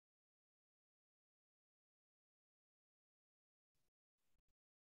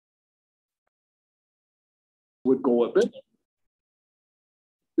would go with it.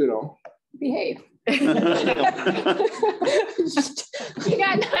 You know. Behave. You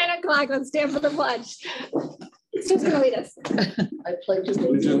got 9 o'clock. Let's stand for the pledge. Who's going to lead us? I pledge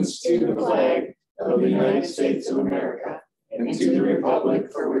allegiance to the flag of the United States of America and to the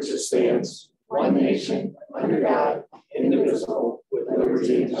republic for which it stands, one nation, under God, indivisible, with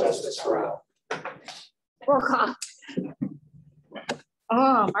liberty and justice for all. Roll call.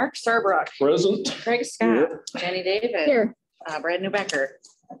 Oh, Mark Starbrook. Present. Craig Scott. Jenny David. Here. Brad Newbecker.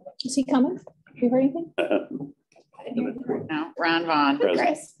 Is he coming? Have you heard anything? No. Ron Vaughn.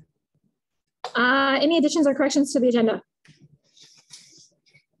 Chris. Any additions or corrections to the agenda?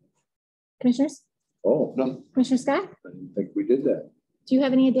 Commissioners? Oh, no. Commissioner Scott? I didn't think we did that. Do you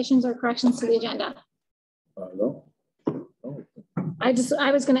have any additions or corrections to the agenda? No. Oh. I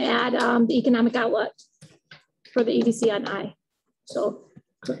was going to add the economic outlet for the EDC on I. So,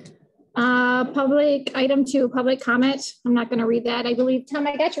 public item 2, public comment. I'm not going to read that. I believe, Tom,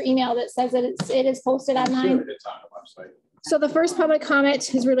 I got your email that says that it is posted online. Sure, it's on the website. So the first public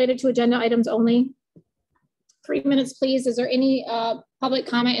comment is related to agenda items only. 3 minutes, please. Is there any public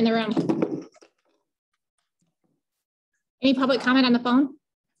comment in the room? Any public comment on the phone?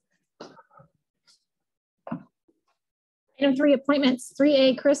 Item 3, appointments.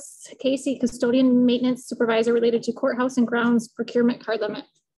 3A, Chris Casey, custodian maintenance supervisor related to courthouse and grounds procurement card limit.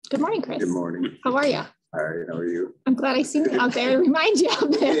 Good morning, Chris. Good morning. How are you? All right, how are you? I'm glad I seen you out there to remind you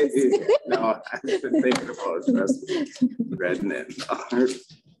of this. No, I've been thinking about it. Reading it.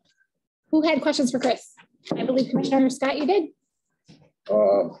 Who had questions for Chris? I believe Commissioner Scott, you did.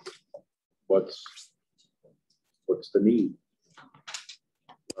 What's the need?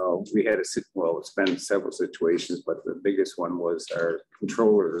 We had it's been several situations, but the biggest one was our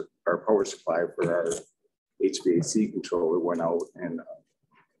controller, our power supply for our HVAC controller went out and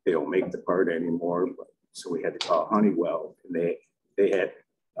they don't make the part anymore. So we had to call Honeywell, and they had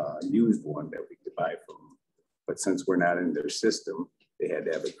used one that we could buy from them. But since we're not in their system, they had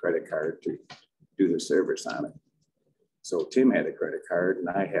to have a credit card to do the service on it. So Tim had a credit card and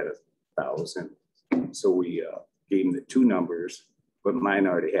I had 1,000. So we gave him the 2 numbers, but mine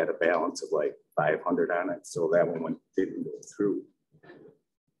already had a balance of like 500 on it. So that one didn't go through.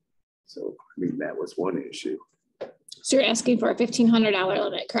 So I mean, that was one issue. So you're asking for a $1,500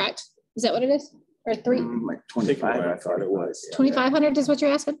 limit, correct? Is that what it is? Or 3? Like 25, I thought it was. 2,500 is what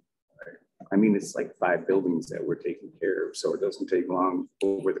you're asking? I mean, it's like 5 buildings that we're taking care of, so it doesn't take long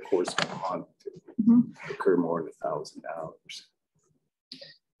over the course of a month to incur more than $1,000.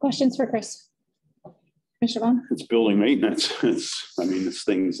 Questions for Chris? Mr. Vaughn? It's building maintenance. It's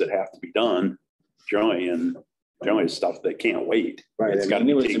things that have to be done. Generally it's stuff that can't wait. Right. It's got to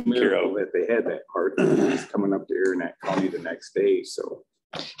be taken care of. That they had that part that was coming up to Aranet County the next day, so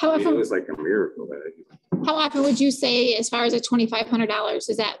how often, it was like a miracle. How often would you say, as far as the $2,500,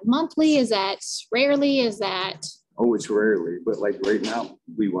 is that monthly? Is that rarely? Is that? Oh, it's rarely, but like right now,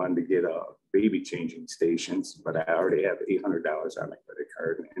 we wanted to get a baby changing stations, but I already have $800 on my credit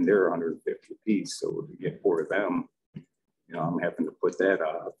card, and they're 150 a piece. So to get 4 of them, I'm having to put that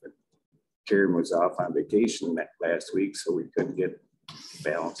off. And Karen was off on vacation that last week, so we couldn't get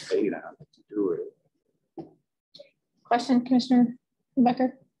balance paid on it to do it. Question, Commissioner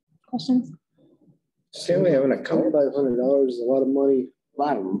Becker? Questions? Can we have an account? $500 is a lot of money. A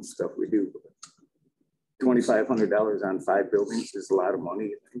lot of stuff we do. $2,500 on 5 buildings is a lot of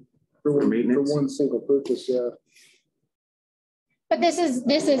money for maintenance. For one single purchase, yeah. But this is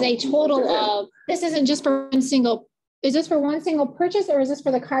a total of, this isn't just for one single. Is this for one single purchase, or is this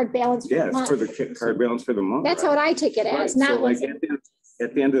for the card balance? Yeah, it's for the card balance for the month. That's what I take it as, not so like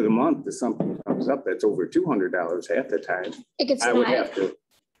at the end of the month, if something comes up that's over $200 half the time, I would have to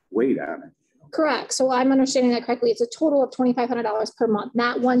wait on it. Correct. So I'm understanding that correctly. It's a total of $2,500 per month,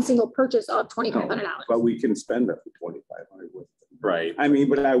 not one single purchase of $2,500. But we can spend up to $2,500 with them. Right. I mean,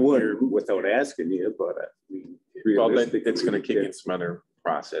 but I would without asking you, but it's going to kick in some other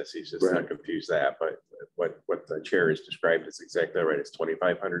processes. Just not confuse that. But what the chair has described is exactly right. It's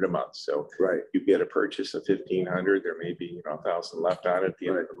 $2,500 a month. So you get a purchase of $1,500. There may be 1,000 left on it at the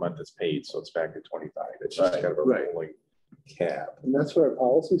end of the month. It's paid, so it's back to 25. It's just kind of a rolling cap. And that's what our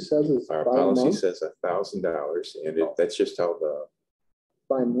policy says is our policy says $1,000, and that's just how the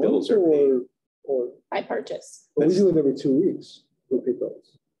bills are paid. Or by purchase. But we do it every 2 weeks. We pay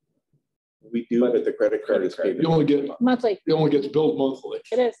bills. We do, but the credit card is paid. You only get monthly. It only gets billed monthly.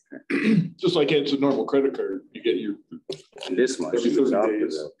 It is. Just like it's a normal credit card. You get your. And this month she was off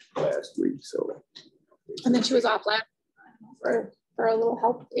last week, so. And then she was off last for a little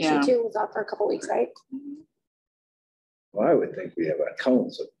health issue too. Was off for a couple of weeks, right? Well, I would think we have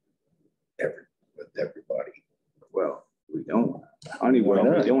accounts with everybody. Well, we don't. Honeywell,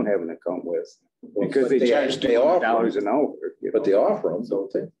 we don't have an account with. Because But they charge offer $200 an hour. But they offer them,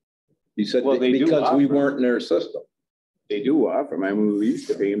 don't they? You said Well, they do because we offer. weren't in their system. They do offer them. I mean, we used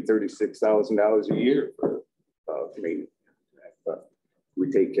to pay them $36,000 a year for maintenance. But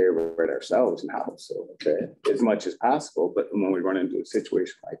we take care of it ourselves now, so as much as possible. But when we run into a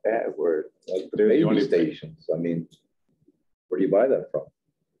situation like that, where Like the they're the baby only stations. I mean, where do you buy that from?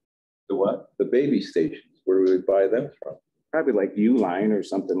 the what? The baby stations, where do we buy them from? Probably like Uline or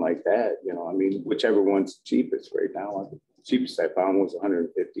something like that. You know, I mean, whichever one's cheapest right now. The cheapest I found was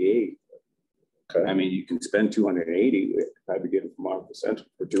 158. Okay. I mean, you can spend 280. Probably get it from Office Central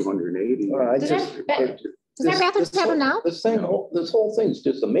for 280. Well, I Does just. Does that Rapids have them now? This whole thing's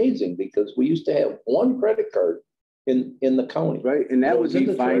just amazing because we used to have one credit card in the county. Right, and that It would was in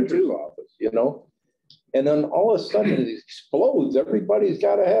be the fine treasurer's too. office, you know? And then all of a sudden it explodes. Everybody's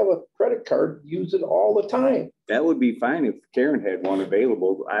got to have a credit card, use it all the time. That would be fine if Karen had one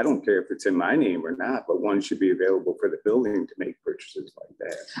available. I don't care if it's in my name or not, but one should be available for the building to make purchases like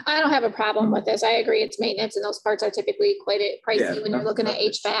that. I don't have a problem with this. I agree. It's maintenance and those parts are typically quite pricey Yeah. when you're looking at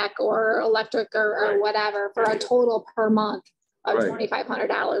HVAC or electric or Right. whatever for a total per month of Right.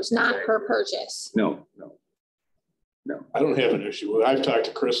 $2,500, not per purchase. No. I don't have an issue with it. I've talked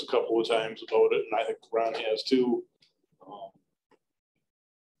to Chris a couple of times about it, and I think Ron has too.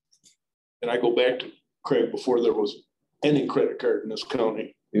 And I go back to Craig before there was any credit card in this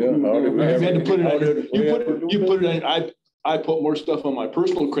county. Yeah. I had to put it on, you put it in, I put more stuff on my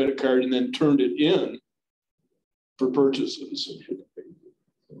personal credit card and then turned it in for purchases.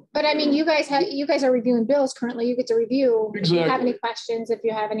 But I mean, you guys are reviewing bills currently. You get to review. If you have any Exactly. questions, if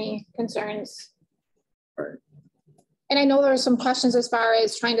you have any concerns. Right. And I know there are some questions as far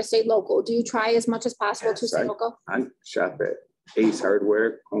as trying to stay local. Do you try as much as possible to Yes, stay local? I shop at Ace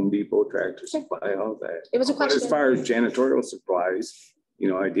Hardware, Home Depot, Tractor Supply, all that. It was a But question. as far as janitorial supplies, you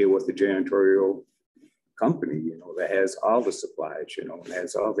know, I deal with the janitorial company, you know, that has all the supplies, you know, and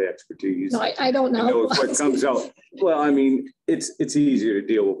has all the expertise. No, I don't and know. knows what comes out. Well, I mean, it's easier to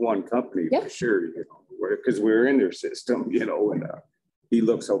deal with one company Yep. for sure, you know, because we're in their system, you know, and he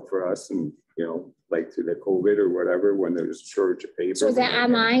looks out for us and, you know, like through the COVID or whatever, when there's a shortage of paper. So is that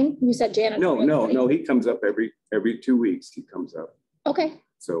online? You said janitor. No, he comes up every 2 weeks, he comes up. Okay,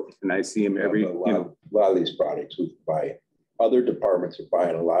 So, and I see him every, A you lot, know, a lot of these products we buy, other departments are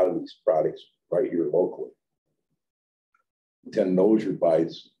buying a lot of these products right here locally. Ken Nozier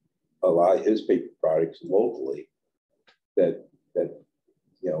buys a lot of his paper products locally that,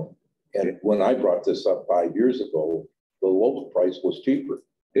 you know, and when I brought this up 5 years ago, the local price was cheaper.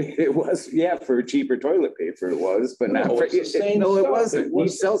 it was, yeah, for cheaper toilet paper it was, but not No, for, it's the same no, it stuff. wasn't. It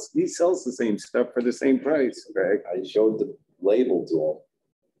wasn't. He sells the same stuff for the same price, Greg. I showed the label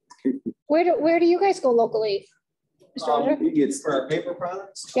to him. where do you guys go locally? Mr. Roger? He gets, For our paper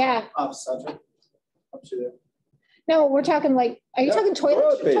products? Yeah, Off subject. Up to there. no, we're talking like, are you Yeah, talking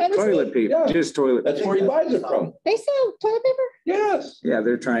toilet paper. toilet paper, Yeah. just toilet. That's where he buys it from. They sell toilet paper? Yes. Yeah,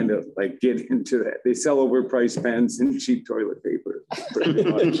 they're trying to like get into that. They sell overpriced pens and cheap toilet paper. pretty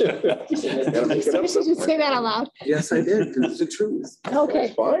much. Seriously, just say that out loud. Yes, I did, because it's the truth. Okay,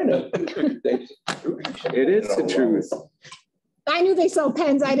 It's fine. It is the truth. I knew they sold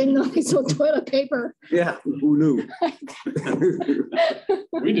pens. I didn't know they sold toilet paper. Yeah, who knew?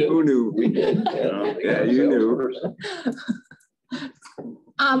 We did. Who knew? We did. Yeah, you knew.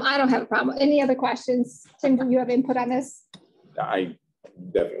 I don't have a problem. Any other questions? Tim, do you have input on this? I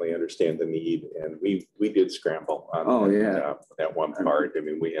definitely understand the need, and we did scramble on Oh, yeah. that one part. I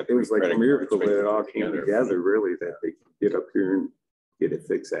mean, we had. It was like a credit miracle cards that it all making came together, really, that they could get up here and get it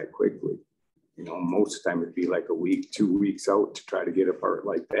fixed that quickly. You know, most of the time it'd be like a week, 2 weeks out to try to get a part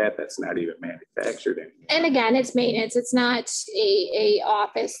like that. That's not even manufactured anymore. And again, it's maintenance. It's not a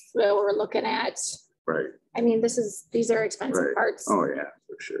office where we're looking at. Right. I mean, these are expensive Right. parts. Oh, yeah,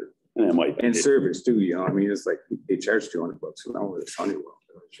 for sure. And it might be. And service too, you know, I mean, it's like they charge $200 an hour at Honeywell,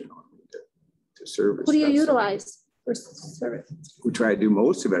 you know, to service. Who do you stuff. So utilize for service? we try to do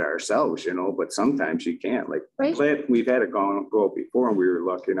most of it ourselves, you know, but sometimes you can't. Like, Right. we've had it go up before, and we were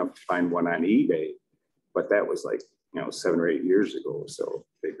lucky enough to find one on eBay, but that was like, you know, 7 or 8 years ago. So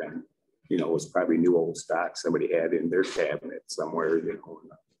they've been, you know, it was probably new old stock somebody had in their cabinet somewhere, you know.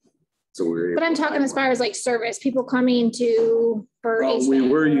 So we were. But I'm talking as far as like service, people coming to for Well, HVAC we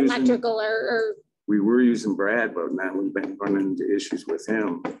were or using- electrical or We were using Brad, but now we've been running into issues with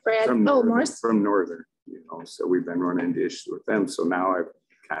him. Brad. From Oh, Northern- Morse. From Northern, you know, so we've been running into issues with them. So now I've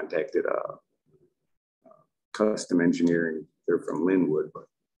contacted Custom Engineering. They're from Linwood, but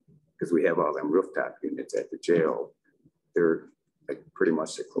because we have all them rooftop units at the jail, they're like pretty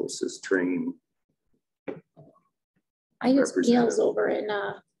much the closest train I use Gail's over in,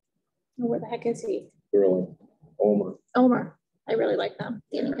 where the heck is he? Sterling, Omer. I really like them,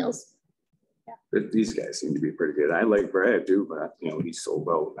 Danny Hills. But these guys seem to be pretty good. I like Brad too, but you know, he's sold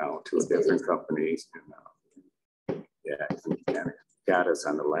out now to a different company. And, yeah, I think he kind of got us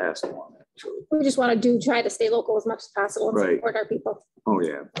on the last one, actually. We just want to try to stay local as much as possible and Right. support our people. Oh,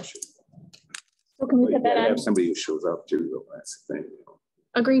 yeah. For sure. So can we But put you that gotta on? have somebody who shows up too, though. That's the thing. You know,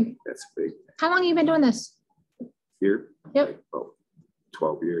 Agreed. that's big. How long have you been doing this? Here? Yep. Like, well,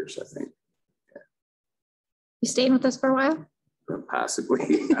 12 years, I think. You staying with us for a while?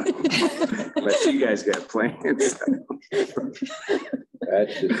 Possibly. Unless you guys got plans.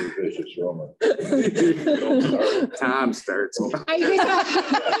 That's just a vicious rumor. Tom starts. Are you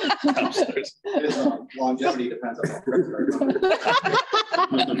guys Longevity depends on.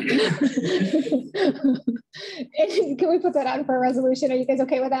 Can we put that on for a resolution? Are you guys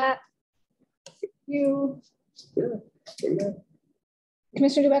okay with that? You,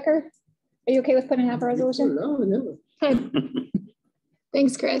 Commissioner Dubecker, are you okay with putting it on for a resolution? No. Okay.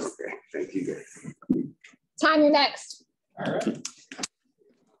 Thanks, Chris. Okay, thank you guys. Tom, you're next. All right.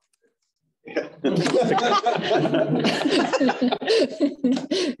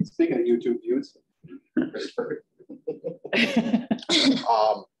 Speaking of YouTube views.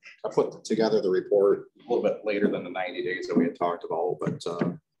 I put together the report a little bit later than the 90 days that we had talked about, but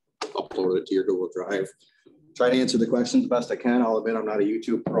uploaded it to your Google Drive. Try to answer the questions best I can. I'll admit I'm not a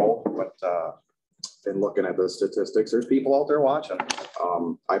YouTube pro, but been looking at the statistics. There's people out there watching.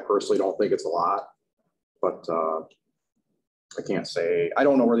 I personally don't think it's a lot, but I can't say. I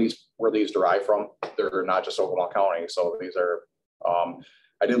don't know where these derive from. They're not just Ogemaw County, so these are.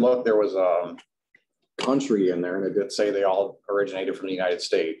 I did look. There was a country in there, and it did say they all originated from the United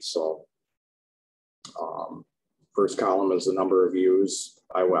States. So, first column is the number of views.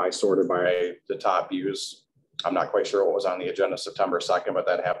 I sorted by the top views. I'm not quite sure what was on the agenda September 2nd, but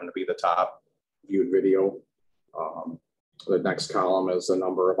that happened to be the top viewed video. The next column is the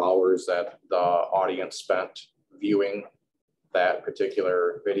number of hours that the audience spent viewing that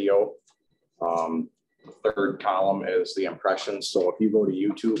particular video. Third column is the impressions. So if you go to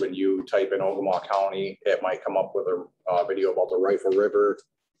YouTube and you type in Ogemaw County, it might come up with a video about the Rifle River.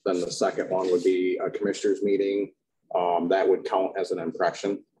 Then the second one would be a commissioners meeting. That would count as an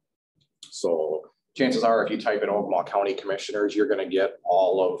impression. So chances are, if you type in Ogemaw County Commissioners, you're going to get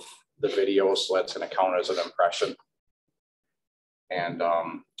all of the videos. So that's going to count as an impression. And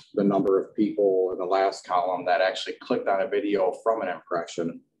the number of people in the last column that actually clicked on a video from an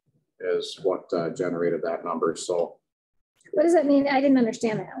impression is what generated that number. So What does that mean? I didn't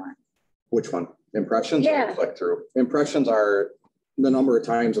understand that one. which one? Impressions? Yeah. Or click through. Impressions are the number of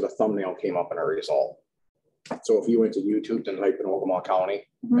times that a thumbnail came up in a result. So if you went to YouTube and typed in Ogemaw County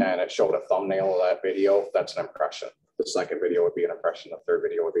and it showed a thumbnail of that video, that's an impression. The second video would be an impression. The third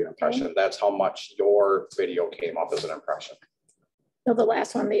video would be an impression. Okay. That's how much your video came up as an impression. So the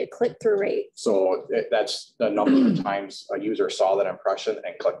last one, the click-through rate. So that's the number of times a user saw that impression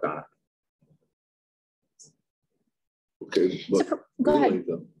and clicked on it. Okay, but So, go really ahead.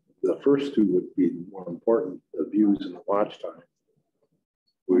 the first two would be more important, the views and the watch time.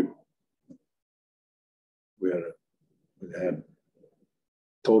 We had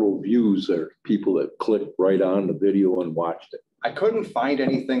total views or people that clicked right on the video and watched it. I couldn't find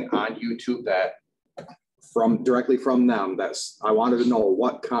anything on YouTube that directly from them. I wanted to know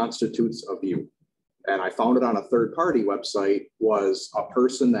what constitutes a view. And I found it on a third-party website was a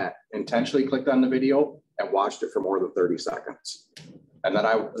person that intentionally clicked on the video and watched it for more than 30 seconds. And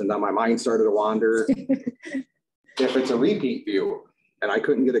then my mind started to wander if it's a repeat view. And I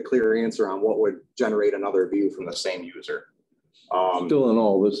couldn't get a clear answer on what would generate another view from the same user. Still in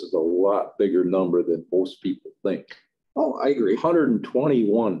all, this is a lot bigger number than most people think. Oh, I agree.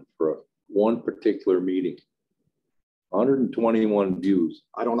 121 for one particular meeting. 121 views.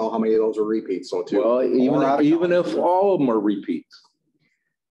 I don't know how many of those are repeats. So too. Well, even if all of them are repeats,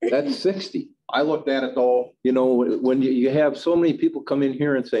 that's 60. I looked at it though. You know, when you have so many people come in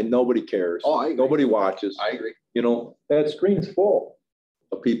here and say nobody cares. Oh, I agree. Nobody watches. I agree. You know, that screen's full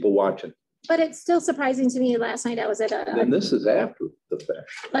of people watching. But it's still surprising to me. Last night I was at And this is after the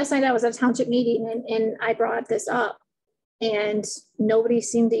fact. Last night I was at a township meeting and I brought this up and nobody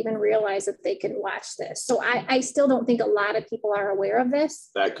seemed to even realize that they can watch this. So I still don't think a lot of people are aware of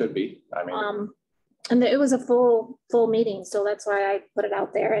this. That could be. I mean, and it was a full meeting. So that's why I put it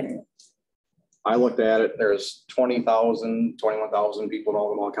out there. And I looked at it. There's 20,000, 21,000 people in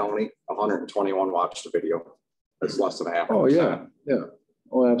Ogemaw County. 121 watched the video. That's less than half. Oh, yeah. Yeah.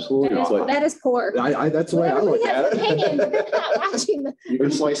 Oh, absolutely. That is poor. That's the way I look at it. Opinion, but they're not watching the. You can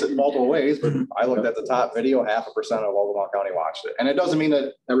slice it multiple ways, but I looked at the top video, 0.5% of Ogemaw County watched it. And it doesn't mean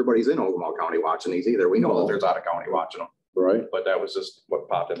that everybody's in Ogemaw County watching these either. We know that there's out of county watching them. Right. But that was just what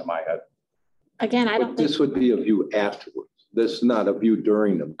popped into my head. Again, I don't But think. this would be a view afterwards. This is not a view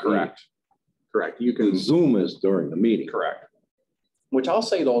during the meeting. Correct. You The can, Zoom is during the meeting. correct. Which I'll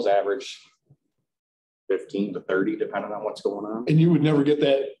say those average 15 to 30, depending on what's going on. And you would never get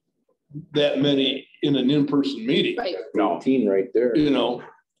that many in an in-person meeting, Right. No, 18 right there. you know,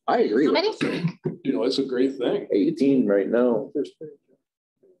 I agree. How with many? it's a great thing. 18 right now.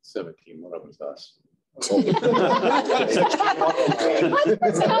 17, one of them's us. Let's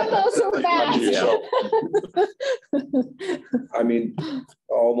not go so fast. I mean,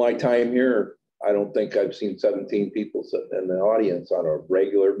 all my time here, I don't think I've seen 17 people sitting in the audience on a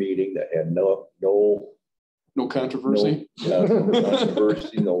regular meeting that had no Controversy. no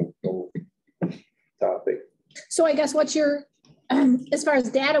controversy, no topic. So I guess what's your, as far as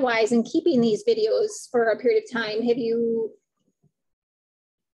data wise and keeping these videos for a period of time, have you?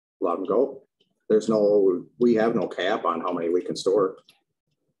 Let them go. We have no cap on how many we can store.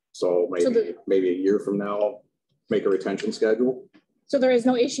 So maybe a year from now, make a retention schedule. So there is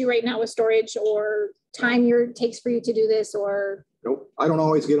no issue right now with storage or time takes for you to do this or? Nope. I don't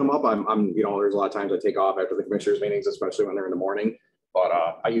always get them up. There's a lot of times I take off after the commissioners meetings, especially when they're in the morning. But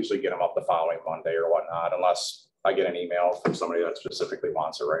I usually get them up the following Monday or whatnot, unless I get an email from somebody that specifically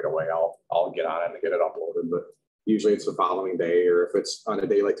wants it right away. I'll get on it and get it uploaded. But usually it's the following day, or if it's on a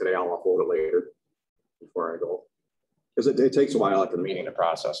day like today, I'll upload it later before I go. Because it takes a while after the meeting to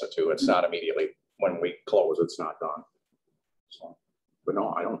process it too. It's not immediately when we close, it's not done. So, but no,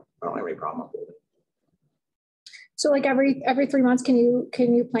 I don't have any problem with it. So like every 3 months, can you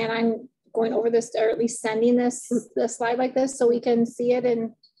plan on going over this or at least sending the slide like this so we can see it?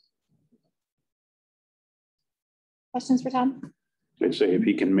 And questions for Tom? I'd say if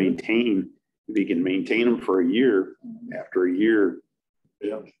he can maintain them for a year, after a year,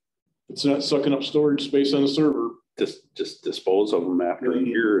 Yeah. It's not sucking up storage space on the server just dispose of them after a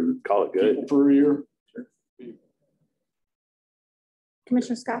year and call it good. for a year.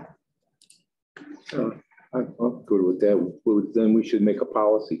 Commissioner Scott? I'm good with that. Then we should make a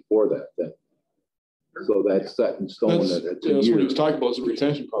policy for that then. So that's set in stone. That's That it's a what he year. was talking about, is a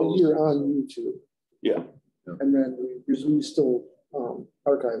retention policy. You're on YouTube. Yeah. And then we still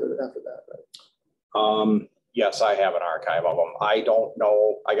archive it after that, right? Yes, I have an archive of them. I don't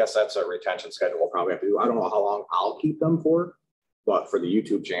know. I guess that's a retention schedule we'll probably have to do. I don't know how long I'll keep them for, but for the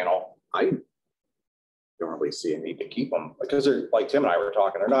YouTube channel, I don't really see a need to keep them because they're like Tim and I were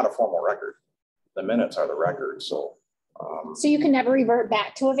talking. They're not a formal record. The minutes are the record. So, So you can never revert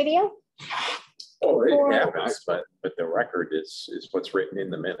back to a video? Oh, Or- it happens, but the record is what's written in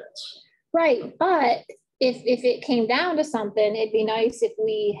the minutes. Right, but if it came down to something, it'd be nice if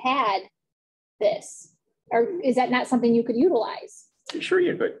we had this. Or is that not something you could utilize? Sure,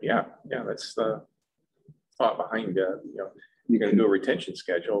 you could. Yeah. That's the thought behind you're going to do a retention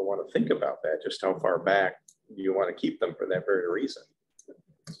schedule. Want to think about that. Just how far back you want to keep them for that very reason.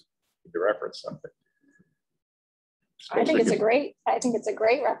 To reference something. I think it's a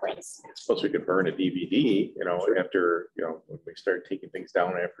great reference. Suppose we could burn a DVD, after, when we start taking things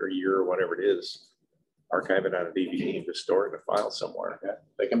down after a year or whatever it is, archive it on a DVD and just store it in a file somewhere. yeah,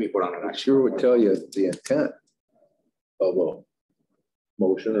 they can be put on an I sure would tell you the intent of a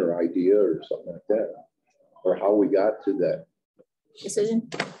motion or idea or something like that, or how we got to that Decision.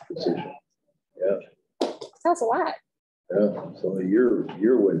 decision. Yeah, That's a lot. yeah. So a year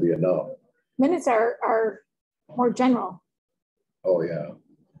wouldn't be enough. Minutes are more general. Oh, yeah,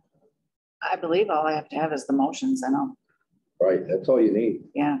 I believe all I have to have is the motions in them. right. That's all you need.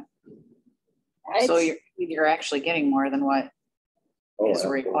 Yeah. So It's- you're actually getting more than what Oh, is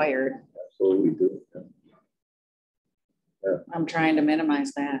absolutely. required. Absolutely do. I'm trying to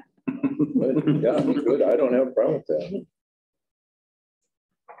minimize that. But, yeah, good. I don't have a problem with that.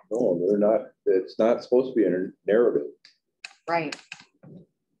 No, they're not, it's not supposed to be a narrative. Right.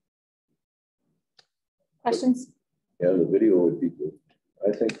 Questions? Yeah, the video would be good.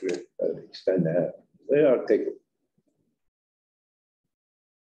 I think we extend that. They ought to take it.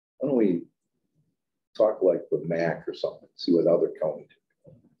 Why don't we talk like with MAC or something, see what other counties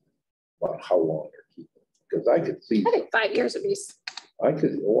do about how long they're keeping. Because I could see, I think 5 years would be. I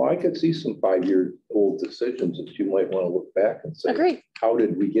could see some 5-year-old decisions that you might want to look back and say, Agreed. how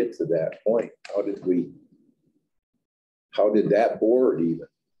did we get to that point? How did that board even?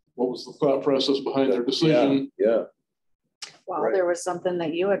 What was the thought process behind their decision? Yeah, Well, Right. there was something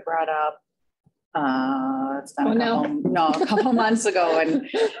that you had brought up It's not a couple months ago, and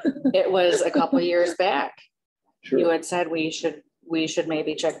it was a couple years back. Sure. You had said we should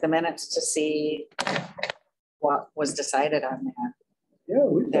maybe check the minutes to see what was decided on that. Yeah,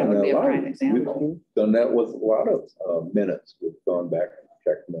 we've That done would that be a a lot. prime example. We've done that with a lot of minutes. We've gone back and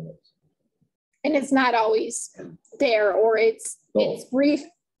checked minutes. And it's not always there, or it's brief.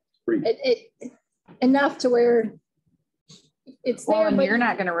 It enough to where it's Well, there, and but you're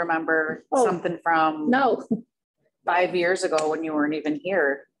not gonna remember Oh, something from no. 5 years ago when you weren't even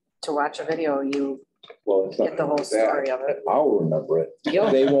here to watch a video. You Well, it's not get the whole like story that. of it. I'll remember it. You'll-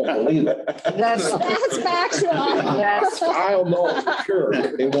 They won't believe it. That's Factual. that's I'll know for sure.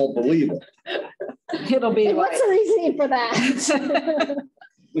 They won't believe it. it'll be And like. what's the reasoning for that?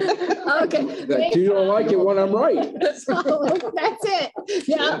 Okay. That you don't like it when I'm right. So, that's it.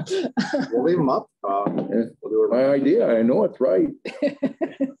 Yeah. We'll leave them up. We'll do it. My idea. I know it's right.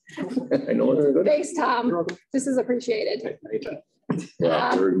 I know it's good. Thanks, Tom. This is appreciated. Anytime.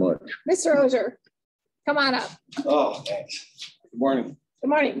 Yeah, very much. Mr. Ozier, come on up. Oh, thanks. Good morning. Good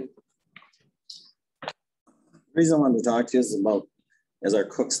morning. The reason I wanted to talk to you is about, as our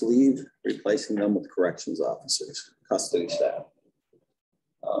cooks leave, replacing them with corrections officers, custody staff.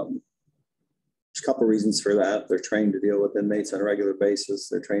 There's a couple of reasons for that. They're trained to deal with inmates on a regular basis.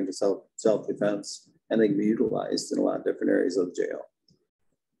 They're trained to self-defense, and they can be utilized in a lot of different areas of the jail.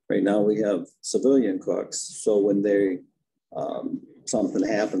 Right now we have civilian cooks. So when something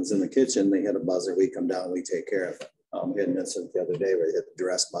happens in the kitchen, they hit a buzzer, we come down, we take care of it. We had an incident the other day where they hit the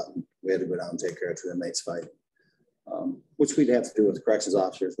duress button. We had to go down and take care of 2 inmates fighting, which we'd have to do with the corrections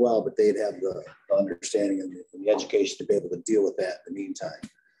officer as well, but they'd have the understanding and the education to be able to deal with that in the meantime.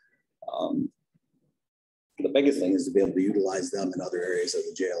 The biggest thing is to be able to utilize them in other areas of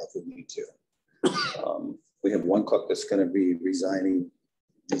the jail if we need to. We have one cook that's going to be resigning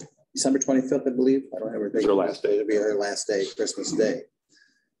December 25th, I believe. I don't ever think her last day. It'll be her last day, Christmas Day.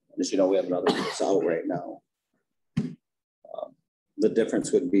 As you know, we have another that's out right now. The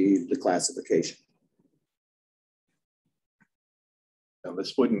difference would be the classification. Now,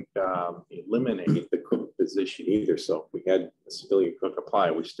 this wouldn't eliminate the cook position either. So if we had a civilian cook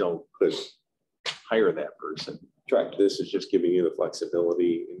apply, we still could hire that person. Correct. This is just giving you the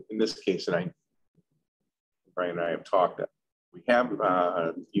flexibility. In this case, and Brian and I have talked, we have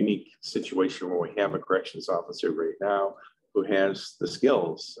a unique situation where we have a corrections officer right now who has the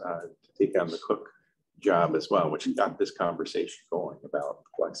skills to take on the cook job as well, which got this conversation going about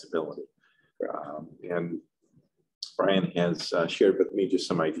flexibility. And Brian has shared with me just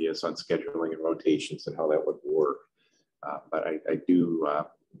some ideas on scheduling and rotations and how that would work. But I do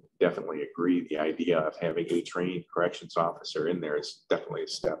definitely agree. The idea of having a trained corrections officer in there is definitely a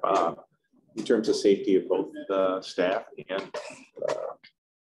step up in terms of safety of both the staff and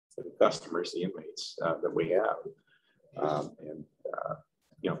the customers, the inmates that we have.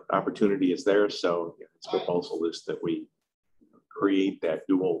 Opportunity is there. So its proposal is that we create that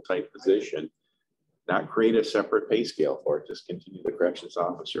dual type position, not create a separate pay scale for it, just continue the corrections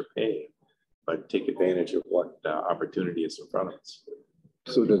officer pay, but take advantage of what opportunity is in front of us.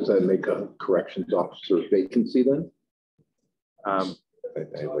 So does that make a corrections officer vacancy then? I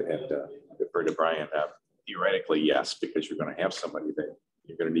would have to defer to Brian. Theoretically, yes, because you're going to have somebody that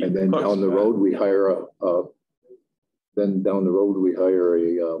you're going to need. And then down the road, we hire a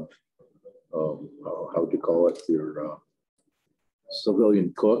how'd you call it? Your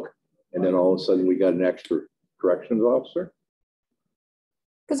civilian cook. And then all of a sudden we got an extra corrections officer.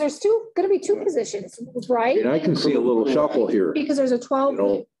 Because there's going to be 2 positions, right? And I can see a little shuffle here. Because there's a 12. You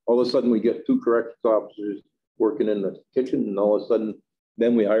know, all of a sudden we get 2 corrections officers working in the kitchen, and all of a sudden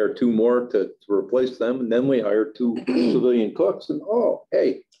then we hire 2 more to replace them, and then we hire 2 civilian cooks, and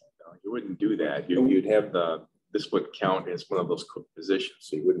hey. No, you wouldn't do that. You'd have this would count as one of those cook positions,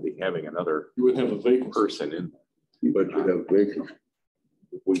 so you wouldn't be having another. You wouldn't have a vacant person in. But you'd have vacancy.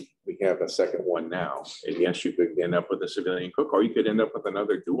 We have a second one now, and yes, you could end up with a civilian cook, or you could end up with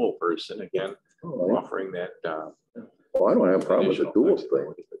another dual person again, offering that. Well, I don't have a problem with the dual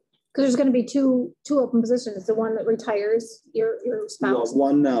thing. Because there's going to be two open positions. The one that retires, your spouse.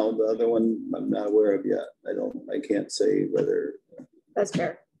 Well, one now, the other one I'm not aware of yet. I can't say whether. That's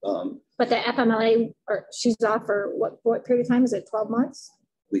fair. But the FMLA, she's off for what period of time? Is it 12 months?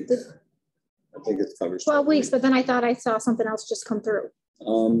 Weeks. I think it covers 12 weeks, but then I thought I saw something else just come through.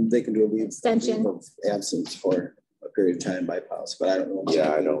 They can do a leave extension of absence for a period of time by policy, but I don't know.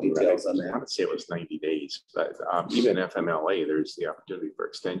 Yeah, I don't details on that. I would say it was 90 days, but even FMLA, there's the opportunity for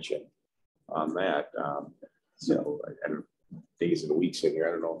extension on that. So I don't days and weeks in here.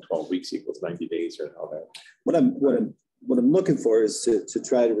 I don't know, 12 weeks equals 90 days or how that. What I'm looking for is to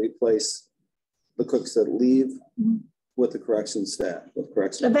try to replace the cooks that leave with the corrections staff, with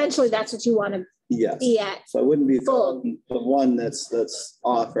corrections. Eventually, that's what you want to Yes. be at. So it wouldn't be Full. the one that's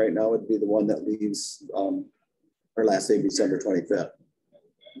off right now would be the one that leaves our last day, December 25th.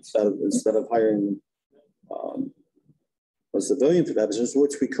 Instead of hiring a civilian for that position,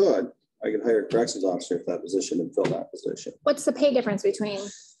 which we could, I could hire a corrections officer for that position and fill that position. What's the pay difference between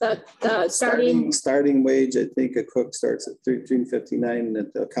the starting wage? I think a cook starts at $13.59, and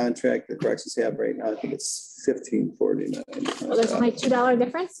at the contract the corrections have right now, I think it's $15.49. Well, there's only $2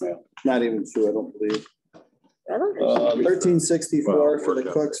 difference. Not even true, I don't believe. Really? $13.64 for the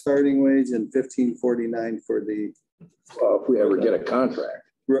cook starting wage and $15.49 for the. If we ever get a contract.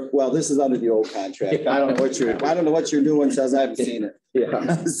 Well, this is under the old contract. I don't know what your new one says. I haven't seen it.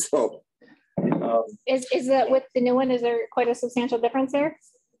 Yeah. So. Is that with the new one? Is there quite a substantial difference there?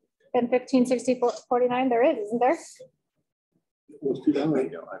 Than 15.60.49? There is, isn't there? I don't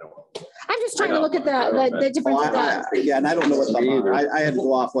know. I'm just trying to look at the difference. Yeah, and I don't know what I had to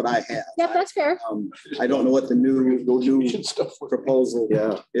go off what I have. Yep, that's fair. I don't know what the new proposal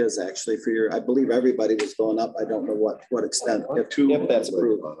is actually for your. I believe everybody was going up. I don't know what extent. If that's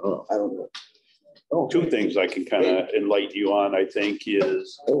approved, I don't know. Two things I can kind of enlighten you on, I think,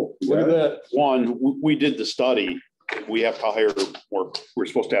 is that? one, we did the study. We have to hire more, we're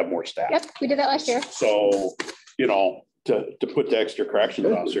supposed to have more staff. Yep, we did that last year. So, you know, to put the extra corrections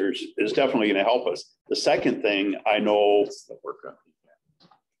officers is definitely going to help us. The second thing I know,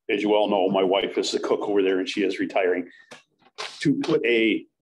 as you all know, my wife is the cook over there and she is retiring. To put a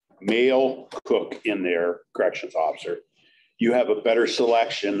male cook in there, corrections officer, you have a better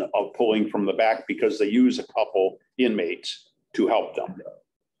selection of pulling from the back because they use a couple inmates to help them.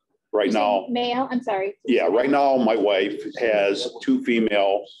 Right now, male, I'm sorry. Yeah, right now my wife has two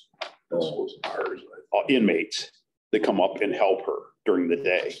female inmates that come up and help her during the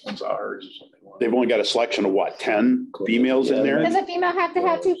day. They've only got a selection of what, 10 females in there? Does a female have to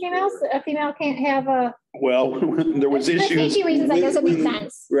have two females? A female can't have a. Well, there was for issues. safety reasons, that doesn't make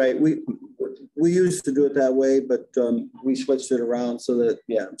sense. Right. We used to do it that way, but we switched it around so that,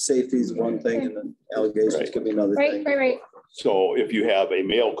 safety is one thing and then allegations could be another thing. Right. So if you have a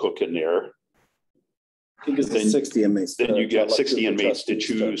male cook in there, then 60 inmates. Then you got 60 inmates to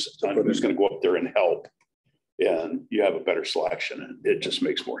choose on who's going to go up there and help. And you have a better selection and it just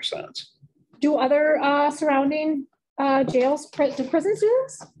makes more sense. Do other surrounding jails, do prisons do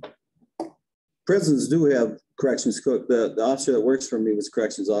this? Prisons do have corrections cook. The officer that works for me was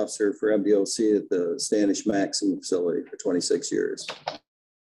corrections officer for MDOC at the Standish Maximum facility for 26 years.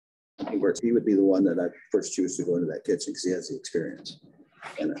 He would be the one that I first choose to go into that kitchen because he has the experience.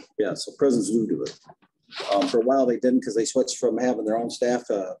 And so prisons do it. For a while they didn't because they switched from having their own staff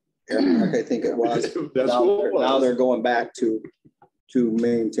to Airmark, I think it was. Now they're going back to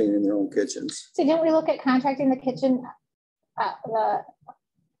maintaining their own kitchens. So didn't we look at contracting the kitchen?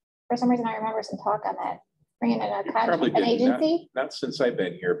 For some reason, I remember some talk on that. Bringing in an agency. Not since I've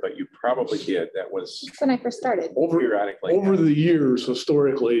been here, but you probably did. That was when I first started. Periodically. Over the years,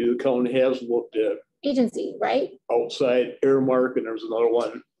 historically, the county has looked at agency, right? Outside Airmark, and there was another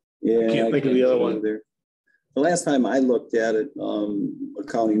one. Yeah, I can't think of the other one. There. The last time I looked at it, a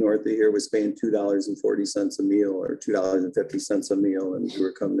county north of here was paying $2.40 a meal or $2.50 a meal, and we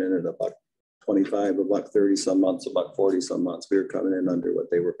were coming in at $1.25, $1.30 some months, $1.40 some months. We were coming in under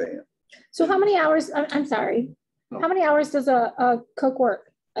what they were paying. So how many hours? I'm sorry. How many hours does a cook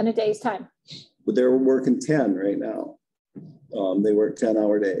work in a day's time? But they're working 10 right now. They work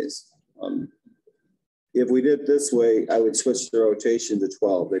 10-hour days. If we did this way, I would switch the rotation to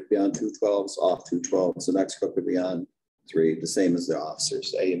 12. They'd be on 2 12s, off 2 12s. The next cook would be on 3, the same as the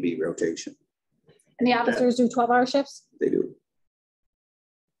officers, A and B rotation. And the officers do 12-hour shifts? They do.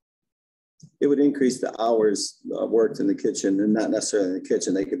 It would increase the hours worked in the kitchen, and not necessarily in the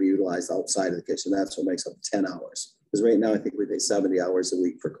kitchen. They could be utilized outside of the kitchen. That's what makes up 10 hours. Because right now, I think we pay 70 hours a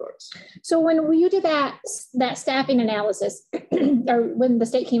week for cooks. So when you did that staffing analysis, or when the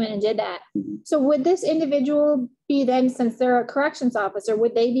state came in and did that, so would this individual be then, since they're a corrections officer,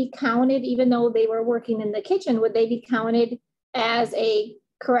 would they be counted, even though they were working in the kitchen, would they be counted as a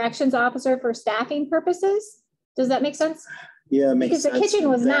corrections officer for staffing purposes? Does that make sense? Yeah, it makes sense. Because the kitchen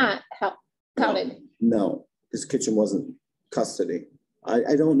was not counted. No, because kitchen wasn't custody.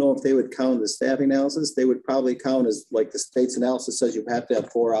 I don't know if they would count the staffing analysis. They would probably count as, like the state's analysis says, you have to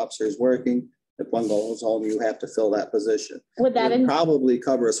have 4 officers working. If one goes home, you have to fill that position. Would that probably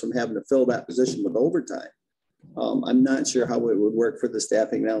cover us from having to fill that position with overtime? I'm not sure how it would work for the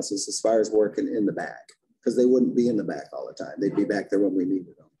staffing analysis as far as working in the back, because they wouldn't be in the back all the time. They'd be back there when we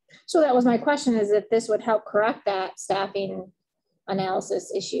needed them. So that was my question, is if this would help correct that staffing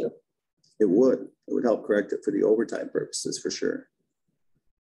analysis issue. It would help correct it for the overtime purposes for sure.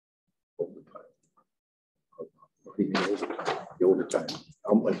 The overtime.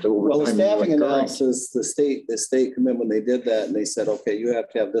 How much overtime? Well, the staffing analysis, the state come in when they did that and they said, okay, you have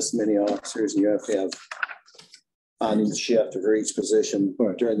to have this many officers and you have to have on each shift for each position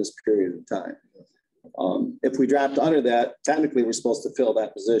during this period of time. If we dropped under that, technically we're supposed to fill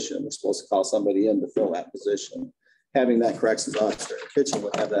that position. We're supposed to call somebody in to fill that position. Having that corrections officer in the kitchen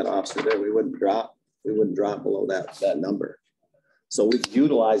would have that officer there. We wouldn't drop below that number. So we could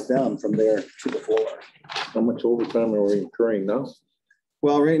utilize them from there to the floor. How much overtime are we incurring now?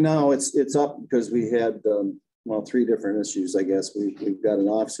 Well, right now it's up because we had, three different issues, I guess. We've got an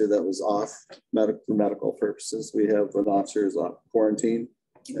officer that was off for medical purposes. We have an officer who's off quarantine.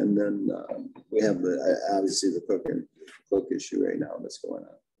 And then we have obviously the cook issue right now that's going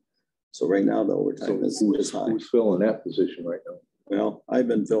on. So right now the overtime is high. Who's filling that position right now? Well, I've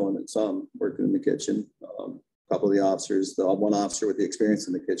been filling it some, working in the kitchen. A couple of the officers, the one officer with the experience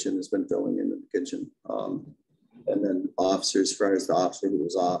in the kitchen has been filling in the kitchen. And then officers, as far as the officer who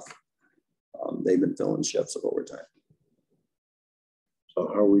was off, they've been filling shifts of overtime. So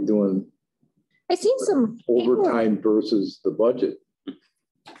how are we doing? I seen some overtime versus the budget.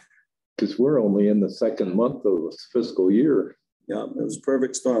 Because we're only in the second month of this fiscal year. Yeah, it was a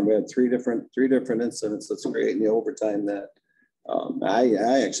perfect storm. We had three different incidents that's creating the overtime that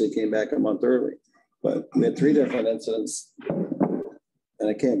I actually came back a month early, but we had three different incidents, and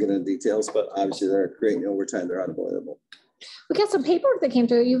I can't get into details, but obviously they're creating overtime. They're unavoidable. We got some paperwork that came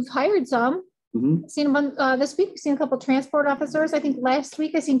through. You've hired some. Mm-hmm. Seen them this week. Seen a couple of transport officers. I think last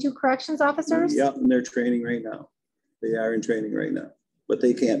week I seen 2 corrections officers. Yep, and they're training right now. They are in training right now, but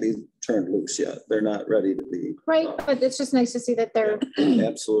they can't be turned loose yet. They're not ready to be. Right, but it's just nice to see that they're.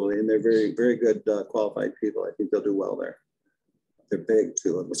 Absolutely, and they're very, very good qualified people. I think they'll do well there. They're big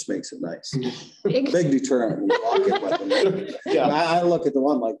too, which makes it nice. Big deterrent when you walk in with them. Yeah, I look at the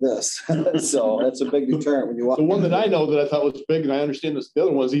one like this, so that's a big deterrent when you walk. The one that I know that I thought was big, and I understand this, the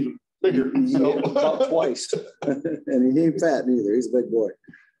other one's even bigger. So. About twice, and he ain't fat neither. He's a big boy.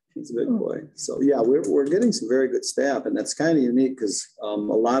 He's a big boy. So yeah, we're getting some very good staff, and that's kind of unique because a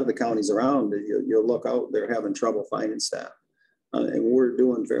lot of the counties around, you'll look out, they're having trouble finding staff, and we're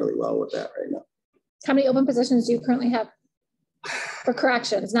doing fairly well with that right now. How many open positions do you currently have for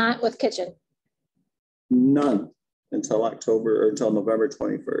corrections, not with kitchen? None until October or until November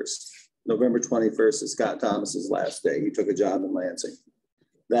 21st. November 21st is Scott Thomas's last day. He took a job in Lansing.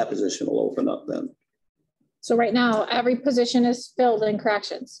 That position will open up then. So right now, every position is filled in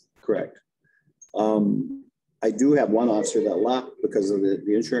corrections. Correct. I do have one officer that left because of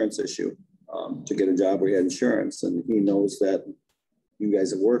the insurance issue to get a job where he had insurance, and he knows that you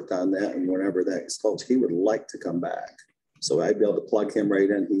guys have worked on that, and whenever that is closed, he would like to come back. So I'd be able to plug him right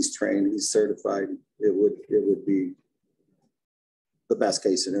in. He's trained, he's certified. It would be the best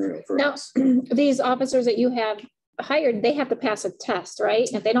case scenario for us. These officers that you have hired, they have to pass a test, right?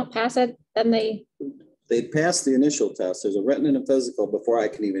 If they don't pass it, then they pass the initial test. There's a written and a physical before I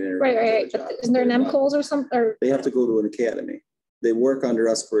can even interview. Right. But isn't there an MCOLS or something? Or they have to go to an academy. They work under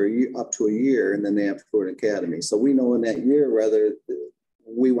us for up to a year, and then they have to go to an academy. So we know in that year whether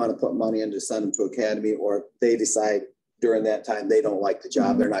we want to put money in to send them to academy, or if they decide during that time they don't like the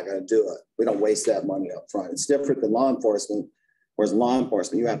job, they're not going to do it. We don't waste that money up front. It's different than law enforcement, whereas law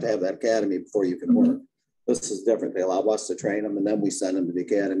enforcement, you have to have that academy before you can work. This is different. They allow us to train them, and then we send them to the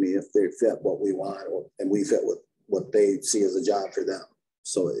academy if they fit what we want, and we fit with what they see as a job for them.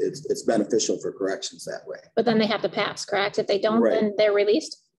 So it's beneficial for corrections that way. But then they have to pass, correct? If they don't, then they're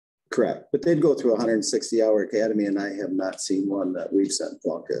released? Correct. But they'd go through a 160-hour academy, and I have not seen one that we've sent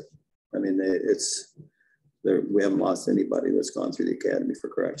flunk it. I mean, we haven't lost anybody that's gone through the academy for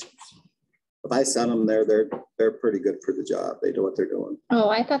corrections. If I send them there, they're pretty good for the job. They know what they're doing. Oh,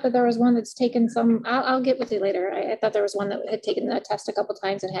 I thought that there was one that's taken some. I'll get with you later. I thought there was one that had taken the test a couple of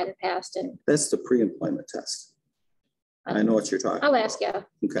times and hadn't passed. And that's the pre-employment test. I know what you're talking I'll about. ask you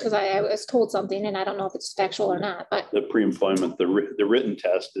because I was told something, and I don't know if it's factual or not. But the pre-employment, the written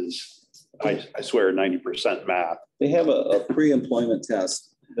test is, I swear, 90% math. They have a pre-employment test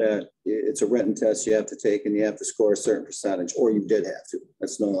that it's a written test you have to take, and you have to score a certain percentage, or you did have to.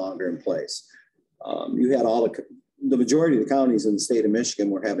 That's no longer in place. You had the majority of the counties in the state of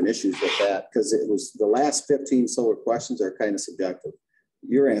Michigan were having issues with that because it was the last 15 solar questions are kind of subjective.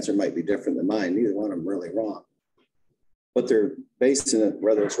 Your answer might be different than mine. Neither one of them really wrong, but they're basing it,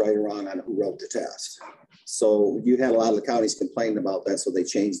 whether it's right or wrong, on who wrote the test. So you had a lot of the counties complaining about that, so they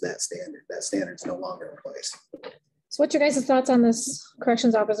changed that standard. That standard's no longer in place. So what's your guys' thoughts on this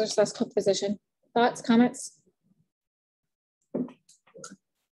corrections officer / cook position? Thoughts, comments?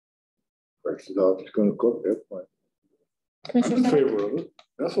 Corrections officer is gonna cook that point. I'm in favor of it.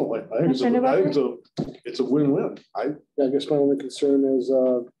 Definitely. I think it's a win-win. I guess my only concern is,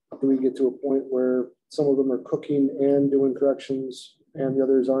 do we get to a point where some of them are cooking and doing corrections and the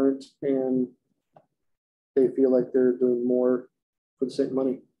others aren't, and they feel like they're doing more for the same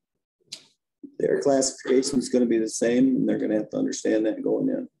money? Their classification is going to be the same, and they're going to have to understand that going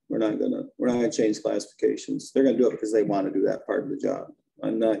in. We're not going to change classifications. They're going to do it because they want to do that part of the job.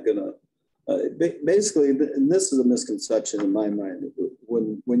 I'm not going to. Basically, and this is a misconception in my mind.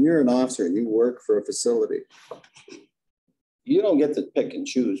 When you're an officer and you work for a facility, you don't get to pick and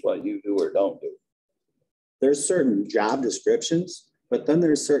choose what you do or don't do. There's certain job descriptions, but then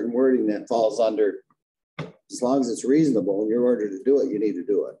there's certain wording that falls under, as long as it's reasonable and you're ordered to do it, you need to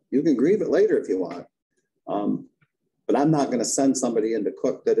do it. You can grieve it later if you want. But I'm not going to send somebody in to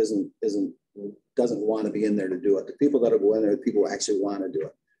cook that doesn't want to be in there to do it. The people that will go in there, the people who actually want to do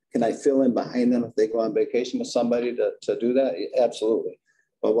it. Can I fill in behind them if they go on vacation with somebody to do that? Absolutely.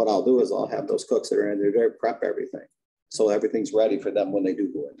 But what I'll do is I'll have those cooks that are in there prep everything, so everything's ready for them when they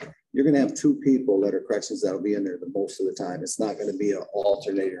do go in there. You're going to have 2 people that are corrections that'll be in there the most of the time. It's not going to be an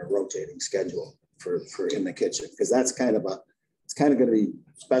alternating or rotating schedule for in the kitchen, because that's it's kind of going to be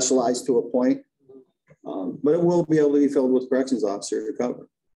specialized to a point, but it will be able to be filled with corrections officer to cover.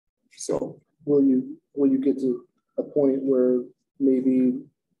 So will you get to a point where maybe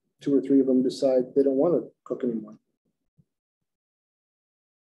 2 or 3 of them decide they don't want to cook anymore?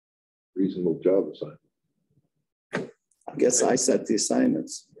 Reasonable job assignment. I guess I set the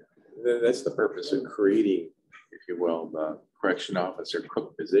assignments. That's the purpose of creating, if you will, the correction officer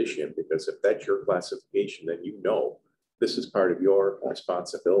cook position, because if that's your classification, then you know this is part of your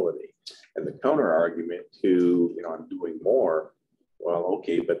responsibility. And the counter argument to, I'm doing more, well,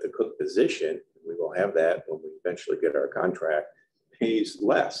 okay, but the cook position, we will have that when we eventually get our contract, pays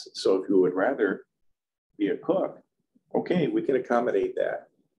less. So if you would rather be a cook, okay, we can accommodate that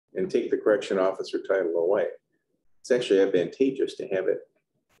and take the correction officer title away. It's actually advantageous to have it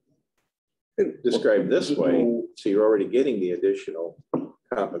described this way, so you're already getting the additional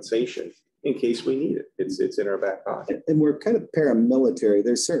compensation in case we need it. It's in our back pocket. And we're kind of paramilitary.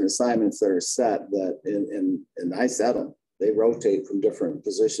 There's certain assignments that are set that, and I set them. They rotate from different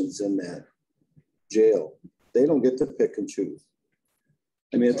positions in that jail. They don't get to pick and choose.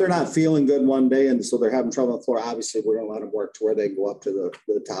 I mean, if they're not feeling good one day and so they're having trouble on the floor, obviously we're going to let them work to where they go up to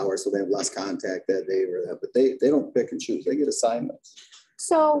the tower so they have less contact that day or that. But they don't pick and choose. They get assignments.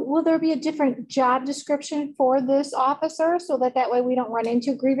 So will there be a different job description for this officer so that way we don't run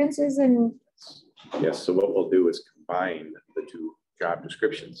into grievances? And yes, so what we'll do is combine the 2 job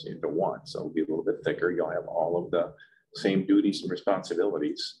descriptions into one. So it'll be a little bit thicker. You'll have all of the same duties and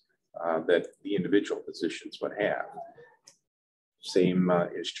responsibilities that the individual positions would have. Same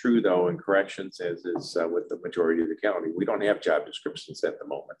is true though in corrections as is with the majority of the county. We don't have job descriptions at the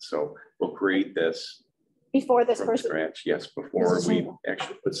moment. So we'll create this before this from person scratch. Yes, before we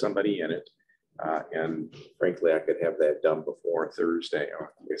actually put somebody in it. And frankly, I could have that done before Thursday,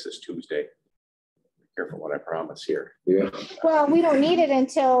 or I guess it's Tuesday. Be careful what I promise here. Yeah. Well, we don't need it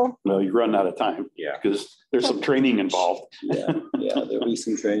until. No, you run out of time. Yeah. Because there's some training involved. Yeah, there'll be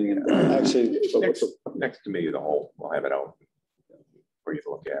some training. Actually, next committee of the whole, we'll have it out for you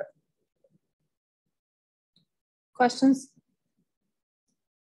to look at. Questions?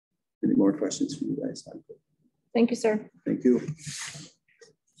 Any more questions from you guys? Thank you, sir. Thank you.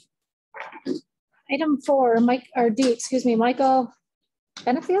 Item 4, Michael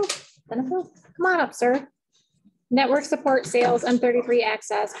Benefield? Come on up, sir. Network support sales, M33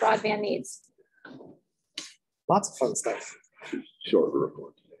 access, broadband needs. Lots of fun stuff. Short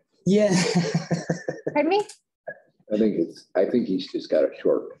report. Yeah. Pardon me? I think he's just got a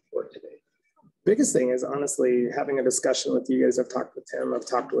short report today. Biggest thing is honestly having a discussion with you guys. I've talked with Tim. I've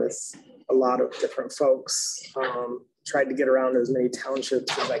talked with a lot of different folks. Tried to get around as many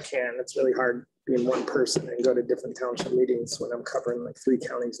townships as I can. It's really hard being one person and go to different township meetings when I'm covering like 3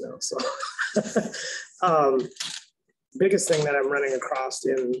 counties now. So biggest thing that I'm running across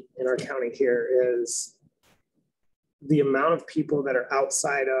in our county here is the amount of people that are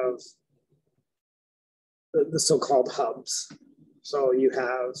outside of the so-called hubs. So you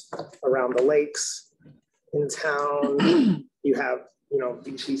have around the lakes in town, you have,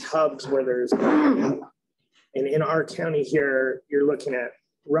 these hubs where there's, and in our county here, you're looking at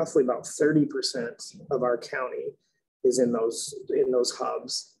roughly about 30% of our county is in those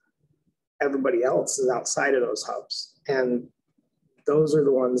hubs. Everybody else is outside of those hubs. And those are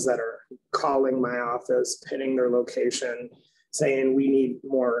the ones that are calling my office, pinning their location, saying we need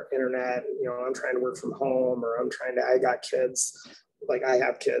more internet. I'm trying to work from home, or I got kids. like I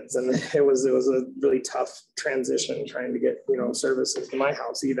have kids, and it was a really tough transition trying to get, you know, services to my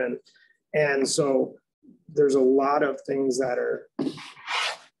house even. And so there's a lot of things that are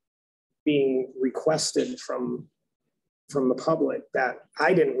being requested from the public that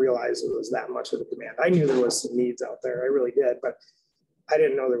I didn't realize it was that much of a demand. I knew there was some needs out there, I really did, but I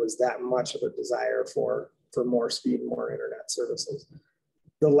didn't know there was that much of a desire for more speed, more internet services.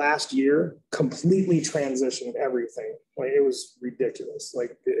 The last year completely transitioned everything. Like, it was ridiculous.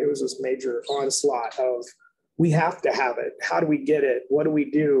 Like, it was this major onslaught of, we have to have it. How do we get it? What do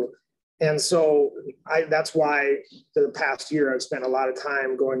we do? And so that's why the past year I've spent a lot of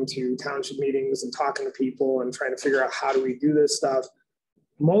time going to township meetings and talking to people and trying to figure out how do we do this stuff.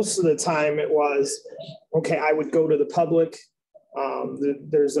 Most of the time it was, okay, I would go to the public.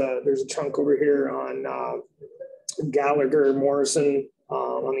 There's a chunk over here on Gallagher, Morrison,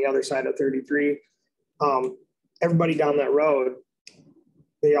 on the other side of 33. Everybody down that road,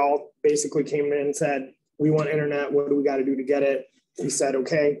 they all basically came in and said, we want internet. What do we got to do to get it? We said,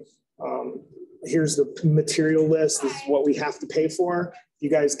 okay, here's the material list. This is what we have to pay for. You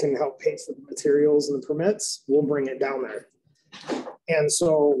guys can help pay for the materials and the permits. We'll bring it down there. And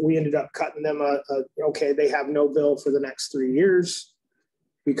so we ended up cutting them okay, they have no bill for the next 3 years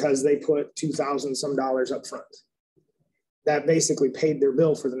because they put $2,000 some up front. That basically paid their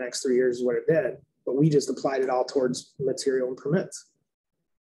bill for the next 3 years is what it did, but we just applied it all towards material and permits.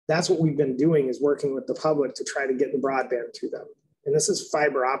 That's what we've been doing, is working with the public to try to get the broadband to them. And this is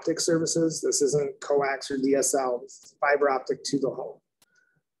fiber optic services. This isn't coax or DSL. This is fiber optic to the home.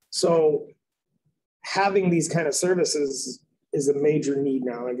 So having these kind of services is a major need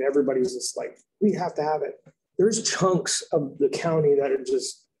now. Like, everybody's just like, we have to have it. There's chunks of the county that are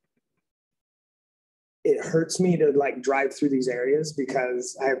just, it hurts me to like drive through these areas,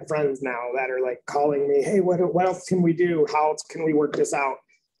 because I have friends now that are like calling me, hey, what else can we do? How else can we work this out?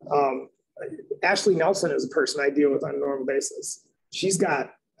 Ashley Nelson is a person I deal with on a normal basis. She's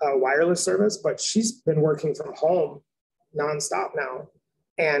got a wireless service, but she's been working from home nonstop now.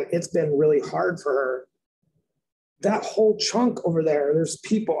 And it's been really hard for her. That whole chunk over there, there's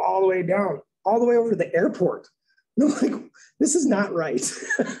people all the way down, all the way over to the airport. No, like, this is not right.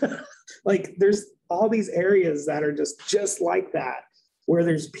 Like, there's all these areas that are just like that, where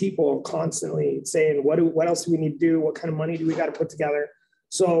there's people constantly saying, what else do we need to do? What kind of money do we got to put together?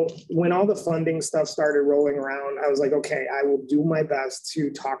 So when all the funding stuff started rolling around, I was like, okay, I will do my best to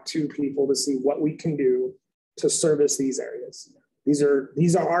talk to people to see what we can do to service these areas. These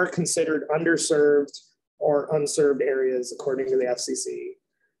are considered underserved or unserved areas according to the FCC.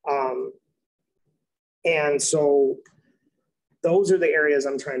 And so those are the areas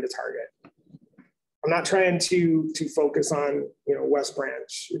I'm trying to target. I'm not trying to focus on, you know, West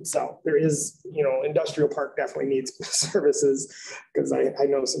Branch itself. There is, you know, Industrial Park definitely needs services, because I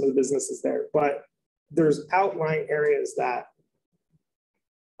know some of the businesses there, but there's outlying areas that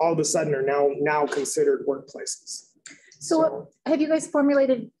all of a sudden are now considered workplaces. So have you guys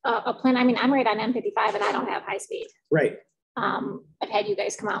formulated a plan? I mean, I'm right on M55 and I don't have high speed. Right. I've had you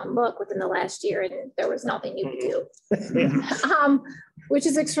guys come out and look within the last year, and there was nothing you could do, which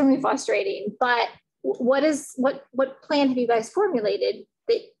is extremely frustrating. But what plan have you guys formulated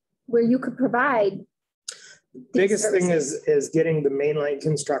where you could provide? Biggest thing is getting the mainline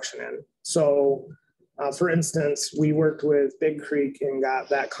construction in. So for instance, we worked with Big Creek and got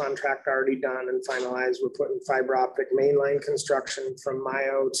that contract already done and finalized. We're putting fiber optic mainline construction from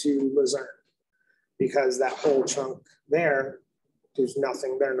Mayo to Luzerne, because that whole chunk there's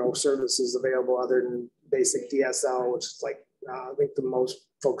nothing there, no services available other than basic DSL, which is like, I think the most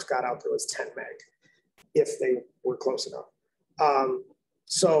folks got out there was 10 meg, if they were close enough.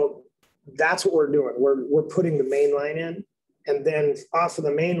 So that's what we're doing. We're putting the main line in, and then off of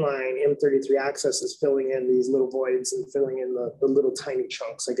the main line, M33 access is filling in these little voids and filling in the little tiny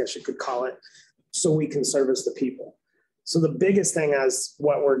chunks, I guess you could call it, so we can service the people. So the biggest thing as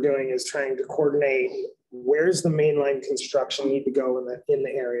what we're doing is trying to coordinate where's the mainline construction need to go in the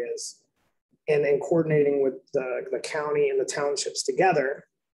areas, and then coordinating with the county and the townships together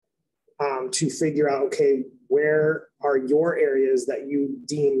to figure out, okay, where are your areas that you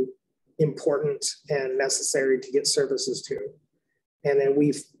deem important and necessary to get services to? And then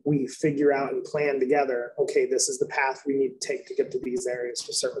we figure out and plan together, okay, this is the path we need to take to get to these areas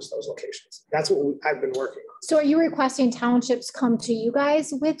to service those locations. That's what I've been working on. So are you requesting townships come to you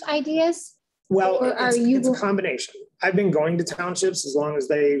guys with ideas? Well, it's a combination. I've been going to townships as long as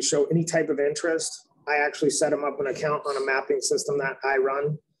they show any type of interest. I actually set them up an account on a mapping system that I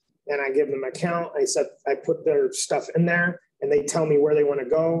run, and I give them an account. I put their stuff in there, and they tell me where they want to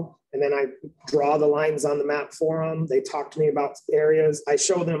go. And then I draw the lines on the map for them. They talk to me about areas. I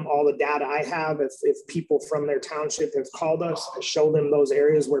show them all the data I have. If people from their township have called us, I show them those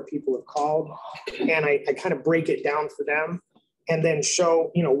areas where people have called. And I kind of break it down for them and then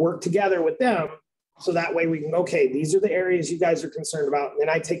show, work together with them. So that way we can, okay, these are the areas you guys are concerned about. And then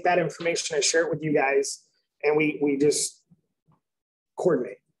I take that information, I share it with you guys, and we just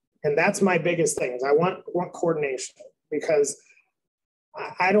coordinate. And that's my biggest thing is I want coordination, because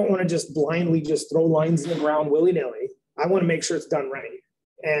I don't want to just blindly just throw lines in the ground willy-nilly. I want to make sure it's done right.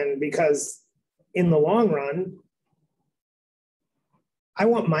 And because in the long run, I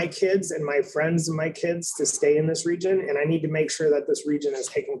want my kids and my friends and my kids to stay in this region. And I need to make sure that this region is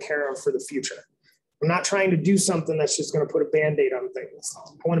taken care of for the future. I'm not trying to do something that's just going to put a Band-Aid on things.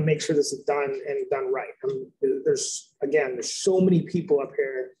 I want to make sure this is done and done right. There's so many people up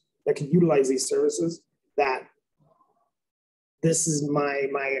here that can utilize these services that this is my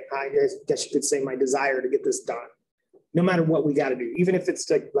I guess you could say my desire to get this done, no matter what we got to do, even if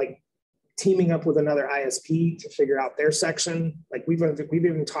it's like teaming up with another ISP to figure out their section. Like we've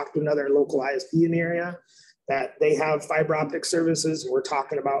even talked to another local ISP in the area that they have fiber optic services. And we're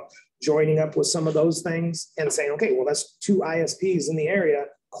talking about joining up with some of those things and saying, okay, well, that's 2 ISPs in the area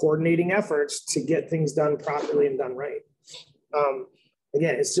coordinating efforts to get things done properly and done right.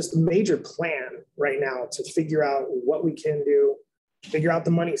 Again, it's just a major plan right now to figure out what we can do, figure out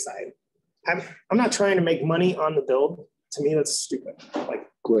the money side. I'm not trying to make money on the build. To me, that's stupid. Like,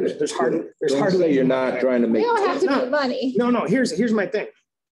 there's hardly. You're not trying to make. We don't have to make money. No. Here's my thing.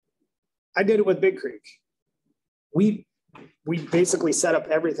 I did it with Big Creek. We basically set up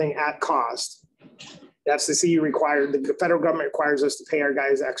everything at cost. The FCC required, the federal government requires us to pay our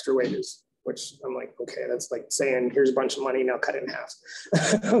guys extra wages, which I'm like, okay, that's like saying, here's a bunch of money, now cut it in half.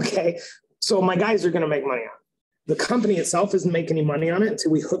 Okay, so my guys are going to make money on it. The company itself isn't making any money on it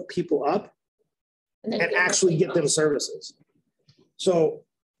until we hook people up and actually get them services. So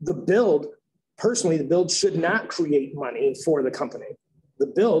the build should not create money for the company. The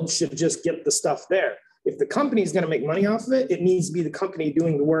build should just get the stuff there. If the company is going to make money off of it, it needs to be the company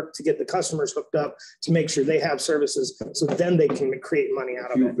doing the work to get the customers hooked up to make sure they have services, so then they can create money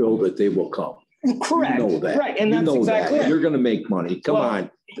out of it. You build it, they will come. Correct. You know that. Right, and that's exactly it. You're going to make money. Come on.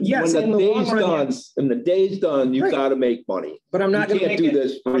 Yes, when the day's done, you got to make money. But I'm not going to make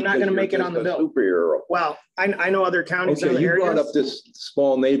it. I'm not going to make it on the bill. Superhero. Well, I know other counties. Okay, you brought up this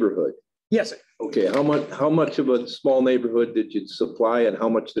small neighborhood. Yes, sir. Okay, how much of a small neighborhood did you supply, and how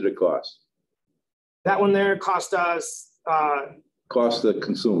much did it cost? That one there cost us. Cost the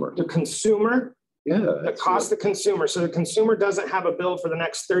consumer. The consumer. Yeah. The cost the consumer. So the consumer doesn't have a bill for the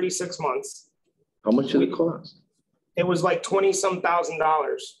next 36 months. How much did it cost? It was like $20-some thousand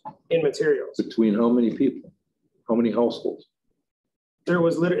in materials. Between how many people? How many households? There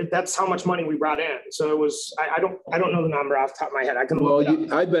was literally, that's how much money we brought in. So it was, I don't know the number off the top of my head. I can look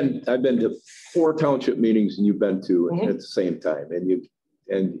it up. I've been to 4 township meetings, and you've been to at the same time, and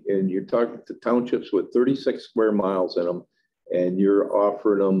you're talking to townships with 36 square miles in them, and you're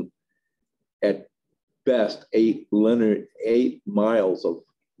offering them at best 8 miles of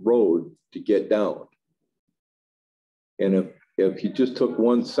road to get down. And if you just took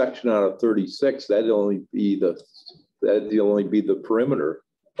one section out of 36, that'd only be the perimeter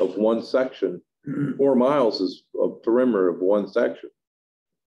of one section. 4 miles is a perimeter of one section.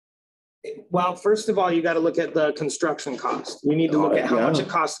 Well, first of all, you got to look at the construction cost. You need to look at how much it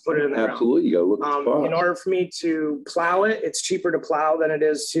costs to put it in the ground. Absolutely, you got to look at the cost. In order for me to plow it, it's cheaper to plow than it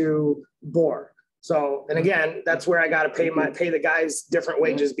is to bore. So, and again, that's where I got to pay the guys different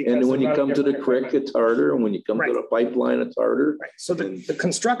wages. Because and when you come to the creek, it's harder. And when you come to the pipeline, it's harder. Right. So the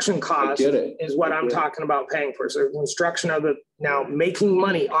construction cost is what I'm talking about paying for. So construction of now making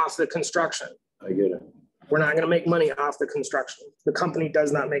money off the construction. I get it. We're not going to make money off the construction. The company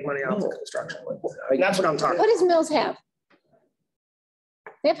does not make money off the construction. That's what I'm talking about. What does Mills have?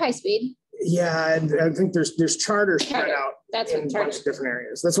 They have high speed. Yeah, and I think there's charters spread out in a bunch of different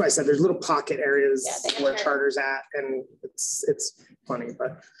areas. That's why I said there's little pocket areas where charters at, and it's funny,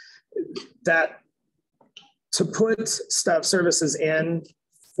 but that to put services in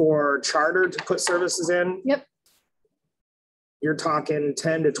for charter to put services in. Yep. You're talking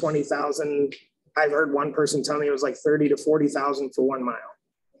 10 to 20,000. I've heard one person tell me it was like 30 to 40,000 for 1 mile.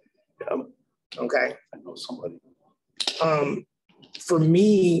 Yeah. Okay. I know somebody. For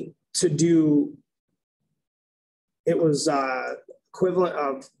me to do, it was equivalent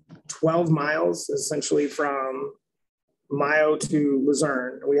of 12 miles, essentially from Mayo to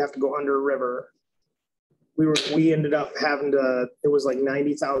Luzerne. We have to go under a river. we ended up having to, it was like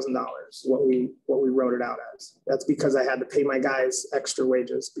 $90,000 what we wrote it out as. That's because I had to pay my guys extra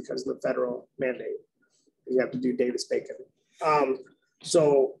wages because of the federal mandate. You have to do Davis Bacon.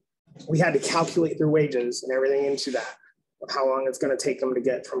 So we had to calculate their wages and everything into that, how long it's going to take them to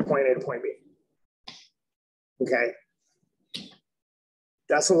get from point A to point B. Okay.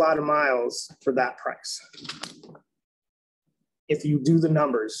 That's a lot of miles for that price. If you do the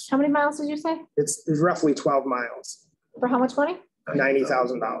numbers. How many miles did you say? It's roughly 12 miles. For how much money?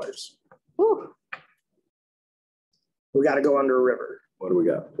 $90,000. Ooh. We got to go under a river. What do we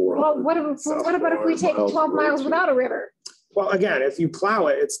got? 400. Well, what about if we take 12 miles without a river? Well, again, if you plow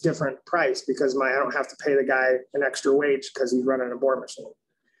it, it's different price because I don't have to pay the guy an extra wage because he's running a bore machine.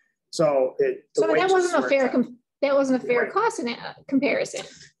 So that wasn't a fair cost in comparison.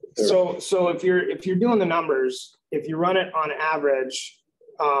 So if you're doing the numbers, if you run it on average,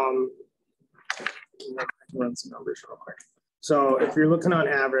 run some numbers real quick. So if you're looking on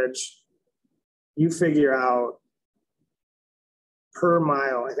average, you figure out per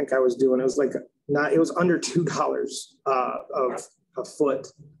mile. I think I was doing, it was under $2 of a foot,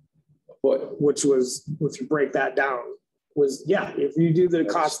 which was, if you break that down, was, yeah, if you do the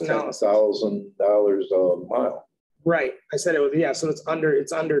cost analysis, $10,000 a mile. Right. I said it was, yeah. So it's under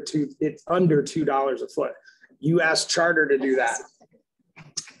 $2 a foot. You asked Charter to do that.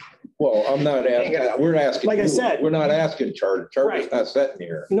 Well, I'm not asking, we're asking. Like I said, we're not asking Charter. Charter's right. not sitting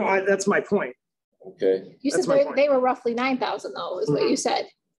here. No, that's my point. Okay. You said they were roughly 9,000 though, is what you said.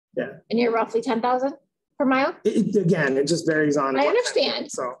 Yeah. And you're roughly 10,000 per mile? Again, it just varies on. I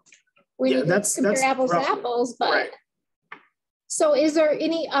understand. So we need to compare apples to apples, but. Right. So is there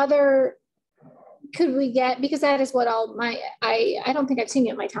any other, could we get, because that is what I don't think I've seen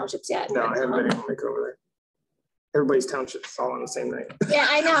you at my townships yet. No, I haven't been able to make it over there. Everybody's townships all on the same night. Yeah,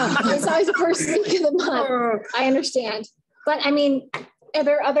 I know. It's always the first week of the month. I understand. But I mean, are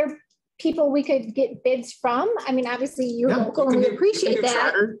there other people we could get bids from? I mean, obviously you're local and we appreciate that.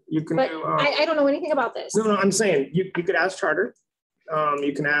 Charter. You can but do, I don't know anything about this. No, I'm saying you could ask Charter.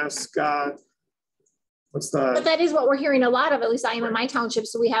 You can ask, but that is what we're hearing a lot of, at least I am in my township.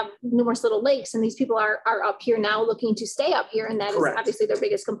 So we have numerous little lakes and these people are up here now looking to stay up here. And that is obviously their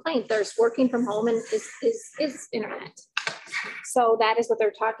biggest complaint. There's working from home and is internet. So that is what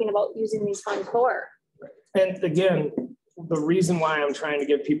they're talking about using these funds for. And again, the reason why I'm trying to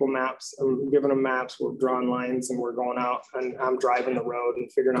give people maps, I'm giving them maps, we're drawing lines and we're going out and I'm driving the road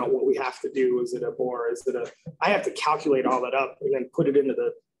and figuring out what we have to do. Is it a bore? I have to calculate all that up and then put it into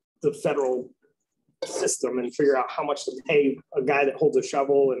the federal system and figure out how much to pay a guy that holds a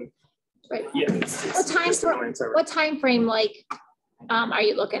shovel and yeah. What time frame like are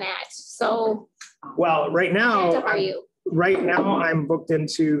you looking at? So well, right now I'm booked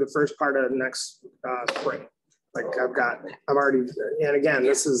into the first part of next spring. Like I've already, and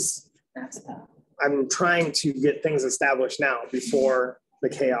again, I'm trying to get things established now before the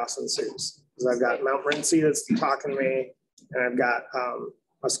chaos ensues. Because I've got Mount Morency that's talking to me, and I've got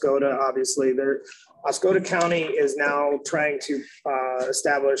Oscoda, obviously. Oscoda County is now trying to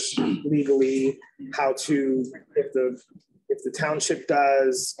establish legally how to, if the township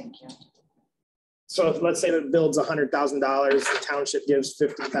does. So if, let's say that it builds $100,000, the township gives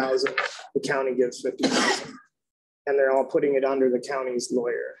 $50,000, the county gives $50,000, and they're all putting it under the county's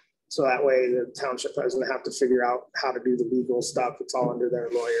lawyer. So that way the township doesn't have to figure out how to do the legal stuff. It's all under their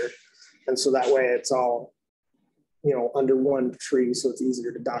lawyer. And so that way it's all, under one tree. So it's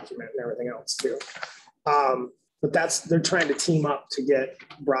easier to document and everything else too. But they're trying to team up to get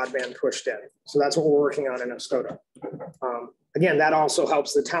broadband pushed in. So that's what we're working on in Oscoda. Again, that also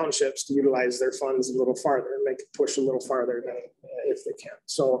helps the townships to utilize their funds a little farther and make it push a little farther than if they can.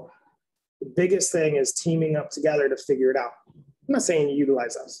 So the biggest thing is teaming up together to figure it out. I'm not saying you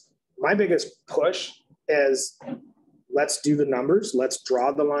utilize us. My biggest push is let's do the numbers. Let's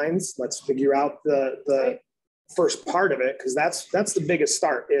draw the lines. Let's figure out the first part of it. Cause that's the biggest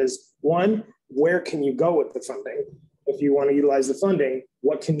start is one, where can you go with the funding? If you want to utilize the funding,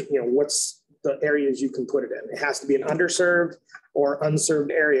 what's the areas you can put it in? It has to be an underserved or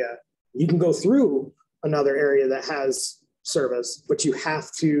unserved area. You can go through another area that has service, but you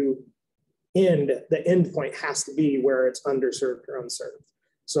have to the end point has to be where it's underserved or unserved.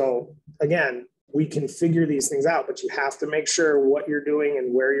 So again, we can figure these things out, but you have to make sure what you're doing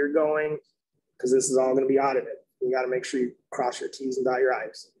and where you're going, because this is all going to be audited. You got to make sure you cross your T's and dot your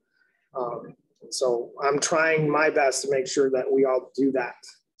I's. So I'm trying my best to make sure that we all do that.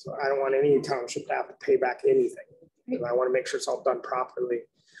 So I don't want any township to have to pay back anything. I want to make sure it's all done properly.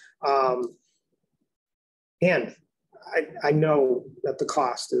 And I know that the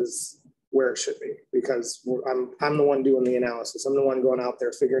cost is where it should be, because I'm the one doing the analysis. I'm the one going out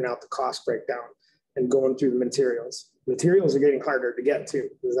there figuring out the cost breakdown and going through the materials. Materials are getting harder to get to,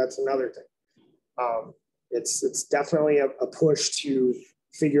 because that's another thing. It's definitely a push to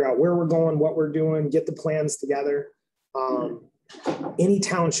figure out where we're going, what we're doing, get the plans together. Any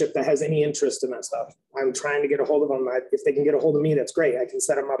township that has any interest in that stuff, I'm trying to get a hold of them. If they can get a hold of me, that's great. I can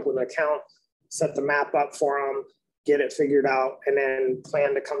set them up with an account, set the map up for them, get it figured out, and then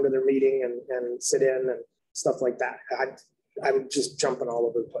plan to come to their meeting and sit in and stuff like that. I'm just jumping all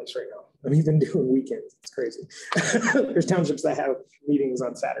over the place right now. I'm even doing weekends. It's crazy. There's townships that have meetings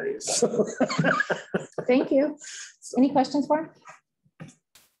on Saturdays. So. Thank you. Any questions for him?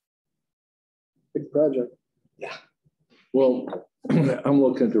 Big project. Yeah. Well, I'm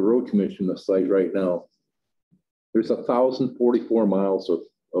looking at the road commission site right now. There's 1,044 miles of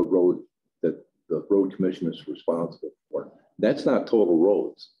road that the road commission is responsible for. That's not total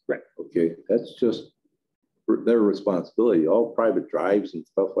roads. Right. Okay. That's just their responsibility. All private drives and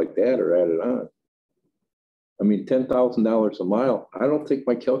stuff like that are added on. I mean, $10,000 a mile. I don't think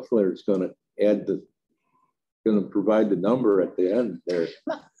my calculator is going to provide the number at the end there.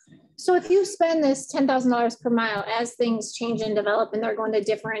 So if you spend this $10,000 per mile, as things change and develop and they're going to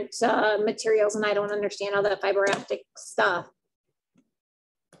different materials, and I don't understand all that fiber optic stuff.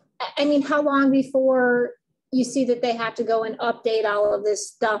 I mean, how long before you see that they have to go and update all of this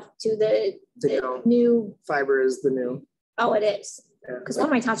stuff to the new? Fiber is the new. Oh, it is. Because one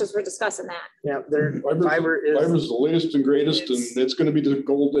of my townships were discussing that. Yeah, fiber's the latest and greatest, and it's going to be the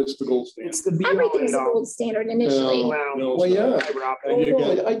gold. It's the gold standard. It's the everything's the gold standard initially. Well, yeah.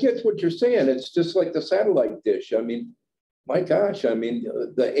 I get what you're saying. It's just like the satellite dish. I mean, my gosh, I mean,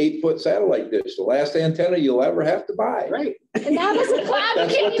 the 8-foot satellite dish, the last antenna you'll ever have to buy. Right. And that was the cloud.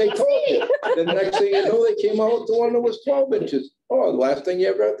 That's what they told you. The next thing you know, they came out with the one that was 12 inches. Oh, the last thing you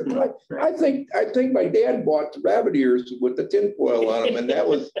ever have to buy. I think my dad bought the rabbit ears with the tinfoil on them, and that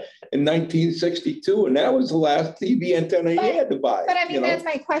was in 1962, and that was the last TV antenna he had to buy. But I mean, that's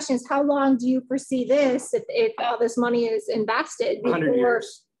my question: is how long do you foresee this if all this money is invested? 100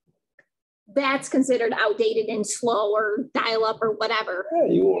 years. That's considered outdated and slow or dial up or whatever. Yeah,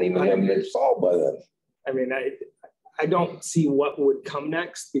 you won't even have them installed by then. I mean, I don't see what would come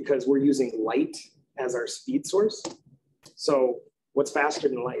next, because we're using light as our speed source. So what's faster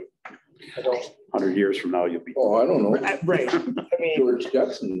than light? I don't. 100 years from now, you'll be. Oh, I don't know. Right. I mean, George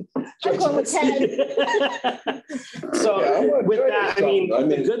Jetson. I'm going with Ted. So yeah, with that, I mean,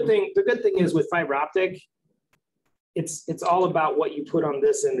 the good thing is with fiber optic, it's all about what you put on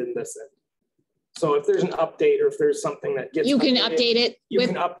this end and this end. So if there's an update, or if there's something that gets, you can update it. You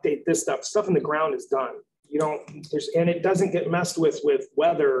can update this stuff. Stuff in the ground is done. You don't. And it doesn't get messed with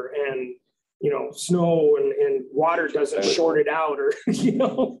weather and snow and water doesn't short it out, or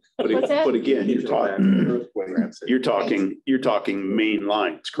But again, you're talking main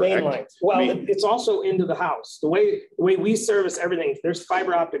lines, correct? Main lines. Well, it's also into the house. The way we service everything, there's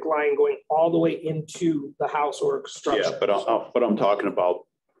fiber optic line going all the way into the house or structure. Yeah, but I'm talking about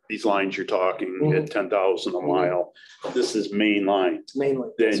these lines you're talking at 10,000 a mile. This is main lines. Mainly.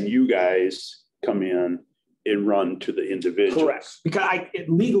 Then you guys come in and run to the individuals. Correct. Because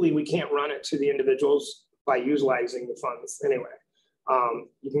legally we can't run it to the individuals by utilizing the funds anyway.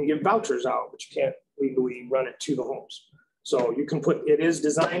 You can give vouchers out, but you can't legally run it to the homes. So you can it is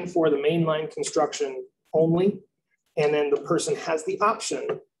designed for the mainline construction only. And then the person has the option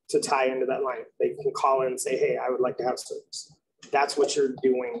to tie into that line. They can call in and say, hey, I would like to have service. That's what you're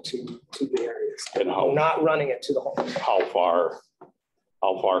doing to the areas. And not running it to the home. How far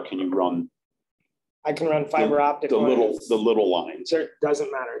can you run? I can run fiber optic. The little lines. It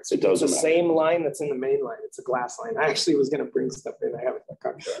doesn't matter. It's the same line that's in the main line. It's a glass line. I actually was going to bring stuff in. I haven't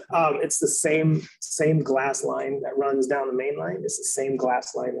got it's the same glass line that runs down the main line. It's the same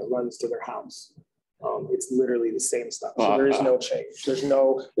glass line that runs to their house. It's literally the same stuff. So there's no change. There's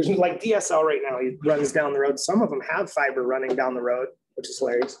no like DSL right now. It runs down the road. Some of them have fiber running down the road, which is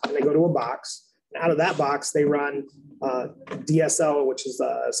hilarious. And they go to a box. And out of that box, they run DSL, which is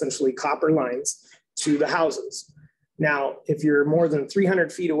essentially copper lines, to the houses. Now, if you're more than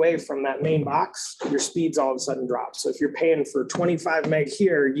 300 feet away from that main box, your speeds all of a sudden drop. So if you're paying for 25 meg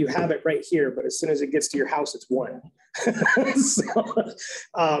here, you have it right here. But as soon as it gets to your house, it's 1.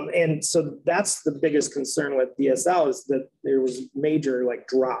 And so that's the biggest concern with DSL, is that there was major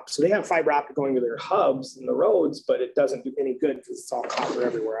drops. So they have fiber optic going to their hubs in the roads, but it doesn't do any good because it's all copper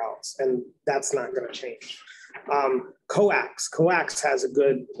everywhere else. And that's not going to change. Coax has a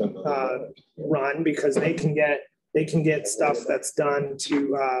good run, because they can get stuff that's done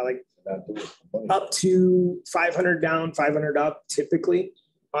to up to 500 down, 500 up typically.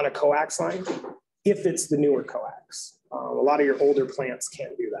 on a coax line if it's the newer coax. A lot of your older plants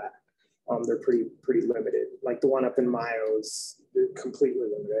can't do that. They're pretty limited. Like the one up in Mayo's, they're completely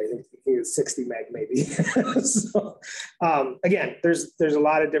limited. I think it's 60 meg maybe. So, again, there's a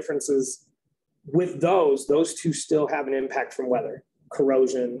lot of differences with those. Those two still have an impact from weather,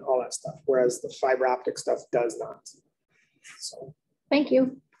 corrosion, all that stuff, whereas the fiber optic stuff does not. So, thank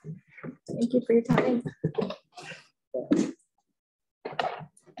you. Thank you for your time.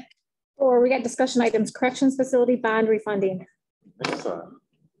 Or we got discussion items, corrections facility bond refunding. There's a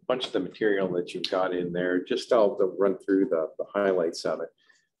bunch of the material that you've got in there. Just I'll run through the highlights of it.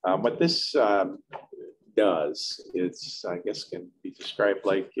 What this does, it's, I guess, can be described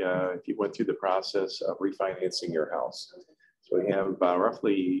like if you went through the process of refinancing your house. So we have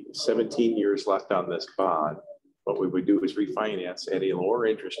roughly 17 years left on this bond. What we would do is refinance at a lower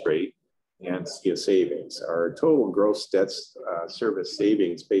interest rate and see a savings. Our total gross debt service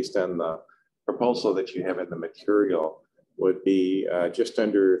savings based on the proposal that you have in the material would be just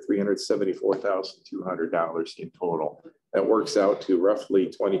under $374,200 in total. That works out to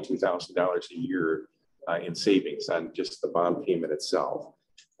roughly $22,000 a year in savings on just the bond payment itself.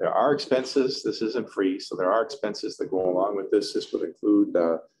 There are expenses. This isn't free, so there are expenses that go along with this. This would include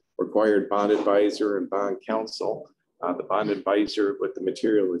required bond advisor and bond counsel. The bond advisor with the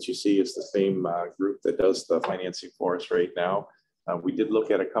material that you see is the same group that does the financing for us right now. We did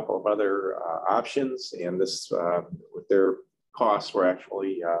look at a couple of other options, and this, with their costs, were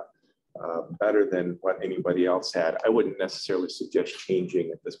actually better than what anybody else had. I wouldn't necessarily suggest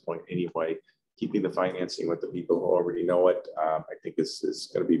changing at this point anyway. Keeping the financing with the people who already know it, I think is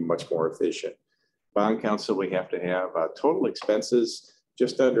going to be much more efficient. Bond counsel, we have to have total expenses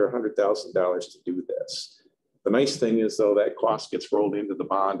just under $100,000 to do this. The nice thing is, though, that cost gets rolled into the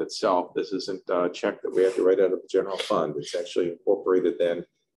bond itself. This isn't a check that we have to write out of the general fund. It's actually incorporated then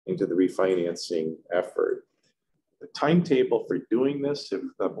into the refinancing effort. The timetable for doing this, if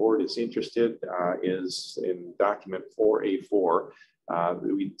the board is interested, is in document 4A4.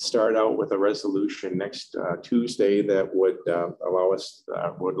 We start out with a resolution next Tuesday that would allow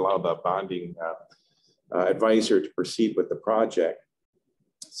the bonding advisor to proceed with the project.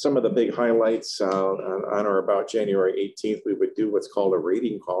 Some of the big highlights on or about January 18th, we would do what's called a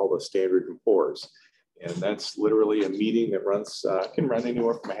rating call with Standard & Poor's. And that's literally a meeting that runs, can run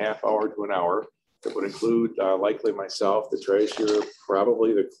anywhere from a half hour to an hour. It would include likely myself, the treasurer,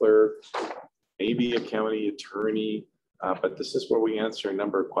 probably the clerk, maybe a county attorney. But this is where we answer a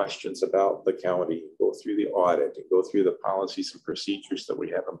number of questions about the county, go through the audit, and go through the policies and procedures that we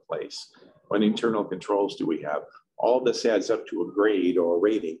have in place. What internal controls do we have? All of this adds up to a grade or a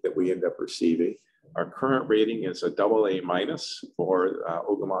rating that we end up receiving. Our current rating is a AA- for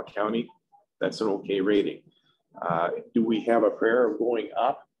Ogemaw County. That's an okay rating. Do we have a prayer of going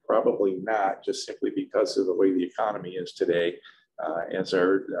up? Probably not, just simply because of the way the economy is today. As in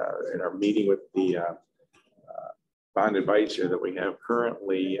our meeting with the bond advisor that we have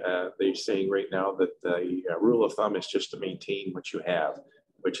currently, they're saying right now that the rule of thumb is just to maintain what you have,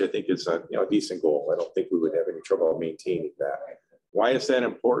 which I think is a decent goal. I don't think we would have any trouble maintaining that. Why is that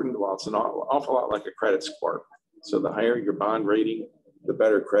important? Well, it's an awful lot like a credit score. So the higher your bond rating, the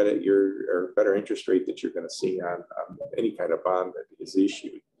better credit or better interest rate that you're going to see on any kind of bond that is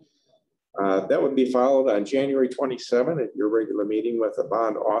issued. That would be followed on January 27th at your regular meeting with a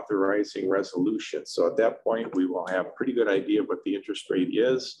bond authorizing resolution. So at that point, we will have a pretty good idea of what the interest rate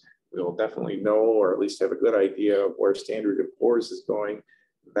is. We will definitely know, or at least have a good idea of where Standard & Poor's is going.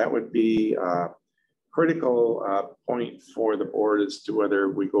 That would be a critical point for the board as to whether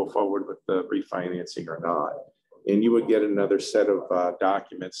we go forward with the refinancing or not. And you would get another set of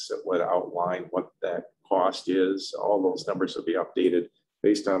documents that would outline what that cost is. All those numbers will be updated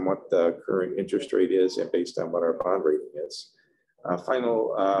based on what the current interest rate is and based on what our bond rating is.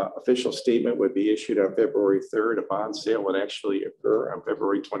 Final official statement would be issued on February 3rd. A bond sale would actually occur on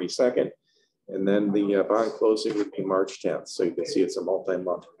February 22nd. And then the bond closing would be March 10th. So you can see it's a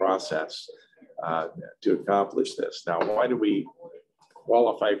multi-month process to accomplish this. Now, why do we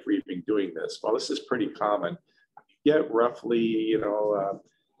qualify for even doing this? Well, this is pretty common. You get roughly,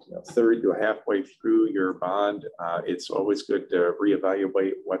 a third to halfway through your bond. It's always good to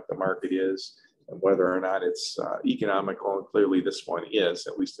reevaluate what the market is and whether or not it's economical. And clearly this one is,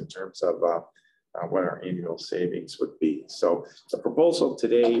 at least in terms of what our annual savings would be. So the proposal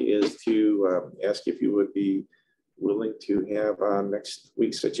today is to ask if you would be willing to have on next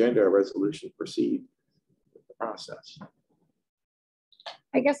week's agenda a resolution proceed with the process.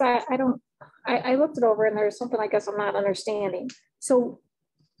 I guess I looked it over and there's something I guess I'm not understanding. So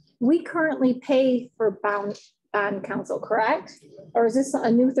we currently pay for bond counsel, correct? Or is this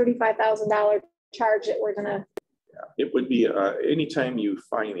a new $35,000 charge that we're gonna? It would be anytime you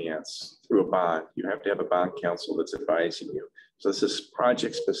finance through a bond, you have to have a bond counsel that's advising you. So this is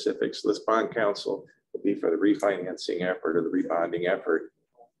project specific. So this bond counsel will be for the refinancing effort or the rebonding effort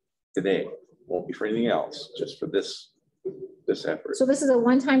today. Won't be for anything else, just for this effort. So this is a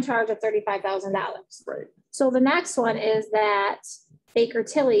one-time charge of $35,000. Right. So the next one is that Baker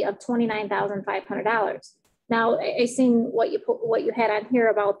Tilly of $29,500. Now I seen what you had on here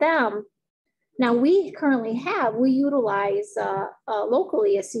about them. Now we utilize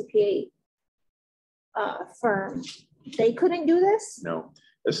locally a CPA firm. They couldn't do this? No,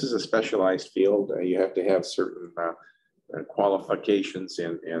 this is a specialized field. You have to have certain qualifications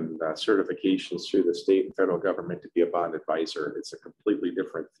and certifications through the state and federal government to be a bond advisor. It's a completely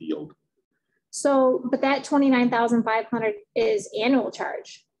different field. So, but that $29,500 is annual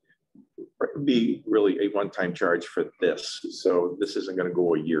charge. It would be really a one-time charge for this. So this isn't going to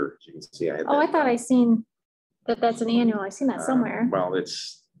go a year. As you can see, I thought I seen that that's an annual. I seen that somewhere. Well,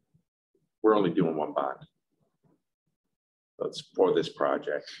 we're only doing one bond. That's for this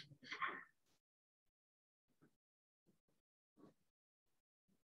project.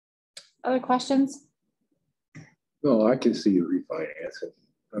 Other questions? No, I can see you refinancing.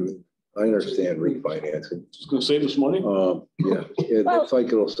 I mean, I understand refinancing. It's gonna save us money. Yeah, it looks like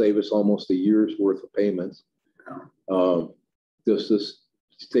it'll save us almost a year's worth of payments. Does this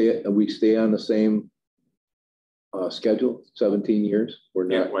we stay on the same schedule, 17 years? We're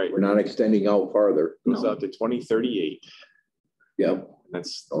not extending out farther. Goes out to 2038. Yeah.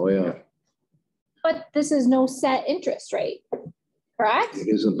 That's yeah. But this is no set interest rate, correct? It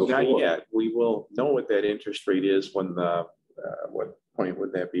isn't before. Not yet. We will know what that interest rate is when what point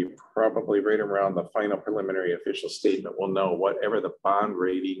would that be? Probably right around the final preliminary official statement. We'll know whatever the bond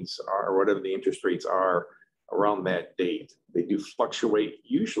ratings are, whatever the interest rates are around that date. They do fluctuate,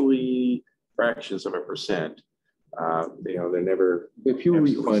 usually fractions of a percent. They're never. If you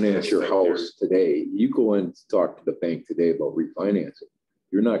refinance your house today, you go and talk to the bank today about refinancing.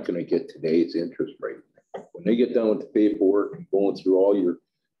 You're not going to get today's interest rate. When they get done with the paperwork and going through all your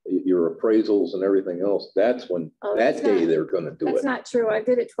appraisals and everything else, that's when that day they're going to do it. That's not true. I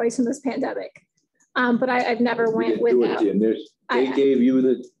did it twice in this pandemic, but I've never went with that. They gave you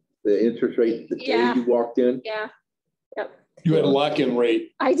the interest rate the day you walked in. Yeah. Yep. You had a lock-in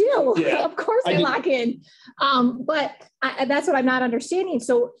rate. I do. Yeah. Of course I lock in. But that's what I'm not understanding.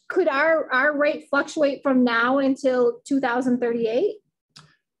 So could our rate fluctuate from now until 2038?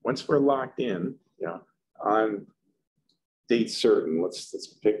 Once we're locked in, on date certain, let's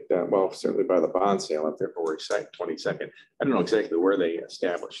pick that, well, certainly by the bond sale on February 22nd. I don't know exactly where they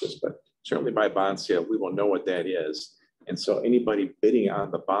establish this, but certainly by bond sale, we will know what that is. And so anybody bidding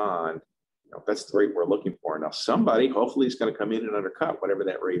on the bond, that's the rate we're looking for. Now, somebody hopefully is going to come in and undercut whatever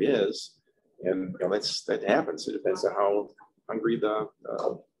that rate is. And that happens. It depends on how hungry the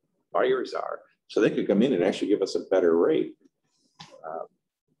buyers are. So they could come in and actually give us a better rate.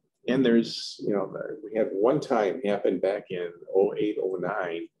 And there's, we had one time happen back in 08,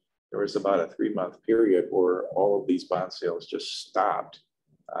 09. There was about a 3-month period where all of these bond sales just stopped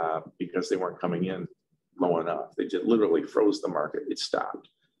because they weren't coming in low enough. They just literally froze the market. It stopped.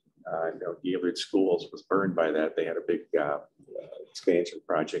 Gillard Schools was burned by that. They had a big expansion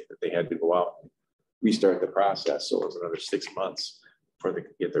project that they had to go out and restart the process. So it was another 6 months before they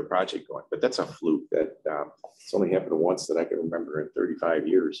could get their project going. But that's a fluke. That it's only happened once that I can remember in 35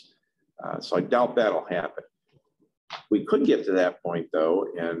 years. So I doubt that'll happen. We could get to that point though,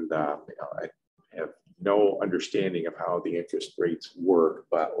 and I have no understanding of how the interest rates work.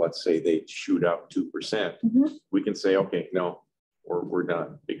 But let's say they shoot up 2%. We can say, okay, no, we're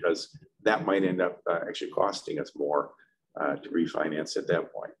done, because that might end up actually costing us more to refinance at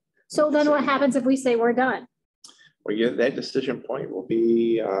that point. So then what happens if we say we're done? Well, yeah, that decision point will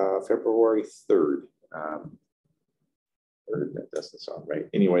be February 3rd. That doesn't sound right.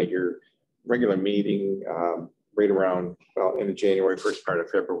 Anyway, your regular meeting right around, end of January, first part of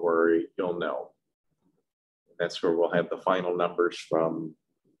February, you'll know. That's where we'll have the final numbers from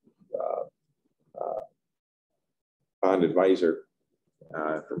bond advisor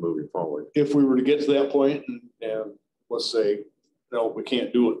for moving forward. If we were to get to that point and let's say, no, we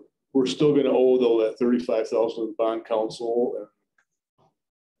can't do it, we're still going to owe though that $35,000 bond counsel. And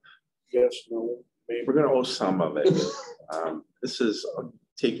yes, no, maybe we're going to owe some of it. This is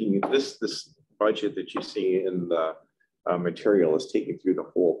taking this budget that you see in the material is taken through the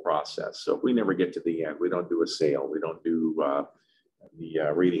whole process. So if we never get to the end, we don't do a sale, we don't do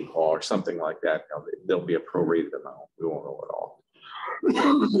the rating call or something like that, there'll be a prorated amount. We won't know it all.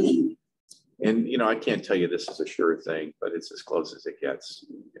 And, you know, I can't tell you this is a sure thing, but it's as close as it gets.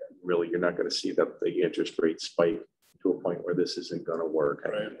 Really, you're not going to see the interest rate spike to a point where this isn't going to work.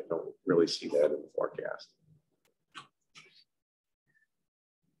 I don't really see that in the forecast.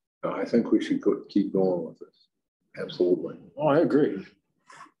 No, I think we should keep going with this. Absolutely. Oh, I agree.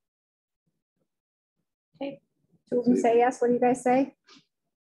 Okay, two of them say yes. What do you guys say?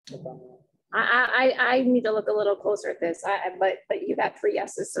 I need to look a little closer at this. But you got 3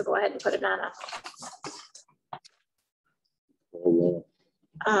 yeses, so go ahead and put it on.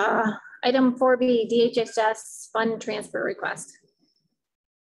 Item 4B, DHHS fund transfer request.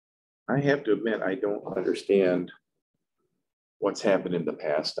 I have to admit, I don't understand what's happened in the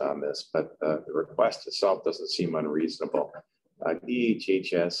past on this, but the request itself doesn't seem unreasonable.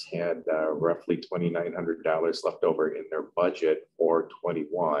 DHHS had roughly $2,900 left over in their budget for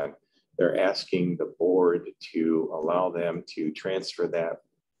 21. They're asking the board to allow them to transfer that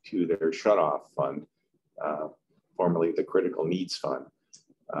to their shutoff fund, formerly the critical needs fund.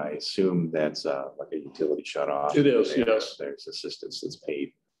 I assume that's like a utility shutoff. It is, yes. There's assistance that's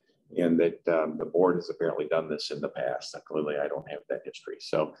paid. And that the board has apparently done this in the past. Clearly, I don't have that history.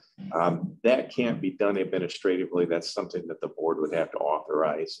 So that can't be done administratively. That's something that the board would have to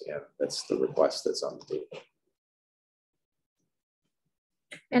authorize. And that's the request that's on the table.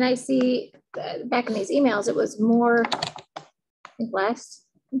 And I see back in these emails, it was more, I think last,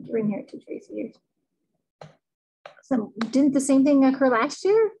 bring here to Tracy. So didn't the same thing occur last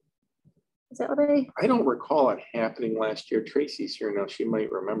year? Is that what I don't recall it happening last year. Tracy's here now. She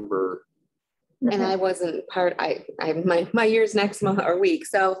might remember. And I wasn't part, my year's next month or week.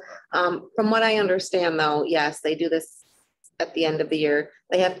 So from what I understand though, yes, they do this at the end of the year.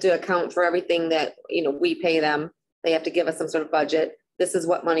 They have to account for everything that, you know, we pay them. They have to give us some sort of budget. This is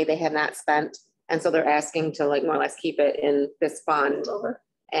what money they have not spent. And so they're asking to like more or less keep it in this fund.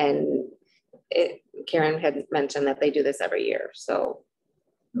 And Karen had mentioned that they do this every year. So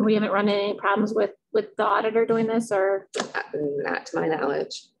we haven't run into any problems with the auditor doing this, or not to my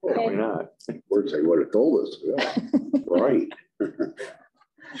knowledge. Okay. Why not? Words they would have told us. Yeah. Right.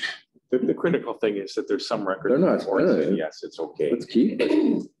 The critical thing is that there's some record. They're not spending it. Yes, it's okay. Let's keep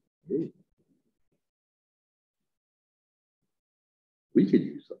it. We could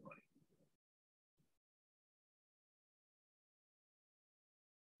use some money.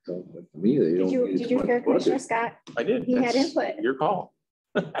 So, but to me, they don't. Did you hear Commissioner Scott? I did. He had input. Your call.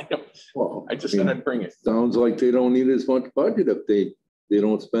 I just said I'd bring it. Sounds like they don't need as much budget if they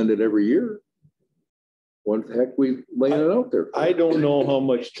don't spend it every year. What the heck we laying it out there for? I don't know how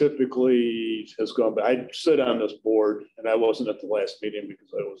much typically has gone, but I sit on this board and I wasn't at the last meeting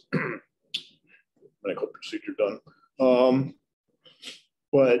because I was medical procedure done.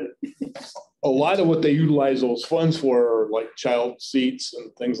 But a lot of what they utilize those funds for are like child seats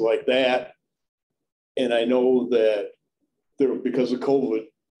and things like that. And I know that there, because of COVID,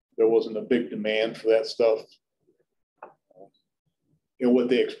 there wasn't a big demand for that stuff. And what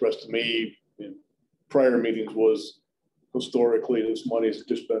they expressed to me in prior meetings was historically this money has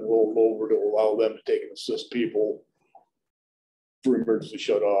just been rolled over to allow them to take and assist people for emergency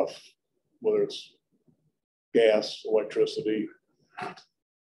shut off, whether it's gas, electricity.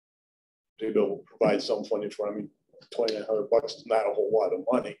 They will provide some funding for. I mean, $2,900 is not a whole lot of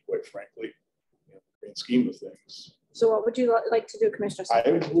money, quite frankly, in the grand scheme of things. So what would you like to do, Commissioner? I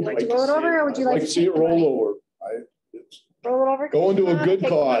would like to roll it over, or would you like to see it roll over? Roll it over. Go into a good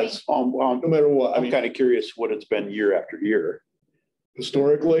cause, no matter what. I'm kind of curious what it's been year after year.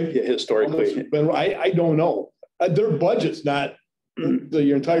 Historically? Yeah, historically. I don't know. Their budget's not,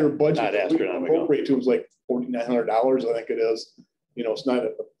 the entire budget. Not astronomical. Appropriate to them is like $4,900, I think it is. You know, it's not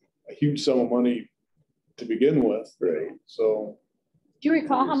a huge sum of money to begin with. Right. So. Do you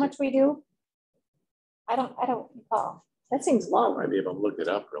recall how much we do? I don't recall. That seems low. I might be able to look it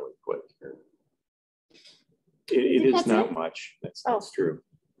up really quick here. It is not much. That's true.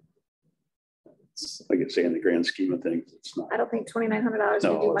 It's, like I say, in the grand scheme of things, it's not. I don't think $2,900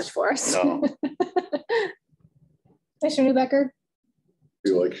 would do much for us. No. Commissioner Newbecker?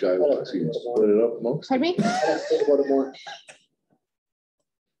 You like shy lots, you can split it up amongst. Pardon me?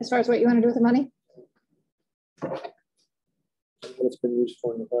 As far as what you want to do with the money? What it's been used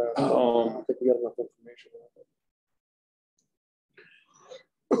for in the past. I think we got enough information.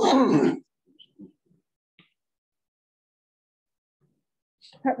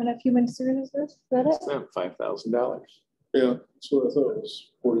 Department of Human Services, is that it? It's not $5,000. Yeah, that's what I thought it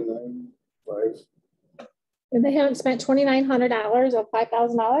was, 49.5. And they haven't spent $2,900 of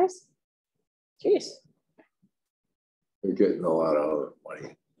 $5,000? Jeez. They're getting a lot out of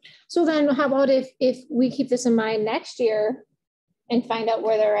money. So then how about if we keep this in mind next year and find out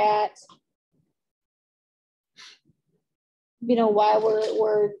where they're at you know, while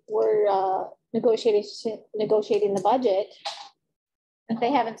we're negotiating the budget. If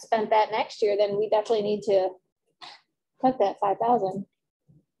they haven't spent that next year, then we definitely need to cut that 5,000.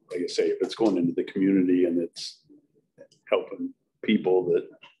 Like I say, if it's going into the community and it's helping people that,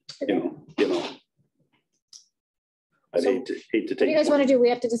 you know. I'd hate to What do take. you guys want to do? We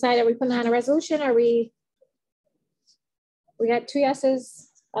have to decide, are we putting on a resolution? Are we got 2 yeses,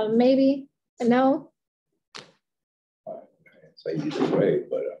 maybe, a no? I can't say either way,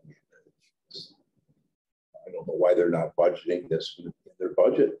 but I don't know why they're not budgeting this in their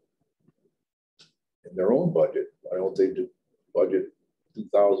budget, in their own budget. Why don't they do budget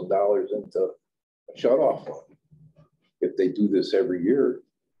 $2,000 into a shut-off fund? If they do this every year.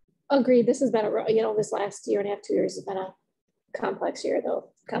 Agreed. This has been this last year and a half, 2 years has been a complex year,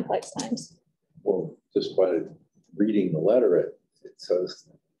 though, complex times. Well, just by reading the letter, it says,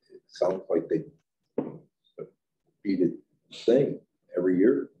 it sounds like they repeated thing every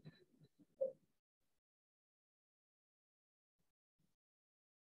year.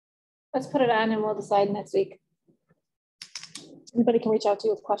 Let's put it on and we'll decide next week. Anybody can reach out to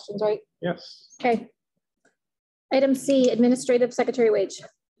you with questions, right? Yes. Okay. Item C, administrative secretary wage.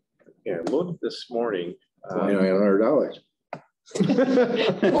 Yeah, looked this morning. $2,900.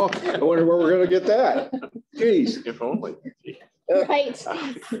 Oh, I wonder where we're gonna get that. Jeez. If only. Right.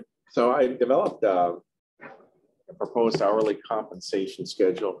 So I developed a proposed hourly compensation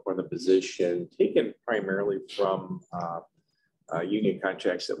schedule for the position, taken primarily from union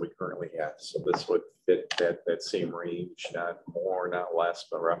contracts that we currently have. So this would fit that same range, not more, not less,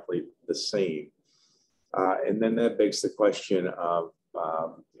 but roughly the same. And then that begs the question of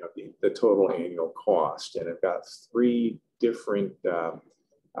the total annual cost. And I've got 3 different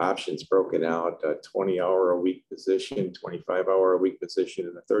options broken out: a 20-hour-a-week position, 25-hour-a-week position,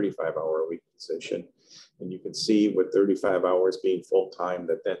 and a 35-hour-a-week position. And you can see with 35 hours being full-time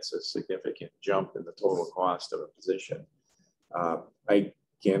that's a significant jump in the total cost of a position.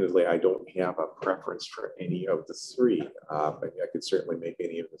 Candidly, I don't have a preference for any of the 3. I could certainly make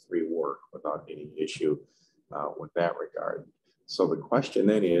any of the 3 work without any issue with that regard. So the question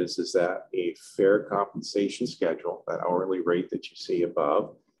then is that a fair compensation schedule, that hourly rate that you see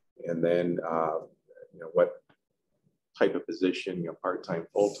above, and then what type of position, part-time,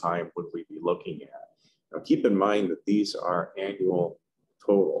 full-time, would we be looking at? Now, keep in mind that these are annual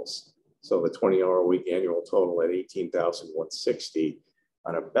totals. So the 20-hour-a-week annual total at $18,160.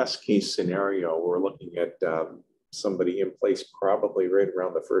 On a best case scenario, we're looking at somebody in place probably right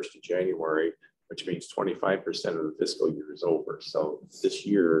around the 1st of January, which means 25% of the fiscal year is over. So this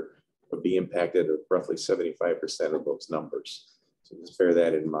year would be impacted at roughly 75% of those numbers. So just bear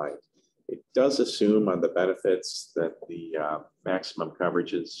that in mind. It does assume on the benefits that the maximum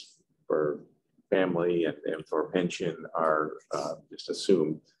coverages for family and for pension are just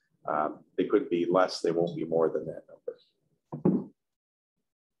assumed. They could be less, they won't be more than that number.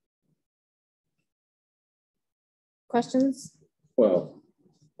 Questions? Well,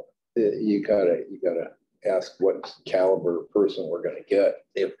 you gotta ask what caliber of person we're gonna get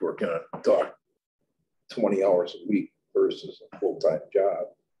if we're gonna talk 20 hours a week versus a full-time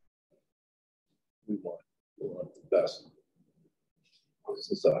job. We want the best.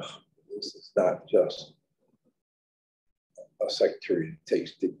 This is not just a secretary that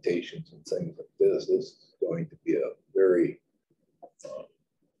takes dictations and things like this. This is going to be a very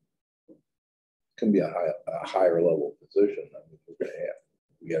can be a higher level position. I mean, we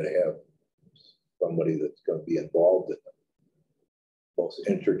got to have somebody that's going to be involved in the most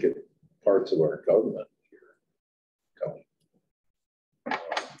intricate parts of our government here.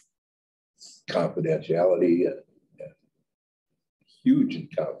 Confidentiality and huge in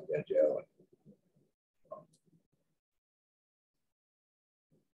confidentiality.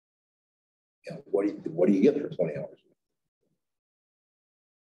 What do you get for 20 hours?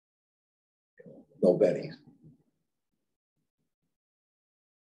 No bennies.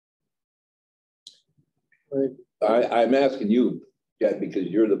 I'm asking you, Jen, because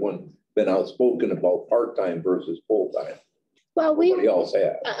you're the one been outspoken about part-time versus full-time. Well, nobody else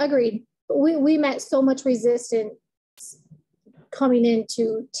has. Agreed. We met so much resistance coming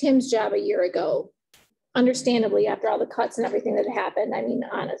into Tim's job a year ago, understandably, after all the cuts and everything that happened. I mean,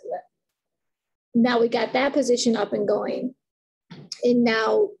 honestly, now we got that position up and going, and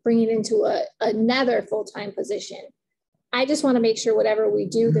now bringing into another full-time position. I just want to make sure whatever we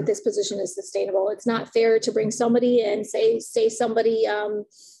do that this position is sustainable. It's not fair to bring somebody in, say somebody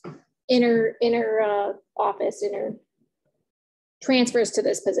inner office, transfers to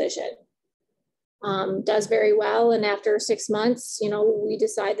this position, does very well, and after 6 months, we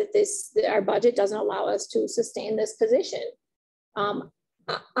decide that our budget doesn't allow us to sustain this position.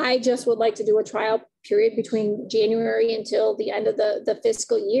 I just would like to do a trial period between January until the end of the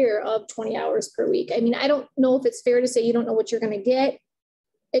fiscal year of 20 hours per week. I mean, I don't know if it's fair to say you don't know what you're going to get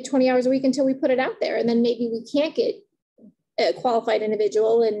at 20 hours a week until we put it out there. And then maybe we can't get a qualified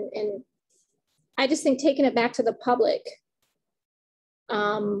individual. And I just think taking it back to the public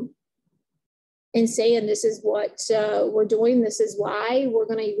and saying, this is what we're doing, this is why we're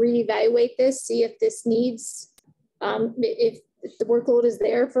going to reevaluate this, see if this needs, if the workload is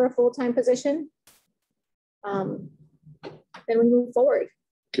there for a full-time position, then we move forward.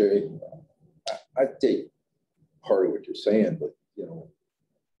 Okay. I take part of what you're saying, but you know,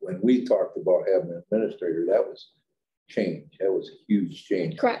 when we talked about having an administrator, that was change. That was a huge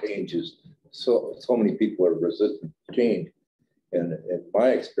change. Correct. Changes. So many people are resistant to change. And in my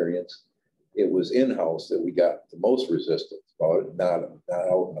experience, it was in-house that we got the most resistance about it, not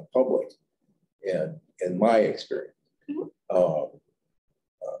out in the public. And in my experience,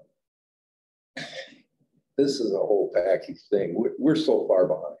 this is a whole package thing. We're so far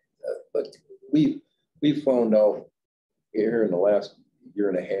behind, but we found out here in the last year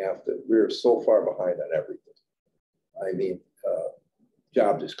and a half that we're so far behind on everything. I mean,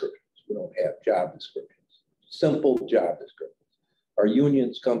 job descriptions. We don't have job descriptions. Simple job descriptions. Our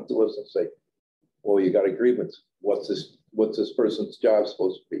unions come to us and say, well, you got a grievance. What's this person's job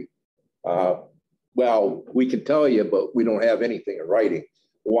supposed to be? Well, we can tell you, but we don't have anything in writing.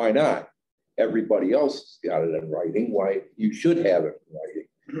 Why not? Everybody else got it in writing. Why? You should have it in writing.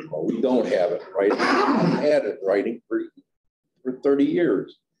 Well, we don't have it in writing. We've had it in writing for 30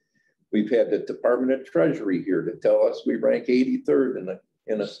 years. We've had the Department of Treasury here to tell us we rank 83rd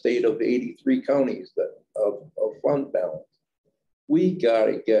in a state of 83 counties of fund balance. We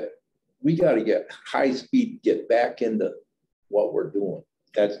gotta get high speed, get back into what we're doing.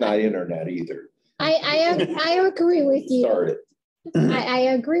 That's not internet either. I agree with you. Started. I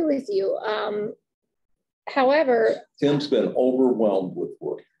agree with you. However, Tim's been overwhelmed with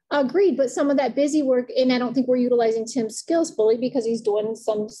work. Agreed, but some of that busy work, and I don't think we're utilizing Tim's skills fully because he's doing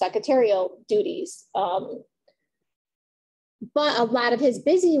some secretarial duties. But a lot of his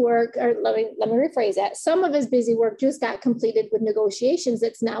busy work, or let me rephrase that. Some of his busy work just got completed with negotiations.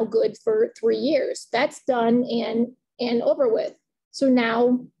 That's now good for 3 years. That's done and over with. So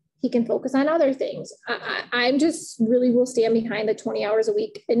now he can focus on other things. I'm just really will stand behind the 20 hours a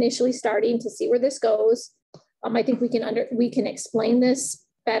week initially starting to see where this goes. I think we can explain this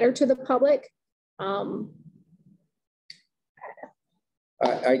better to the public.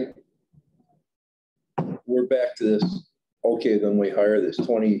 We're back to this. Okay, then we hire this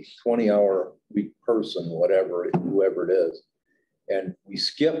 20-hour week person, whoever it is. And we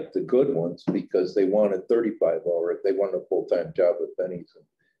skipped the good ones because they wanted 35 hours. They wanted a full-time job with Benny's.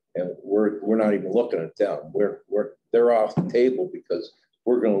 And we're not even looking at them. They're off the table because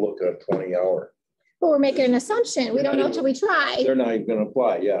we're going to look at a 20-hour. But we're making an assumption. We don't know until we try. They're not even going to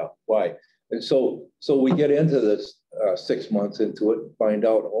apply. Yeah, why? And so we get into this 6 months into it and find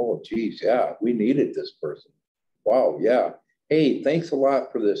out, oh, geez, yeah, we needed this person. Wow, yeah. Hey, thanks a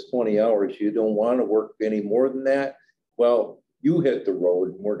lot for this 20 hours. You don't want to work any more than that? Well, you hit the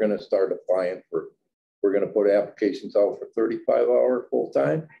road and we're going to start applying we're going to put applications out for 35-hour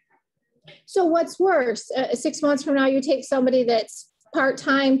full-time. So what's worse, 6 months from now, you take somebody that's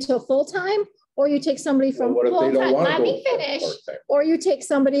part-time to full-time, or you take somebody from full-time, let me finish, or you take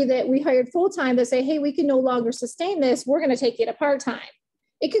somebody that we hired full-time to say, hey, we can no longer sustain this. We're going to take you to part-time.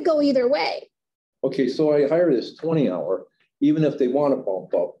 It could go either way. Okay, so I hire this 20-hour, even if they want to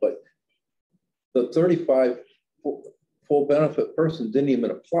bump up, but the 35 full benefit person didn't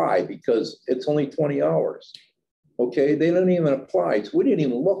even apply because it's only 20 hours. Okay, they didn't even apply. So we didn't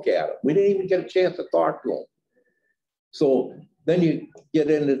even look at them. We didn't even get a chance to talk to them. So then you get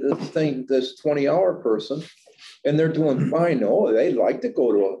into this thing, this 20-hour person, and they're doing fine. Oh, they'd like to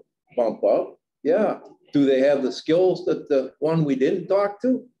go to a bump up. Yeah. Do they have the skills that the one we didn't talk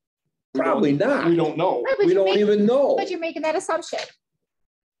to? Probably not. We don't know. Right, we don't even know. But you're making that assumption.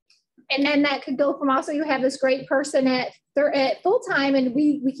 And then that could go from also you have this great person at full-time and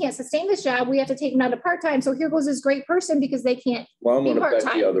we can't sustain this job. We have to take them out to part-time. So here goes this great person because they can't. Well, I'm going to bet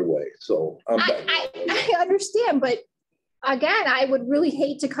the other way. So I understand, but again, I would really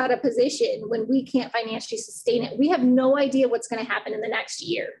hate to cut a position when we can't financially sustain it. We have no idea what's going to happen in the next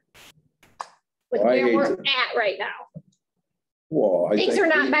year with where we're at right now. Well, things are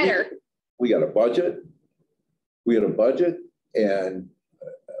not better. We got a budget. And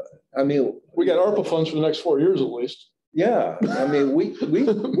I mean, we got ARPA funds for the next 4 years at least. Yeah, I mean,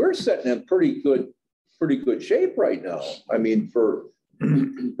 we're sitting in pretty good shape right now. I mean,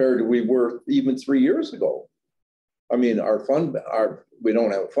 compared to we were even 3 years ago. I mean, we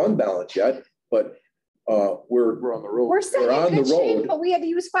don't have a fund balance yet, but we're on the road. We're still on in the good shape, road. but we had to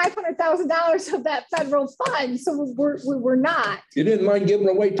use $500,000 of that federal fund, so we're not. You didn't mind giving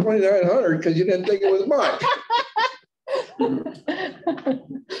away 2,900 because you didn't think it was much.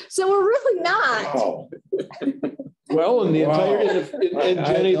 So we're really not. Oh. Well, and the entire, and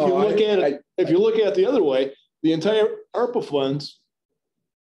Jenny, if you look at it the other way, the entire ARPA funds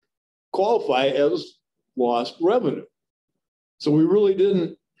qualify as lost revenue. So we really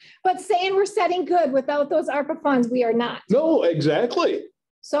didn't. But saying we're setting good without those ARPA funds, we are not. No, exactly.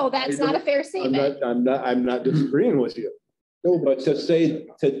 So that's not a fair statement. I'm not disagreeing with you. No, but to say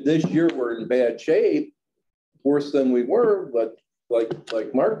to this year we're in bad shape, worse than we were, but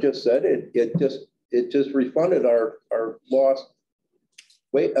like Mark just said, it just refunded our lost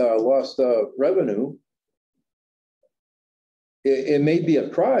revenue. It may be a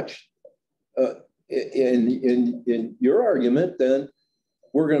crutch in your argument, then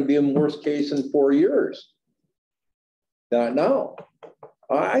we're going to be in worst case in 4 years. Not now.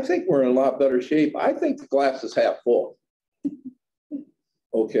 I think we're in a lot better shape. I think the glass is half full.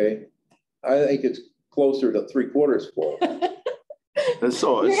 Okay. I think it's closer to 3/4 full.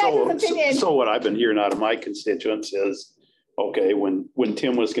 So what I've been hearing out of my constituents is, okay, when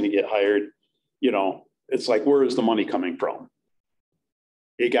Tim was going to get hired, it's like, where is the money coming from?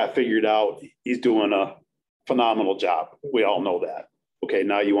 It got figured out. He's doing a phenomenal job. We all know that. Okay,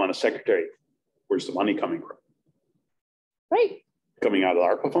 now you want a secretary. Where's the money coming from? Right. Coming out of the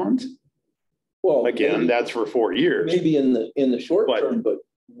ARPA funds? Well, again, maybe, that's for 4 years. Maybe in the short term, but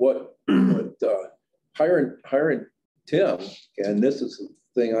what hiring Tim, and this is the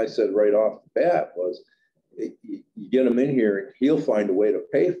thing I said right off the bat, was you get him in here and he'll find a way to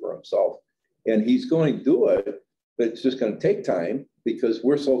pay for himself, and he's going to do it, but it's just going to take time because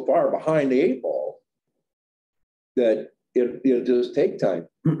we're so far behind the 8 ball that it'll just take time.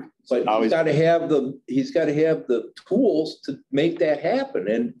 But he's got to have the tools to make that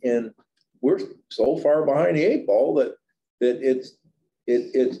happen, and we're so far behind the 8 ball that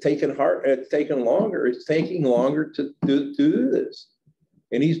it's taking longer to do this,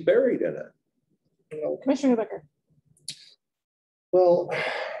 and he's buried in it. Commissioner Becker. Well,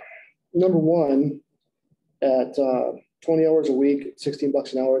 number one, at 20 hours a week,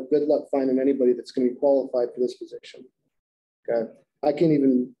 $16 an hour, good luck finding anybody that's going to be qualified for this position. Okay, I can't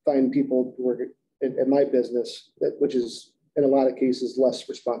even find people who work at my business, which is in a lot of cases less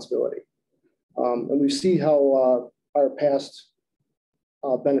responsibility. And we see how our past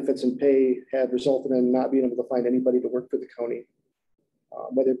benefits and pay have resulted in not being able to find anybody to work for the county,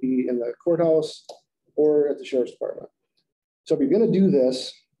 whether it be in the courthouse or at the sheriff's department. So if you're going to do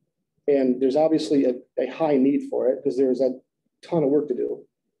this, and there's obviously a high need for it because there's a ton of work to do,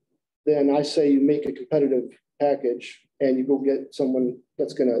 then I say you make a competitive package and you go get someone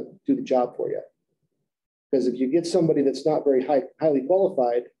that's going to do the job for you. Because if you get somebody that's not very highly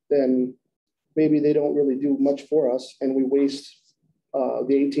qualified, then maybe they don't really do much for us, and we waste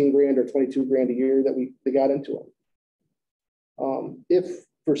the 18 grand or 22 grand a year that they got into them. If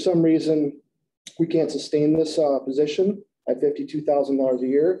for some reason we can't sustain this position at $52,000 a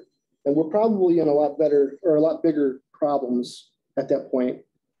year, then we're probably in a lot better or a lot bigger problems at that point.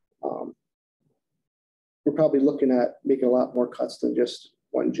 We're probably looking at making a lot more cuts than just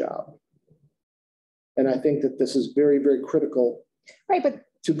one job. And I think that this is very, very critical, right, but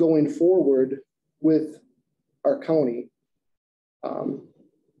to going forward with our county.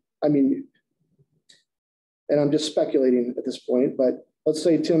 I mean, and I'm just speculating at this point, but let's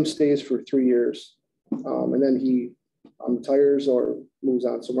say Tim stays for 3 years and then he retires or moves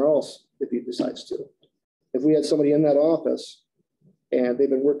on somewhere else if he decides to. If we had somebody in that office and they've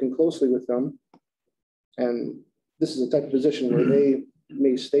been working closely with them, and this is a type of position where they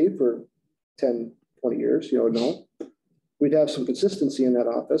may stay for 10, 20 years, we'd have some consistency in that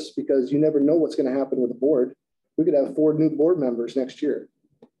office because you never know what's going to happen with the board. We could have 4 new board members next year.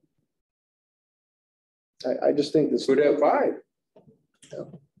 I just think this could have 5.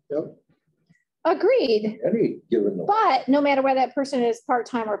 Yep. Agreed. Any given the But no matter whether that person is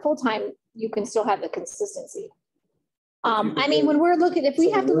part-time or full-time, you can still have the consistency. I mean, when we're looking, if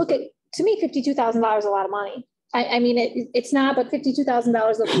we have to look at, to me, $52,000 is a lot of money. I mean, it's not, but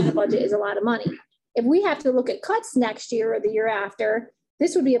 $52,000 looking at the budget is a lot of money. If we have to look at cuts next year or the year after,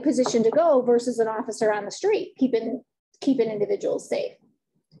 this would be a position to go versus an officer on the street, keeping individuals safe.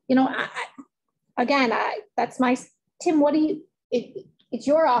 That's my, Tim, what do you, it's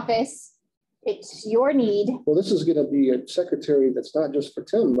your office, it's your need. Well, this is going to be a secretary that's not just for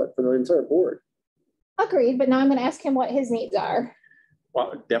Tim, but for the entire board. Agreed, but now I'm going to ask him what his needs are.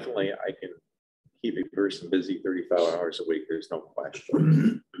 Well, definitely, I can keep a person busy 35 hours a week, there's no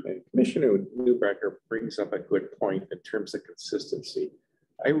question. And Commissioner Newbecker brings up a good point in terms of consistency.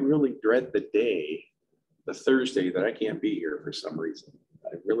 I really dread the day, the Thursday, that I can't be here for some reason.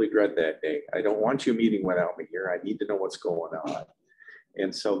 I really dread that day. I don't want you meeting without me here. I need to know what's going on.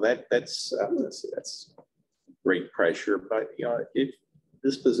 And so that's great pressure. But you know, if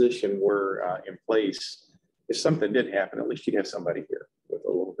this position were in place, if something did happen, at least you'd have somebody here with a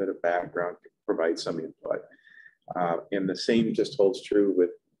little bit of background to provide some input. And the same just holds true with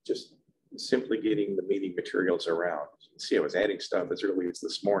just simply getting the meeting materials around. See, I was adding stuff as early as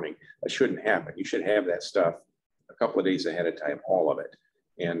this morning. That shouldn't happen. You should have that stuff a couple of days ahead of time, all of it.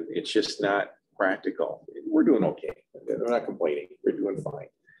 And it's just not practical. We're doing okay. We're not complaining. We're doing fine.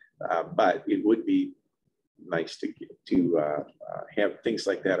 But it would be nice to have things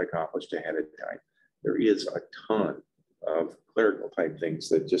like that accomplished ahead of time. There is a ton of clerical type things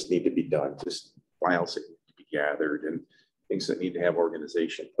that just need to be done, just files that need to be gathered and things that need to have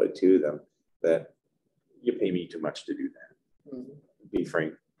organization put to them, that you pay me too much to do that. Mm-hmm. Be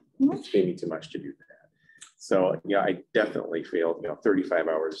frank, you pay me too much to do that. So yeah, I definitely feel, 35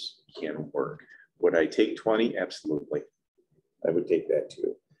 hours can work. Would I take 20? Absolutely. I would take that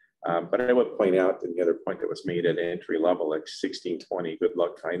too. But I would point out that the other point that was made at entry level, like 1620, good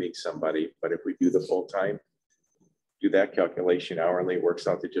luck finding somebody. But if we do the full time, do that calculation hourly, works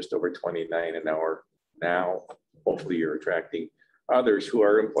out to just over 29 an hour. Now, hopefully you're attracting others who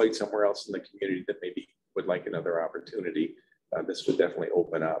are employed somewhere else in the community that maybe would like another opportunity. This would definitely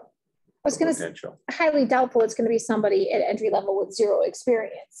open up. I was going to say, highly doubtful it's going to be somebody at entry level with zero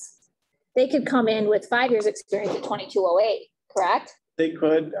experience. They could come in with 5 years experience at 2208, correct? They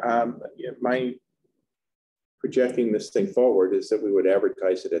could. My projecting this thing forward is that we would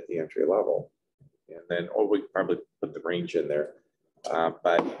advertise it at the entry level, and then, or we probably put the range in there.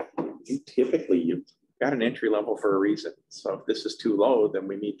 But you've got an entry level for a reason. So if this is too low, then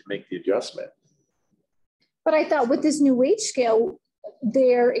we need to make the adjustment. But I thought with this new wage scale,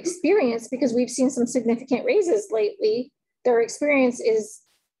 their experience, because we've seen some significant raises lately, their experience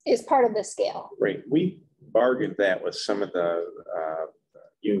is part of the scale. Right. We bargained that with some of the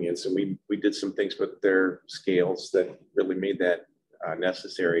unions, and we did some things with their scales that really made that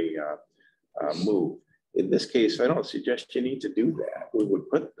necessary move. In this case, I don't suggest you need to do that. We would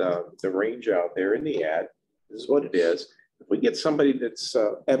put the range out there in the ad. This is what it is. If we get somebody that's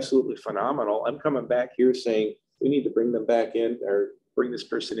absolutely phenomenal, I'm coming back here saying we need to bring them back in or bring this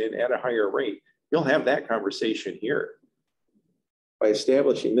person in at a higher rate. You'll have that conversation here. By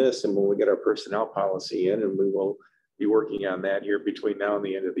establishing this, and when we get our personnel policy in, and we will be working on that here between now and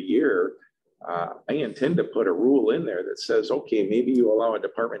the end of the year, I intend to put a rule in there that says, okay, maybe you allow a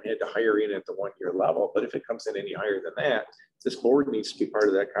department head to hire in at the 1 year level, but if it comes in any higher than that, this board needs to be part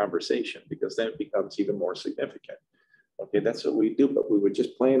of that conversation, because then it becomes even more significant. Okay, that's what we do, but we would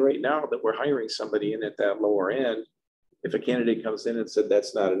just plan right now that we're hiring somebody in at that lower end. If a candidate comes in and said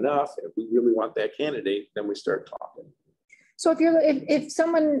that's not enough, if we really want that candidate, then we start talking. So if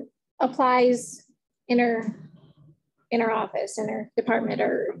someone applies in our office, in our department,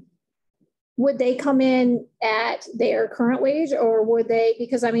 or would they come in at their current wage, or would they,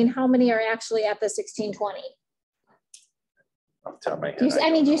 because I mean, how many are actually at the 1620? Off the top of my head,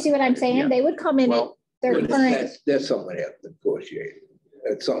 do you see what I'm saying? Yeah. They would come in at their current. That's something we have to negotiate.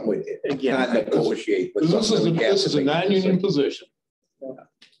 That's something we again, not negotiate, but this is a non-union position.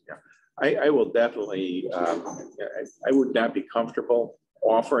 I will definitely, I would not be comfortable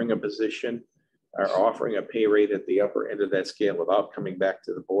offering a position or offering a pay rate at the upper end of that scale without coming back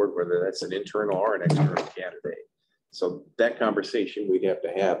to the board, whether that's an internal or an external candidate. So that conversation we'd have to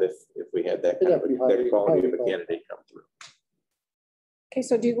have if we had that kind of that quality of a candidate come through. Okay,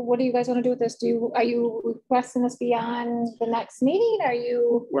 so what do you guys want to do with this? Are you requesting this be on the next meeting? Are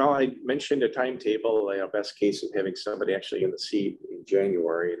you? Well, I mentioned a timetable, best case of having somebody actually in the seat in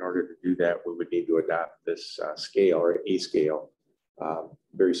January. In order to do that, we would need to adopt this scale or a scale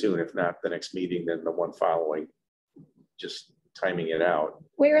very soon. If not the next meeting, then the one following, just timing it out.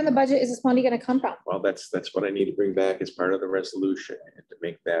 Where in the budget is this money going to come from? Well, that's what I need to bring back as part of the resolution, and to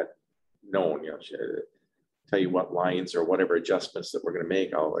make that known, tell you what lines or whatever adjustments that we're going to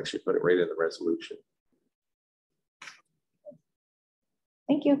make. I'll actually put it right in the resolution.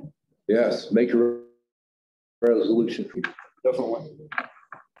 Thank you. Yes, make a resolution. Definitely.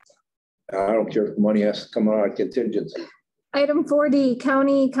 I don't care if the money has to come out of contingency. Item 4D,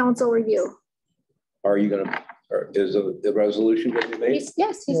 county council review. Are you going to, is the resolution going to be made?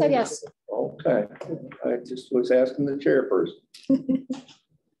 Yes, he said yes. Okay. I just was asking the chairperson.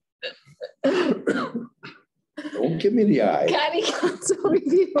 Don't give me the eye. County council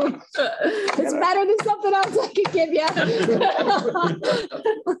review. It's better than something else I could give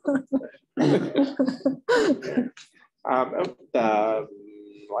The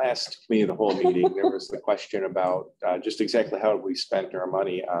last committee of the whole meeting, there was the question about just exactly how we spent our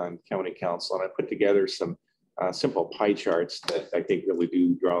money on county council. And I put together some simple pie charts that I think really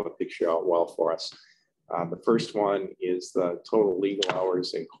do draw the picture out well for us. The first one is the total legal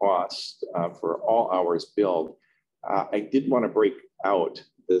hours and costs for all hours billed. I did want to break out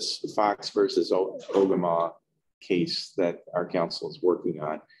this Fox versus Ogemaw case that our council is working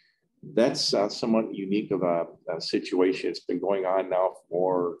on. That's somewhat unique of a situation. It's been going on now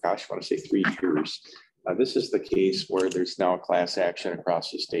for, gosh, I want to say 3 years. This is the case where there's now a class action across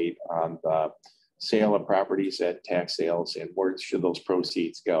the state on the sale of properties at tax sales and where should those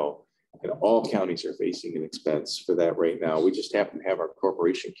proceeds go. And all counties are facing an expense for that right now. We just happen to have our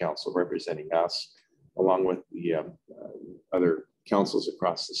corporation council representing us, along with the other councils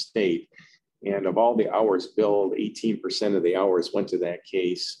across the state. And of all the hours billed, 18% of the hours went to that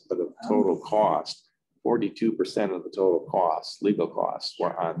case for the total cost. 42% of the total costs, legal costs,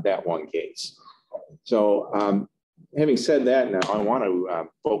 were on that one case. So having said that, now I want to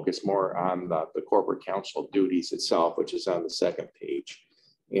focus more on the corporate counsel duties itself, which is on the second page.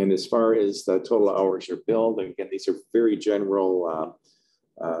 And as far as the total hours are billed, again, these are very general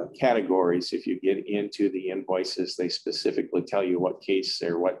categories. If you get into the invoices, they specifically tell you what case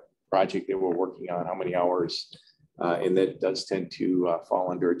or what project they were working on, how many hours, and that does tend to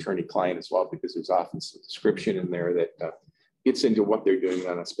fall under attorney-client as well, because there's often some description in there that gets into what they're doing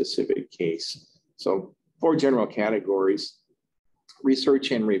on a specific case. So 4 general categories.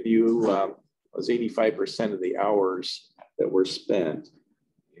 Research and review was 85% of the hours that were spent.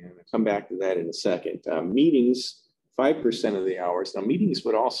 And I'll come back to that in a second. Meetings, 5% of the hours. Now, meetings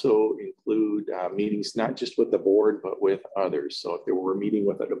would also include meetings not just with the board, but with others. So if there were a meeting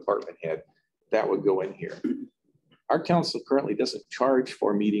with a department head, that would go in here. Our council currently doesn't charge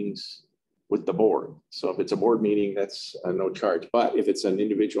for meetings with the board. So if it's a board meeting, that's no charge. But if it's an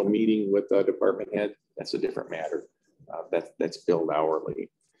individual meeting with a department head, that's a different matter. That's billed hourly.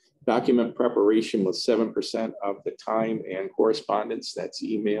 Document preparation was 7% of the time, and correspondence, that's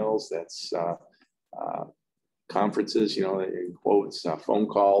emails, that's conferences, you know, in quotes, phone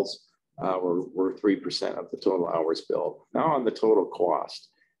calls were 3% of the total hours billed. Now on the total cost,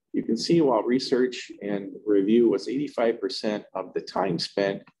 you can see while research and review was 85% of the time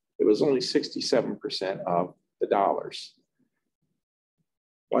spent, it was only 67% of the dollars.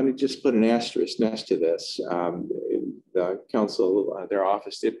 Why don't you just put an asterisk next to this? The council, their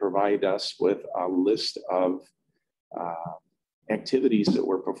office did provide us with a list of activities that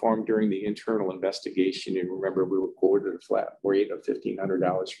were performed during the internal investigation. And remember, we were quoted a flat rate of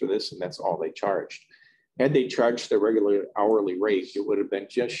 $1,500 for this, and that's all they charged. Had they charged the regular hourly rate, it would have been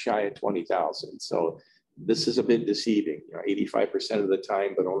just shy of $20,000. So this is a bit deceiving, you know, 85% of the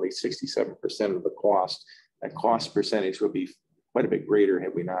time, but only 67% of the cost. That cost percentage would be quite a bit greater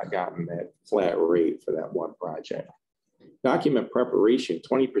had we not gotten that flat rate for that one project. Document preparation,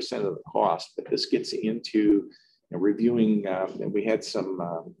 20% of the cost, but this gets into reviewing, and we had some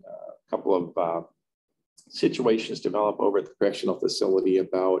couple of situations develop over at the correctional facility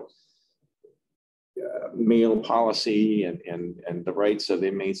about mail policy and the rights of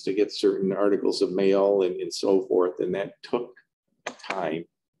inmates to get certain articles of mail and so forth, and that took time.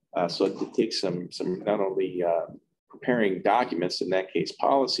 So it takes some not only preparing documents, in that case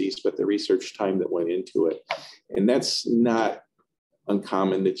policies, but the research time that went into it. And that's not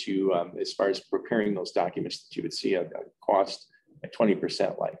uncommon that you, as far as preparing those documents, that you would see a cost at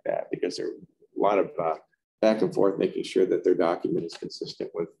 20% like that, because there are a lot of back and forth making sure that their document is consistent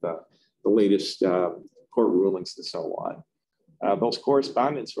with the latest court rulings and so on. Those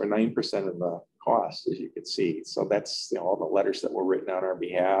correspondence were 9% of the cost, as you can see. So that's, you know, all the letters that were written on our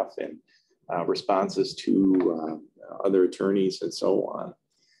behalf and responses to other attorneys and so on.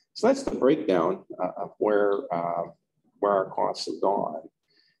 So that's the breakdown of where our costs have gone.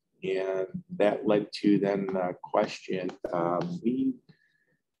 And that led to then the question,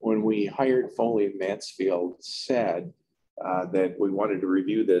 when we hired Foley and Mansfield, said that we wanted to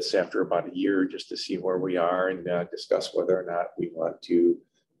review this after about a year just to see where we are and discuss whether or not we want to,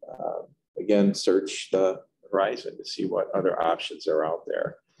 again, search the horizon to see what other options are out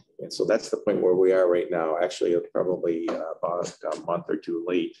there. And so that's the point where we are right now. Actually, probably about a month or two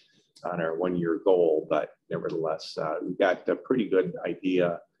late on our one-year goal, but nevertheless, we got a pretty good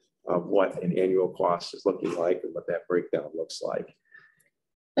idea of what an annual cost is looking like and what that breakdown looks like.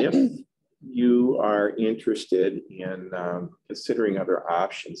 If you are interested in considering other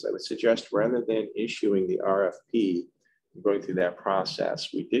options, I would suggest rather than issuing the RFP, going through that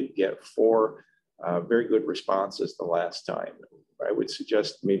process, we did get 4 very good responses the last time. I would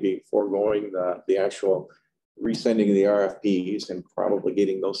suggest maybe foregoing the actual resending the RFPs and probably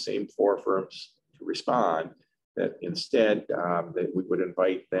getting those same 4 firms to respond, that instead that we would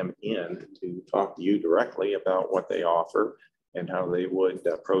invite them in to talk to you directly about what they offer and how they would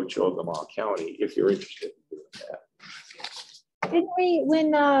approach Ogemaw County if you're interested in doing that. Didn't we,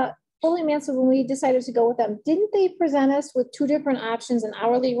 when Holy Mansfield, when we decided to go with them, didn't they present us with 2 different options, an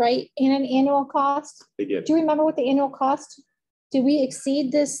hourly rate and an annual cost? They did. Do you remember what the annual cost? Did we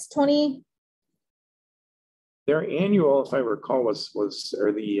exceed this 20? Their annual, if I recall, was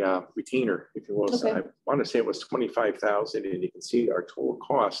or the retainer, if you will. Okay. I want to say it was 25,000, and you can see our total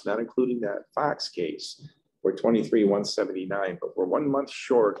cost, not including that Fox case, we're 23,179, but we're 1 month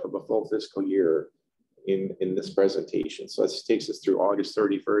short of a full fiscal year in this presentation. So this takes us through August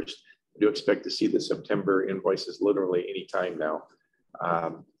 31st. I do expect to see the September invoices literally anytime now.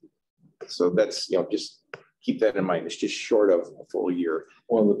 So that's, just keep that in mind. It's just short of a full year.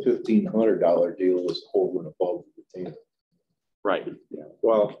 Well, the $1,500 deal was over and above the retainer. Right. Yeah.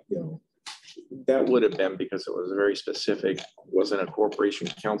 Well, You know, that would have been because it was very specific. It wasn't a corporation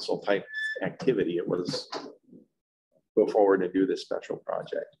council type activity. It was go forward and do this special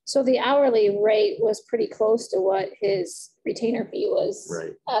project. So the hourly rate was pretty close to what his retainer fee was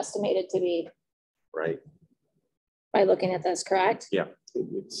Right. estimated to be Right. by looking at this, correct? Yeah,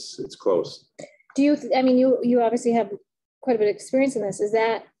 it's close. Do you, I mean, you obviously have quite a bit of experience in this. Is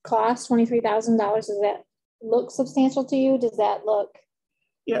that cost $23,000? Does that look substantial to you? Does that look?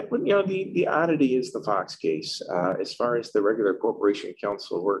 Yeah, but the oddity is the Fox case. As far as the regular corporation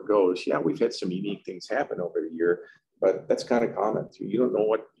council work goes, yeah, we've had some unique things happen over the year, but that's kind of common. You don't know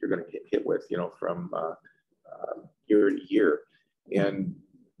what you're going to get hit with, from year to year. And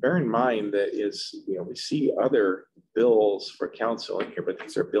bear in mind that we see other bills for council in here, but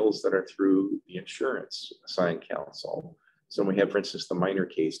these are bills that are through the insurance assigned council. So we have, for instance, the minor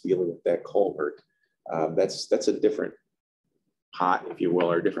case dealing with that culvert. That's a different pot, if you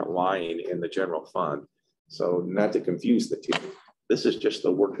will, or a different line in the general fund. So not to confuse the two, this is just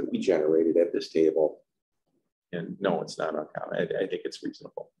the work that we generated at this table. And no, it's not uncommon. I think it's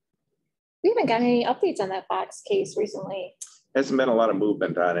reasonable. We haven't gotten any updates on that Fox case recently. Hasn't been a lot of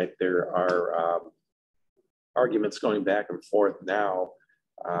movement on it. There are arguments going back and forth now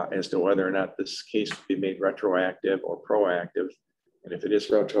as to whether or not this case will be made retroactive or proactive. And if it is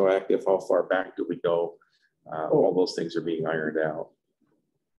retroactive, how far back do we go? All those things are being ironed out.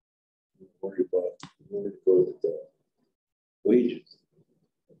 worry about the wages.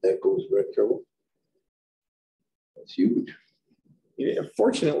 That goes retro. That's huge. Yeah,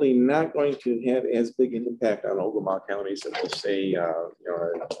 fortunately, not going to have as big an impact on Ogemaw counties as we'll say,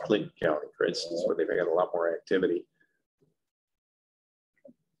 Clinton County, for instance, where they've got a lot more activity.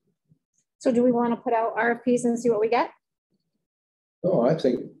 So do we want to put out RFPs and see what we get? No, I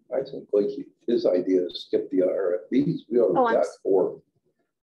think like his idea is skip the RFPs. We already got four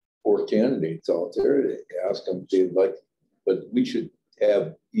candidates out there to ask them if they'd like, but we should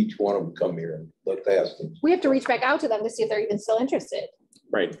have each one of them come here and let's ask them. We have to reach back out to them to see if they're even still interested.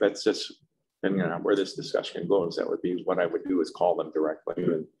 Right, that's just, depending on where this discussion goes, that would be what I would do is call them directly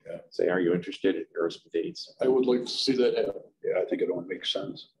and say, are you interested? Here are some dates. I would like to see that happen. Yeah, I think it don't make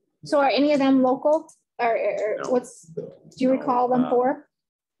sense. So are any of them local or No. do you recall them for?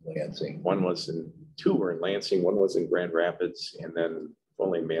 Lansing. Two were in Lansing, one was in Grand Rapids, and then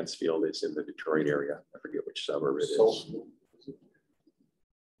only Mansfield is in the Detroit area. I forget which suburb it is.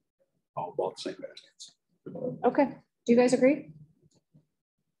 All about St. Baskets. Okay, do you guys agree?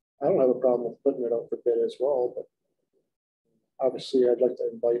 I don't have a problem with putting it out for bid as well, but obviously I'd like to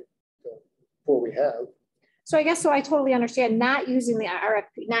invite before we have. So I totally understand not using the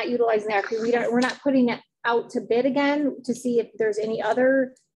RFP, not utilizing the RFP. We're not putting it out to bid again to see if there's any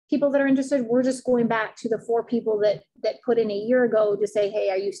other people that are interested. We're just going back to the 4 people that put in a year ago to say, hey,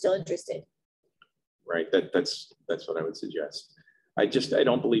 are you still interested? Right, that's what I would suggest. I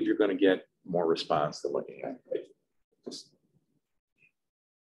don't believe you're going to get more response than what you have.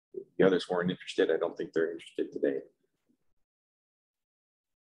 The others weren't interested. I don't think they're interested today.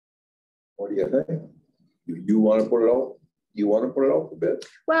 What do you think? You want to put it out? You want to put it out for bid?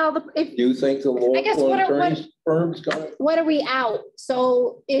 Well, Do you think the local attorney's firm's gonna? What are we out?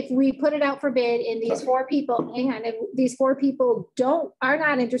 So if we put it out for bid and these 4 people, hang on, if these 4 people are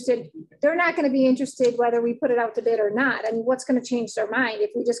not interested, they're not going to be interested whether we put it out to bid or not. I mean, what's going to change their mind?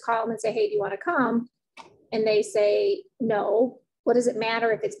 If we just call them and say, hey, do you want to come? And they say, no, what does it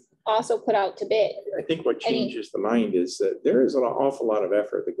matter if it's also put out to bid. I think what changes the mind is that there is an awful lot of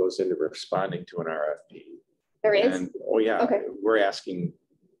effort that goes into responding to an RFP. There is? And, oh yeah, Okay. we're asking,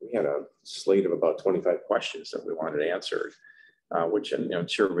 we had a slate of about 25 questions that we wanted answered, which I'm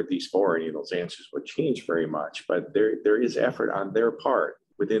sure with these 4, any of those answers would change very much, but there is effort on their part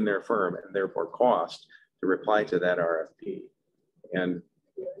within their firm and therefore cost to reply to that RFP. And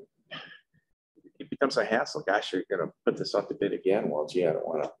it becomes a hassle. Gosh, you're going to put this out to bid again. Well, gee, I don't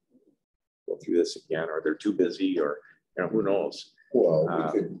want to go through this again, or they're too busy, or who knows.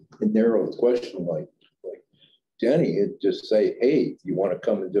 Well, we could narrow the question like Jenny, and just say, hey, you want to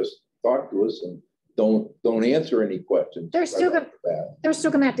come and just talk to us and don't answer any questions. They're still going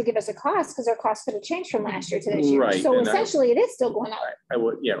to have to give us a cost because our costs could have changed from last year to this year. Right. So And essentially it is still going up. I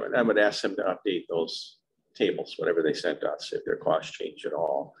would ask them to update those tables, whatever they sent us, if their costs change at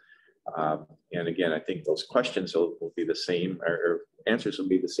all. And again, I think those questions will be the same, or answers will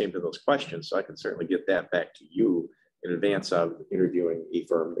be the same to those questions. So I can certainly get that back to you in advance of interviewing a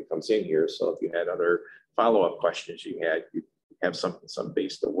firm that comes in here. So if you had other follow-up questions you have some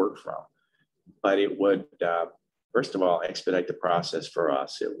base to work from. But it would, first of all, expedite the process for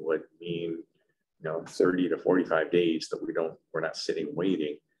us. It would mean, 30 to 45 days that we're not sitting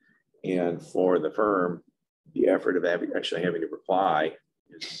waiting. And for the firm, the effort of actually having to reply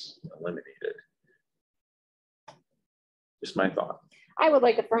is eliminated. Just my thought. I would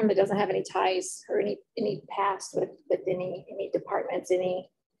like a firm that doesn't have any ties or any past with any departments,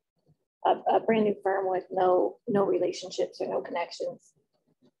 a brand new firm with no relationships or no connections.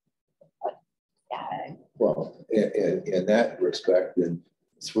 But, yeah. Well, in that respect, then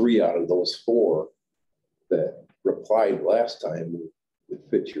 3 out of those 4 that replied last time would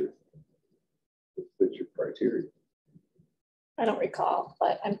fit your criteria. I don't recall,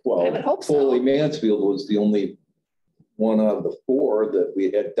 but I would hope Foley so. Mansfield was the only one out of the 4 that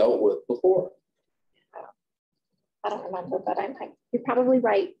we had dealt with before. I don't remember, but you're probably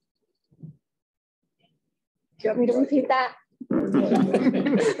right. Do you want me to repeat that?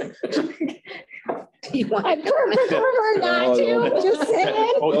 I prefer not to, just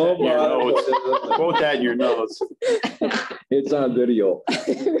saying. Quote that in your notes. It's on video,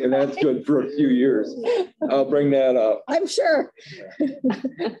 and that's good for a few years. I'll bring that up. I'm sure.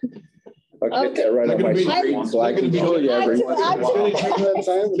 I'll get that right on my screen so I can show you every once in a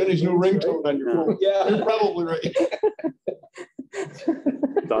while. Jenny's new ringtone on your phone. Yeah, you're probably right.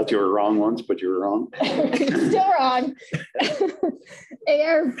 Thought you were wrong once, but you were wrong. Still wrong.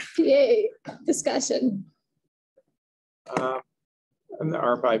 ARPA discussion. And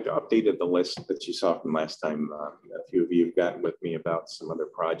I've updated the list that you saw from last time. A few of you have gotten with me about some other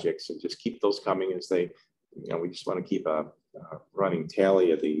projects, and just keep those coming as they, we just want to keep a running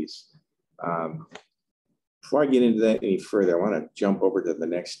tally of these. Before I get into that any further, I want to jump over to the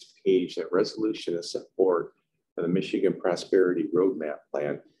next page, that resolution of support for the Michigan Prosperity Roadmap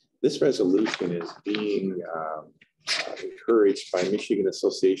Plan. This resolution is being encouraged by Michigan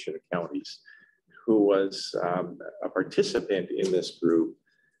Association of Counties, who was a participant in this group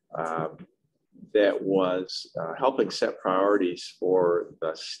that was helping set priorities for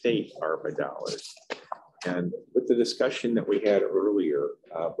the state ARPA dollars. And with the discussion that we had earlier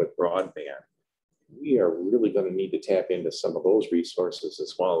with broadband, we are really going to need to tap into some of those resources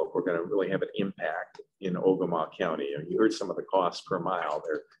as well if we're going to really have an impact in Ogemaw County. And you heard some of the costs per mile,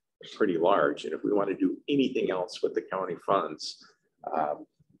 they're pretty large. And if we want to do anything else with the county funds,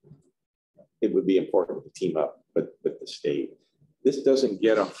 it would be important to team up with the state. This doesn't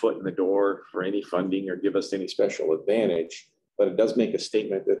get a foot in the door for any funding or give us any special advantage, but it does make a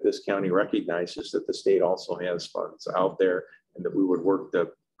statement that this county recognizes that the state also has funds out there, and that we would work to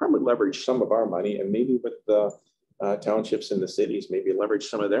probably leverage some of our money, and maybe with the townships and the cities, maybe leverage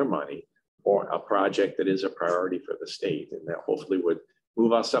some of their money for a project that is a priority for the state, and that hopefully would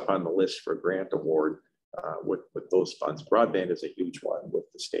move us up on the list for grant award with those funds. Broadband is a huge one with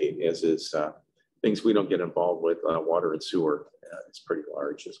the state, as is things we don't get involved with, water and sewer. It's pretty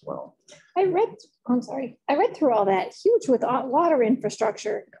large as well. I read through all that, huge with water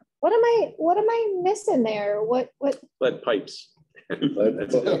infrastructure. What am I missing there? What? Lead pipes.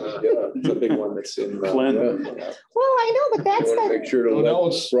 It's a big one that's in Well, I know, but that's the make sure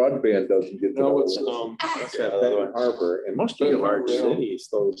broadband doesn't get that harbor. And most of the large cities,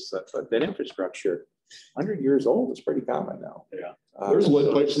 that infrastructure, 100 years old is pretty common now. Yeah, there's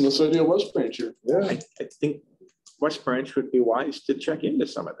lead pipes in the city of West Branch here. Yeah, I think West Branch would be wise to check into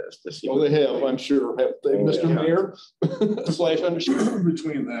some of this to see. Well, they have, I'm sure. Have they, Mr. Mayor?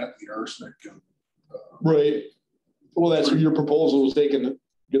 Between that, the arsenic and right. Well, that's what your proposal was, taking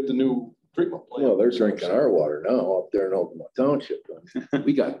get the new treatment plant. Well, they're drinking our water now up there in Ogemaw Township.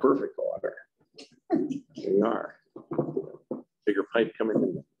 We got perfect water. We are. Bigger pipe coming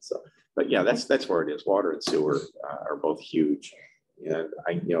in. So, but yeah, that's where it is. Water and sewer are both huge. And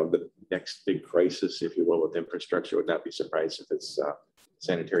the next big crisis, if you will, with infrastructure, would not be surprised if it's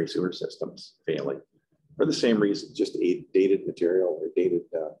sanitary sewer systems failing for the same reason, just dated material or dated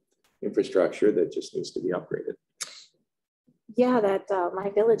infrastructure that just needs to be upgraded. Yeah, that my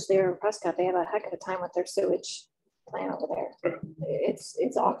village there in Prescott, they have a heck of a time with their sewage plant over there.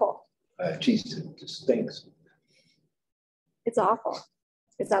 It's awful. Geez, it stinks. It's awful.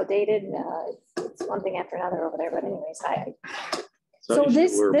 It's outdated. It's one thing after another over there. But anyways, so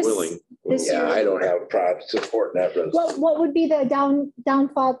we're willing. Yeah, I don't have a problem supporting that. What would be the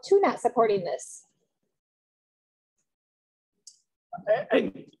downfall to not supporting this?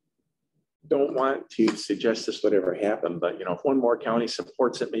 I don't want to suggest this would ever happen, but if one more county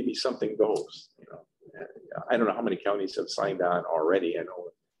supports it, maybe something goes. I don't know how many counties have signed on already. I know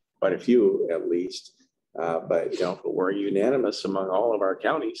quite a few at least. But we're unanimous among all of our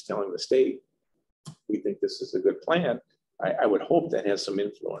counties telling the state we think this is a good plan. I would hope that has some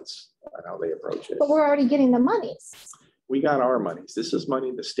influence on how they approach it. But we're already getting the monies. We got our monies. This is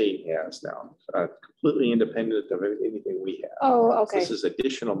money the state has now, completely independent of anything we have. Oh, okay. This is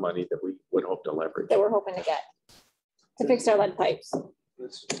additional money that we would hope to leverage. That we're hoping to get to fix our lead pipes.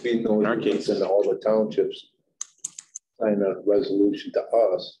 In our case, and all the townships sign a resolution to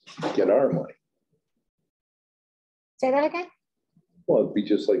us to get our money. Say that again? Well, it'd be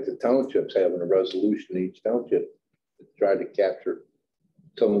just like the townships having a resolution in each township to try to capture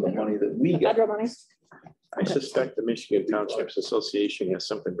some of the money that we get. Federal money. I suspect the Michigan Townships Association has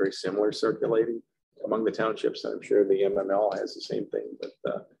something very similar circulating among the townships. I'm sure the MML has the same thing,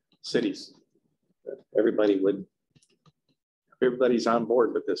 but cities, everybody's on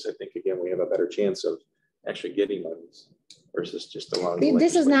board with this. I think, again, we have a better chance of actually getting monies versus just allowing.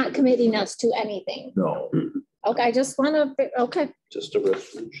 This is not committing us to anything. No. Okay, I just want to, okay. Just a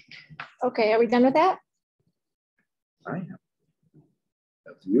resolution. Okay, are we done with that? I am.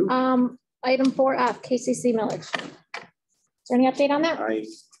 That's you. Item 4F, KCC millage. Is there any update on that? I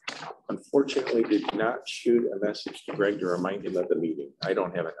unfortunately did not shoot a message to Greg to remind him of the meeting. I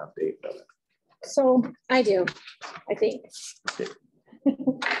don't have an update of it. So I do, I think. Okay.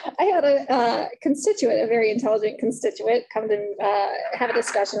 I had a constituent, a very intelligent constituent, come to have a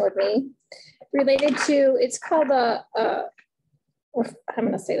discussion with me related to, it's called I'm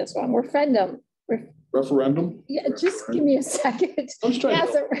going to say this wrong, referendum. Referendum? Yeah, just give me a second.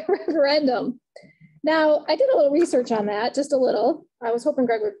 Yes, a referendum. Now, I did a little research on that, just a little. I was hoping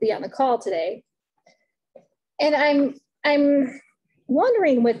Greg would be on the call today. And I'm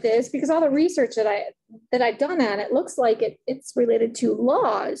wondering with this, because all the research that I've done on it looks like it's related to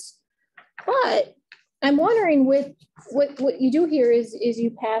laws. But I'm wondering with what you do here is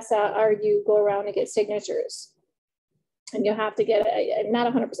you pass out or you go around and get signatures. And you'll have to get, I'm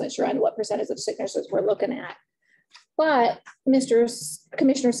not 100% sure on what percentage of signatures we're looking at. But Commissioner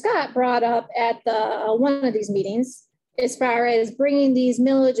Scott brought up at one of these meetings, as far as bringing these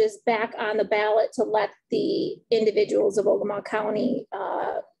millages back on the ballot to let the individuals of Ogemaw County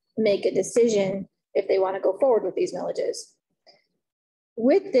make a decision if they want to go forward with these millages.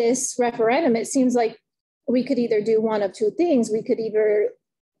 With this referendum, it seems like we could either do one of two things. We could either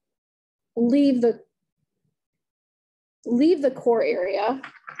leave the core area,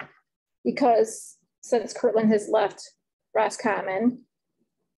 because since Kirtland has left Roscommon,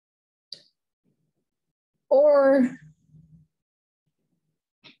 or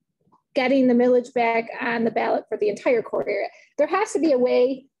getting the millage back on the ballot for the entire core area. There has to be a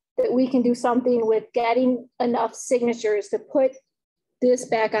way that we can do something with getting enough signatures to put this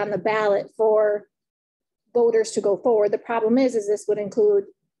back on the ballot for voters to go forward. The problem is this would include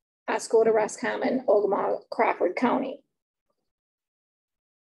Oscoda, Roscommon, Ogemaw, Crawford County.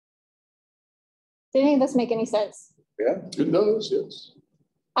 Did any of this make any sense? Yeah, it does, yes.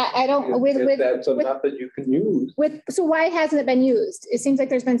 I don't, that's a method you can use. So why hasn't it been used? It seems like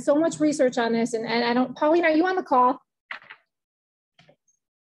there's been so much research on this, and I don't, Pauline, are you on the call? I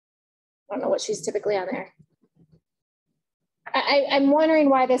don't know what she's typically on there. I'm wondering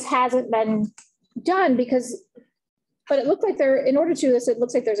why this hasn't been done, but it looks like in order to do this, it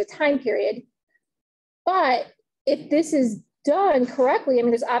looks like there's a time period. But if this is done correctly, I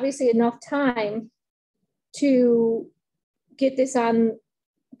mean, there's obviously enough time to get this on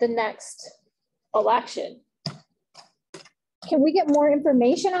the next election. Can we get more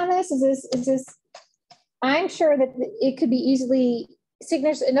information on this? Is this, I'm sure that it could be easily,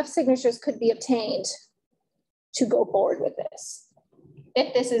 enough signatures could be obtained to go forward with this,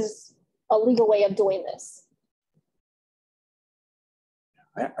 if this is a legal way of doing this.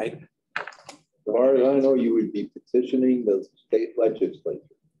 As far as I know, you would be petitioning the state legislature.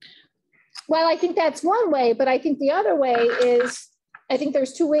 Well, I think that's one way, but I think the other way is, I think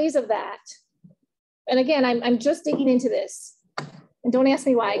there's two ways of that. And again, I'm just digging into this. And don't ask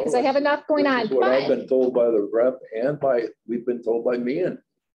me why, because I have enough going on. This is what I've been told by the rep and we've been told by Meehan,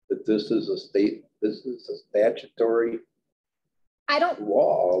 that this is a statutory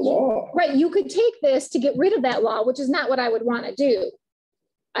law. Right, you could take this to get rid of that law, which is not what I would want to do.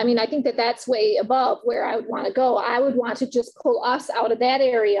 I mean, I think that that's way above where I would want to go. I would want to just pull us out of that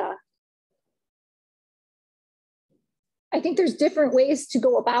area. I think there's different ways to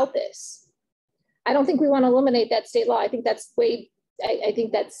go about this. I don't think we want to eliminate that state law. I think that's I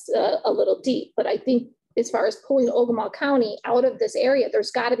think that's a little deep, but I think as far as pulling Ogemaw County out of this area,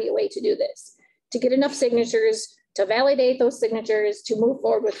 there's got to be a way to do this, to get enough signatures, to validate those signatures, to move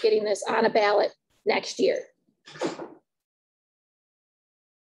forward with getting this on a ballot next year.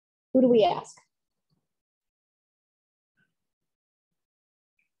 Who do we ask?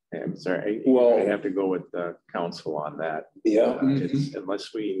 I'm sorry, Well, I have to go with the council on that. Yeah.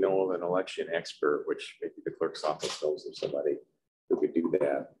 Unless we know of an election expert, which maybe the clerk's office knows of somebody who could do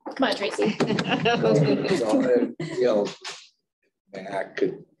that. Come on, Tracy. You know, Matt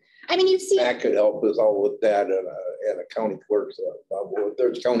could. I mean, you see, Matt could help us all with that and a county clerk's.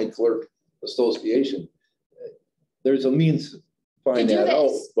 There's county clerk association. There's a means to find that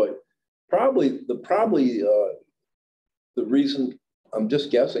out, but probably the reason, I'm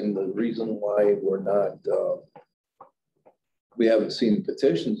just guessing, the reason why we're not, we haven't seen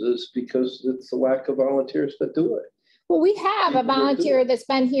petitions is because it's the lack of volunteers that do it. well, we have a volunteer that's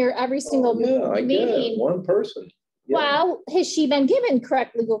been here every single meeting. One person. Yeah. Well, has she been given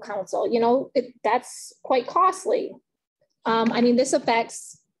correct legal counsel? You know, that's quite costly. I mean, this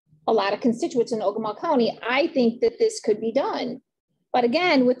affects a lot of constituents in Ogemaw County. I think that this could be done. But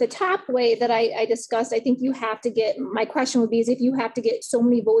again, with the top way that I discussed, I think you have to get, my question would be is if you have to get so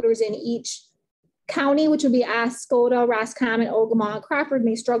many voters in each county, which would be Ascota, Roscommon, Ogemaw, and Crawford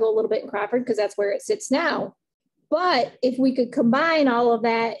may struggle a little bit in Crawford because that's where it sits now. But if we could combine all of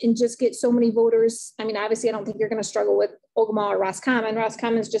that and just get so many voters, I mean, obviously, I don't think you're going to struggle with Ogemaw or Roscommon.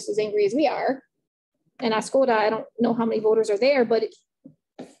 Roscommon is just as angry as we are. And Ascota, I don't know how many voters are there, but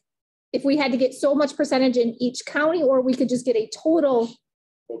if we had to get so much percentage in each county, or we could just get a total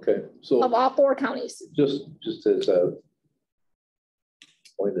of all 4 counties. Just as a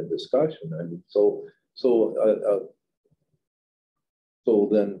point of discussion, I mean, so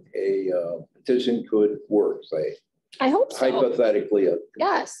then a petition could work, say. I hope so. Hypothetically,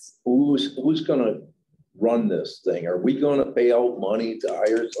 yes. Who's going to run this thing? Are we going to pay out money to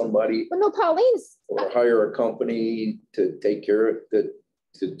hire somebody? Well, no, Pauline's. Or hire a company to take care of it,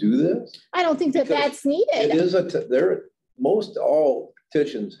 to do this? I don't think that that's needed. It is most all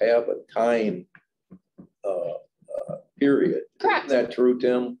petitions have a time period. Correct. Isn't that true,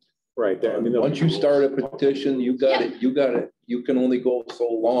 Tim? Right. I mean, once you start a petition, you can only go so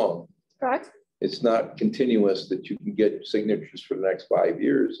long. Correct. It's not continuous that you can get signatures for the next 5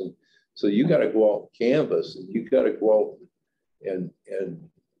 years. And so you got to go out and canvas, and you got to go out and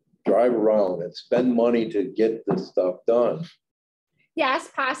drive around and spend money to get this stuff done. Yes,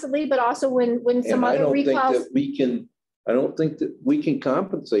 possibly, but also when some other recalls. I don't think that we can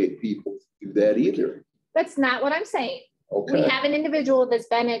compensate people to do that either. That's not what I'm saying. Okay. We have an individual that's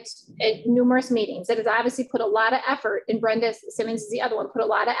been at numerous meetings that has obviously put a lot of effort, and Brenda Simmons is the other one, put a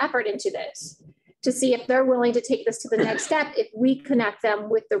lot of effort into this to see if they're willing to take this to the next step, if we connect them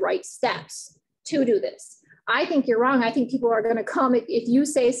with the right steps to do this. I think you're wrong. I think people are going to come. If you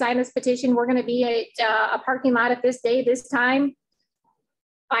say sign this petition, we're going to be at a parking lot at this day, this time.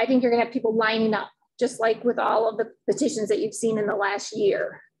 I think you're going to have people lining up, just like with all of the petitions that you've seen in the last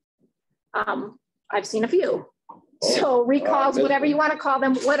year. I've seen a few. So recalls, whatever you want to call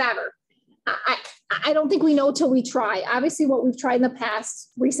them, whatever. I don't think we know till we try. Obviously, what we've tried in the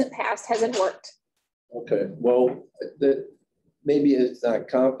recent past hasn't worked. Okay, well, maybe it's not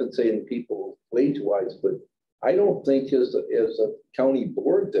compensating people wage-wise, but I don't think as a county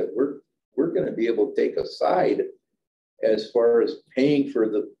board that we're going to be able to take a side as far as paying for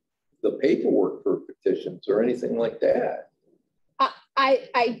the paperwork for petitions or anything like that.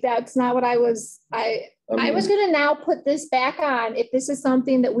 That's not what I was going to now put this back on. If this is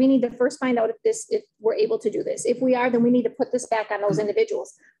something that we need to first find out if we're able to do this. If we are, then we need to put this back on those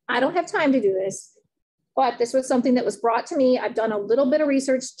individuals. I don't have time to do this, but this was something that was brought to me. I've done a little bit of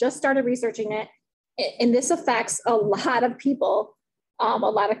research, just started researching it. And this affects a lot of people. a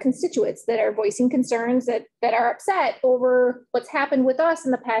lot of constituents that are voicing concerns that are upset over what's happened with us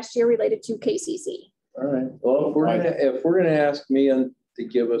in the past year related to KCC. All right, well, if we're gonna ask Mian to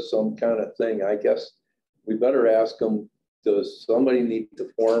give us some kind of thing, I guess we better ask them, does somebody need to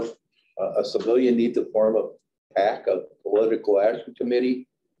form, a civilian need to form a PAC, a political action committee,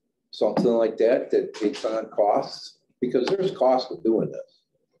 something like that, that takes on costs? Because there's costs of doing this.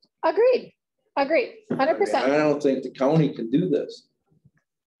 Agreed, 100%. I don't think the county can do this.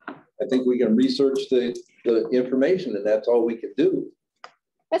 I think we can research the information and that's all we can do.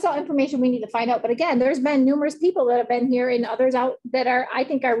 That's all information we need to find out. But again, there's been numerous people that have been here and others out that I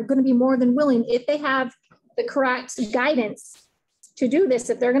think are going to be more than willing, if they have the correct guidance to do this.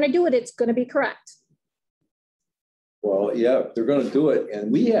 If they're going to do it, it's going to be correct. Well, yeah, if they're going to do it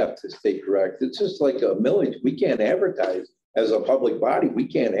and we have to stay correct. It's just like a millage. We can't advertise as a public body. We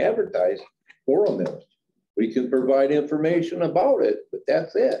can't advertise for a millage. We can provide information about it, but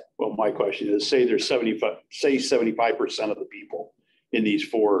that's it. Well, my question is, say there's 75% of the people in these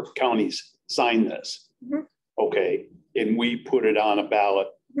 4 counties sign this. Mhm. Okay, and we put it on a ballot,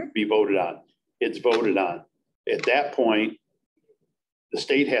 be voted on. It's voted on. At that point, the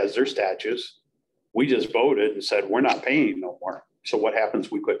state has their statutes. We just voted and said, we're not paying no more. So what happens?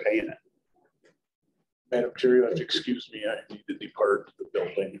 We quit paying it. Madam Chair, you have to excuse me. I need to depart the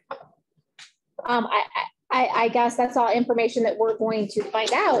building. I guess that's all information that we're going to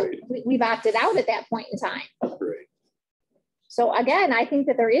find out. We've opted out at that point in time. Right. So again, I think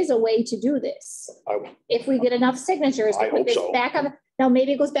that there is a way to do this. If we get enough signatures to I put hope this so. back on, now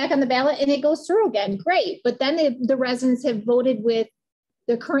maybe it goes back on the ballot and it goes through again, great. But then the residents have voted with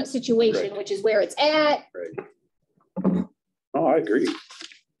the current situation, Right. which is where it's at. Right. Oh, I agree.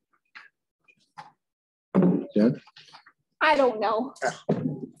 Jen? I don't know.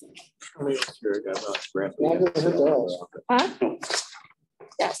 Huh?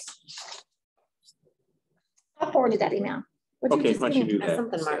 Yes. I'll forward you that email. What'd Okay, just why don't give you me? do that?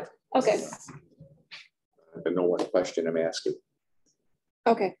 Something, Mark. Okay, I know what question I'm asking.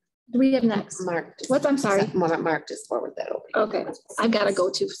 okay. Do we have next? Mark. What's, I'm sorry. Mark, just forward that over. Okay, I've got to go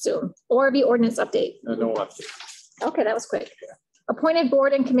too soon. ORB ordinance update. No update. Okay, that was quick. Appointed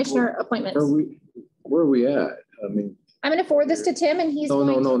board and commissioner appointments. Where are we at? I mean, I'm going to forward this to Tim and he's no,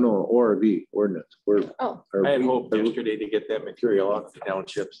 going. ORV ordinance. Oh, I had hoped yesterday to get that material off the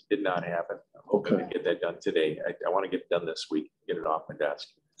townships. Did not happen. I'm hoping to get that done today. I want to get it done this week, get it off my desk.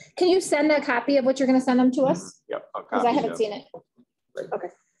 Can you send a copy of what you're going to send them to us? Yep. Because I haven't seen it. Okay.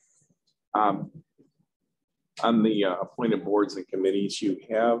 On the appointed boards and committees, you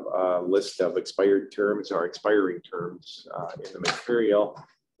have a list of expired terms or expiring terms in the material.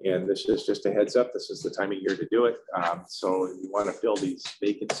 And this is just a heads up. This is the time of year to do it. So you want to fill these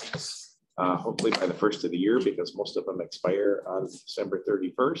vacancies hopefully by the first of the year, because most of them expire on December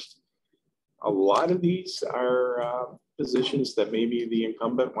 31st. A lot of these are positions that maybe the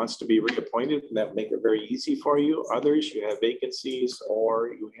incumbent wants to be reappointed, and that make it very easy for you. Others, you have vacancies, or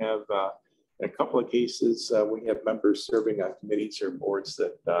you have in a couple of cases, we have members serving on committees or boards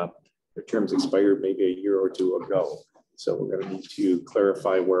that their terms expired maybe a year or two ago. So we're going to need to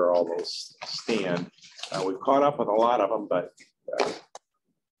clarify where all those stand. We've caught up with a lot of them, but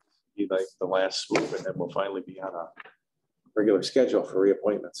be like the last swoop, and then we'll finally be on a regular schedule for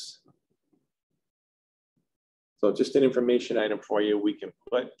reappointments. So just an information item for you. We can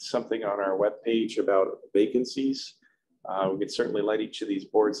put something on our webpage about vacancies. We can certainly let each of these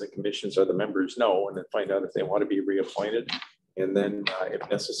boards and commissions or the members know, and then find out if they want to be reappointed. And then if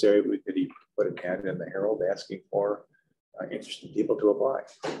necessary, we could even put an ad in the Herald asking for interested people to apply.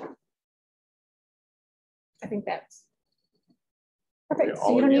 I think that's perfect. All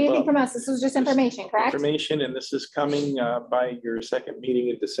So you of don't the need anything above. from us. This was just information, correct? Information, and this is coming by your second meeting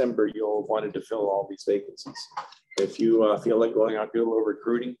in December. You'll have wanted to fill all these vacancies. If you feel like going out, do a little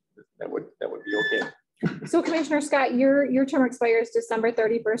recruiting, that would be okay. So Commissioner Scott, your term expires December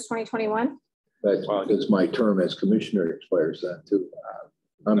 31st, 2021. That's my term as commissioner expires then too.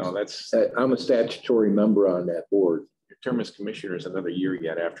 I'm a statutory member on that board. Your term as commissioner is another year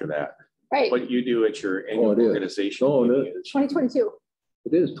yet after that. Right. What you do at your annual organization meeting is 2022.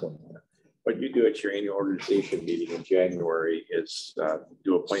 It is 20. What you do at your annual organization meeting in January is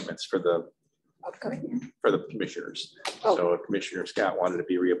do appointments for the commissioners. Oh. So if Commissioner Scott wanted to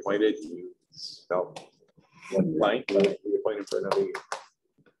be reappointed, you felt one blank, reappointed for another year.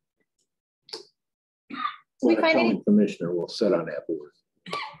 Did we find any? Commissioner will sit on that board.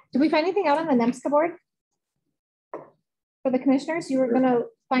 Did we find anything out on the NEMSCA board for the commissioners? You were going to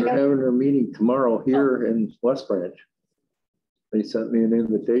find They're out. having their meeting tomorrow here in West Branch. They sent me an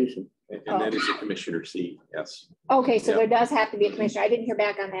invitation. And that is a commissioner seat, yes. Okay, so Yeah. there does have to be a commissioner. I didn't hear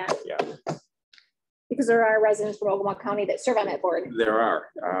back on that. Yeah. Because there are residents from Ogemaw County that serve on that board. There are.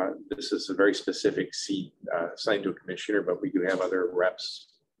 This is a very specific seat assigned to a commissioner, but we do have other reps.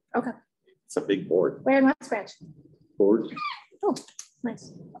 Okay. It's a big board. Where in West Branch? Board. Oh,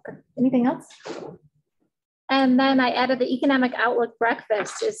 nice. Okay. Anything else? And then I added the Economic Outlook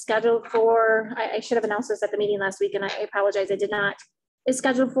breakfast is scheduled for, I should have announced this at the meeting last week and I apologize, I did not. It's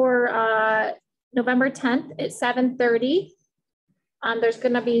scheduled for November 10th at 7:30. There's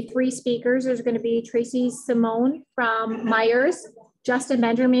going to be 3 speakers. There's going to be Tracy Simone from Myers, Justin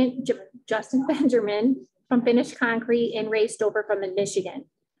Benjamin from Finished Concrete, and Ray Stover from Michigan.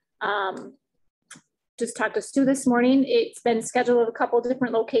 Just talked to Stu this morning. It's been scheduled at a couple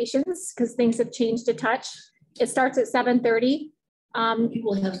different locations because things have changed a touch. It starts at 7:30.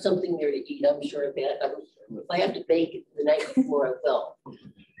 People have something there to eat, I'm sure of that. If I have to bake it the night before, I will.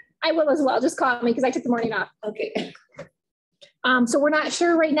 I will as well. Just call me because I took the morning off. Okay. So we're not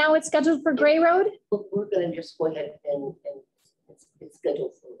sure right now. It's scheduled for Gray Road. We're going to just go ahead and it's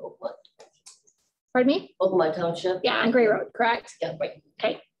scheduled for Ogemaw. Pardon me? Ogemaw Township. Yeah, on Gray Road, correct? Yeah, right.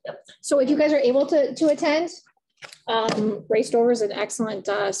 Okay. Yep. So if you guys are able to attend, Ray Stover is an excellent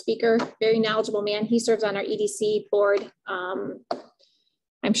speaker, very knowledgeable man. He serves on our EDC board.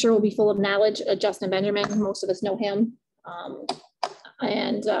 I'm sure we'll be full of knowledge. Justin Benjamin, most of us know him.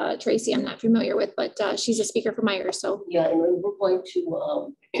 And Tracy, I'm not familiar with, but she's a speaker for Myers. So yeah, and we're going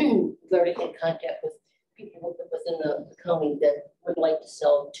to we've already had contact with people within the county that would like to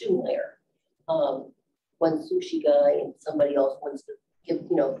sell to Meyer. One sushi guy and somebody else wants to give,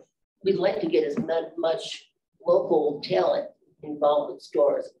 we'd like to get as much local talent involved with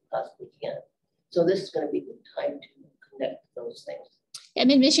stores as we possibly can. So this is going to be the time to connect those things. And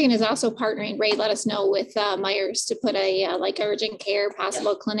Mid-Michigan is also partnering. Ray let us know with Myers to put a like urgent care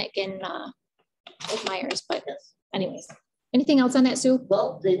possible clinic in with Myers. But anyways, anything else on that, Sue?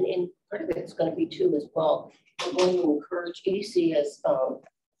 Well, then in part of it's going to be too as well. We're going to encourage EDC has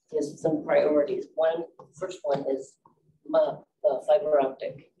some priorities. First one is fiber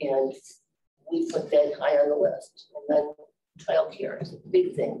optic, and we put that high on the list. And then childcare is a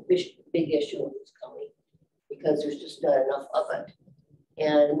big thing, big issue in this county because there's just not enough of it.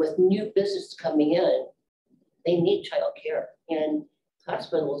 And with new business coming in, they need childcare, and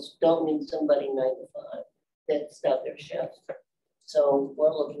hospitals don't need somebody 9 to 5. That's not their shift. So we're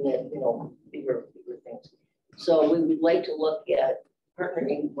looking at bigger things. So we would like to look at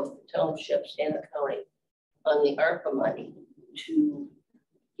partnering with the townships and the county on the ARPA money to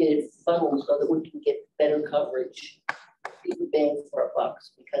get it funneled so that we can get better coverage, bigger bang for our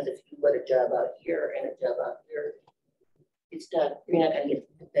bucks. Because if you let a job out here and a job out here, you're not going to get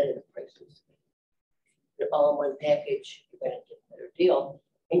competitive prices. They're all in one package. You're going to get a better deal,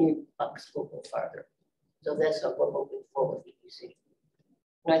 and your bucks will go farther. So that's what we're moving forward with EDC.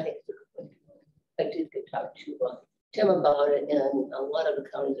 And I think it's a good thing. I did talk to Tim about it, and a lot of the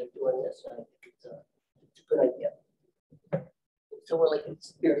counties are doing this. And I think it's a good idea. So we're like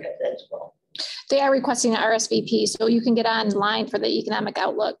spearhead that as well. They are requesting an RSVP, so you can get online for the Economic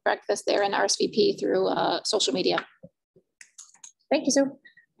Outlook breakfast there and RSVP through social media. Thank you, Sue.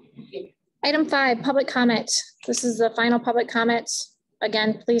 Item 5, public comment. This is the final public comment.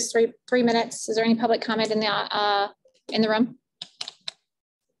 Again, please, three minutes. Is there any public comment in the room?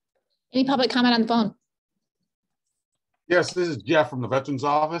 Any public comment on the phone? Yes, this is Jeff from the Veterans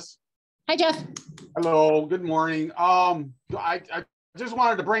Office. Hi, Jeff. Hello, good morning. I just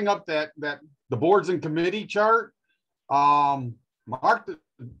wanted to bring up that the boards and committee chart. Mark,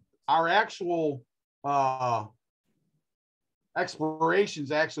 our actual expiration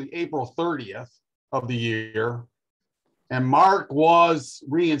is actually April 30th of the year. And Mark was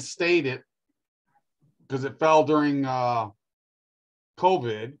reinstated because it fell during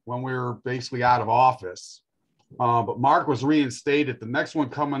COVID when we were basically out of office. But Mark was reinstated. The next one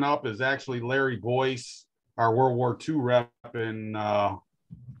coming up is actually Larry Boyce, our World War II rep in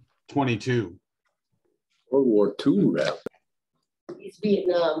 22. World War II rep. He's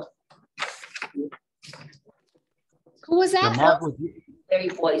Vietnam. Who was that? Yeah, Mark was, Larry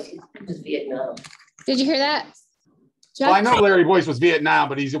Boyce, he's Vietnam. Did you hear that? Jeff? well, I know Larry Boyce was Vietnam,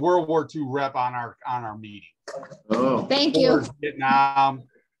 but he's a World War II rep on our meeting. Oh, Thank you. Vietnam.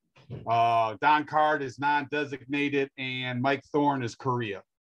 Don Card is non-designated, and Mike Thorne is Korea.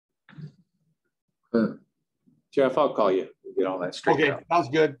 Jeff, I'll call you. We'll get all that straight. Okay, out. sounds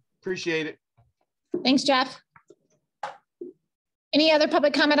good. Appreciate it. Thanks, Jeff. Any other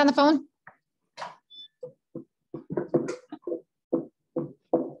public comment on the phone?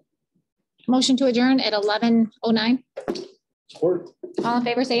 Motion to adjourn at 11:09. Support. All in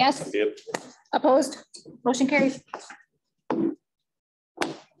favor, say yes. Yep. Opposed? Motion carries.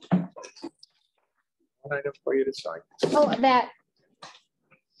 One item for you to sign. Oh, that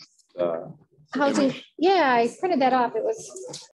Uh, housing, yeah, I printed that off. It was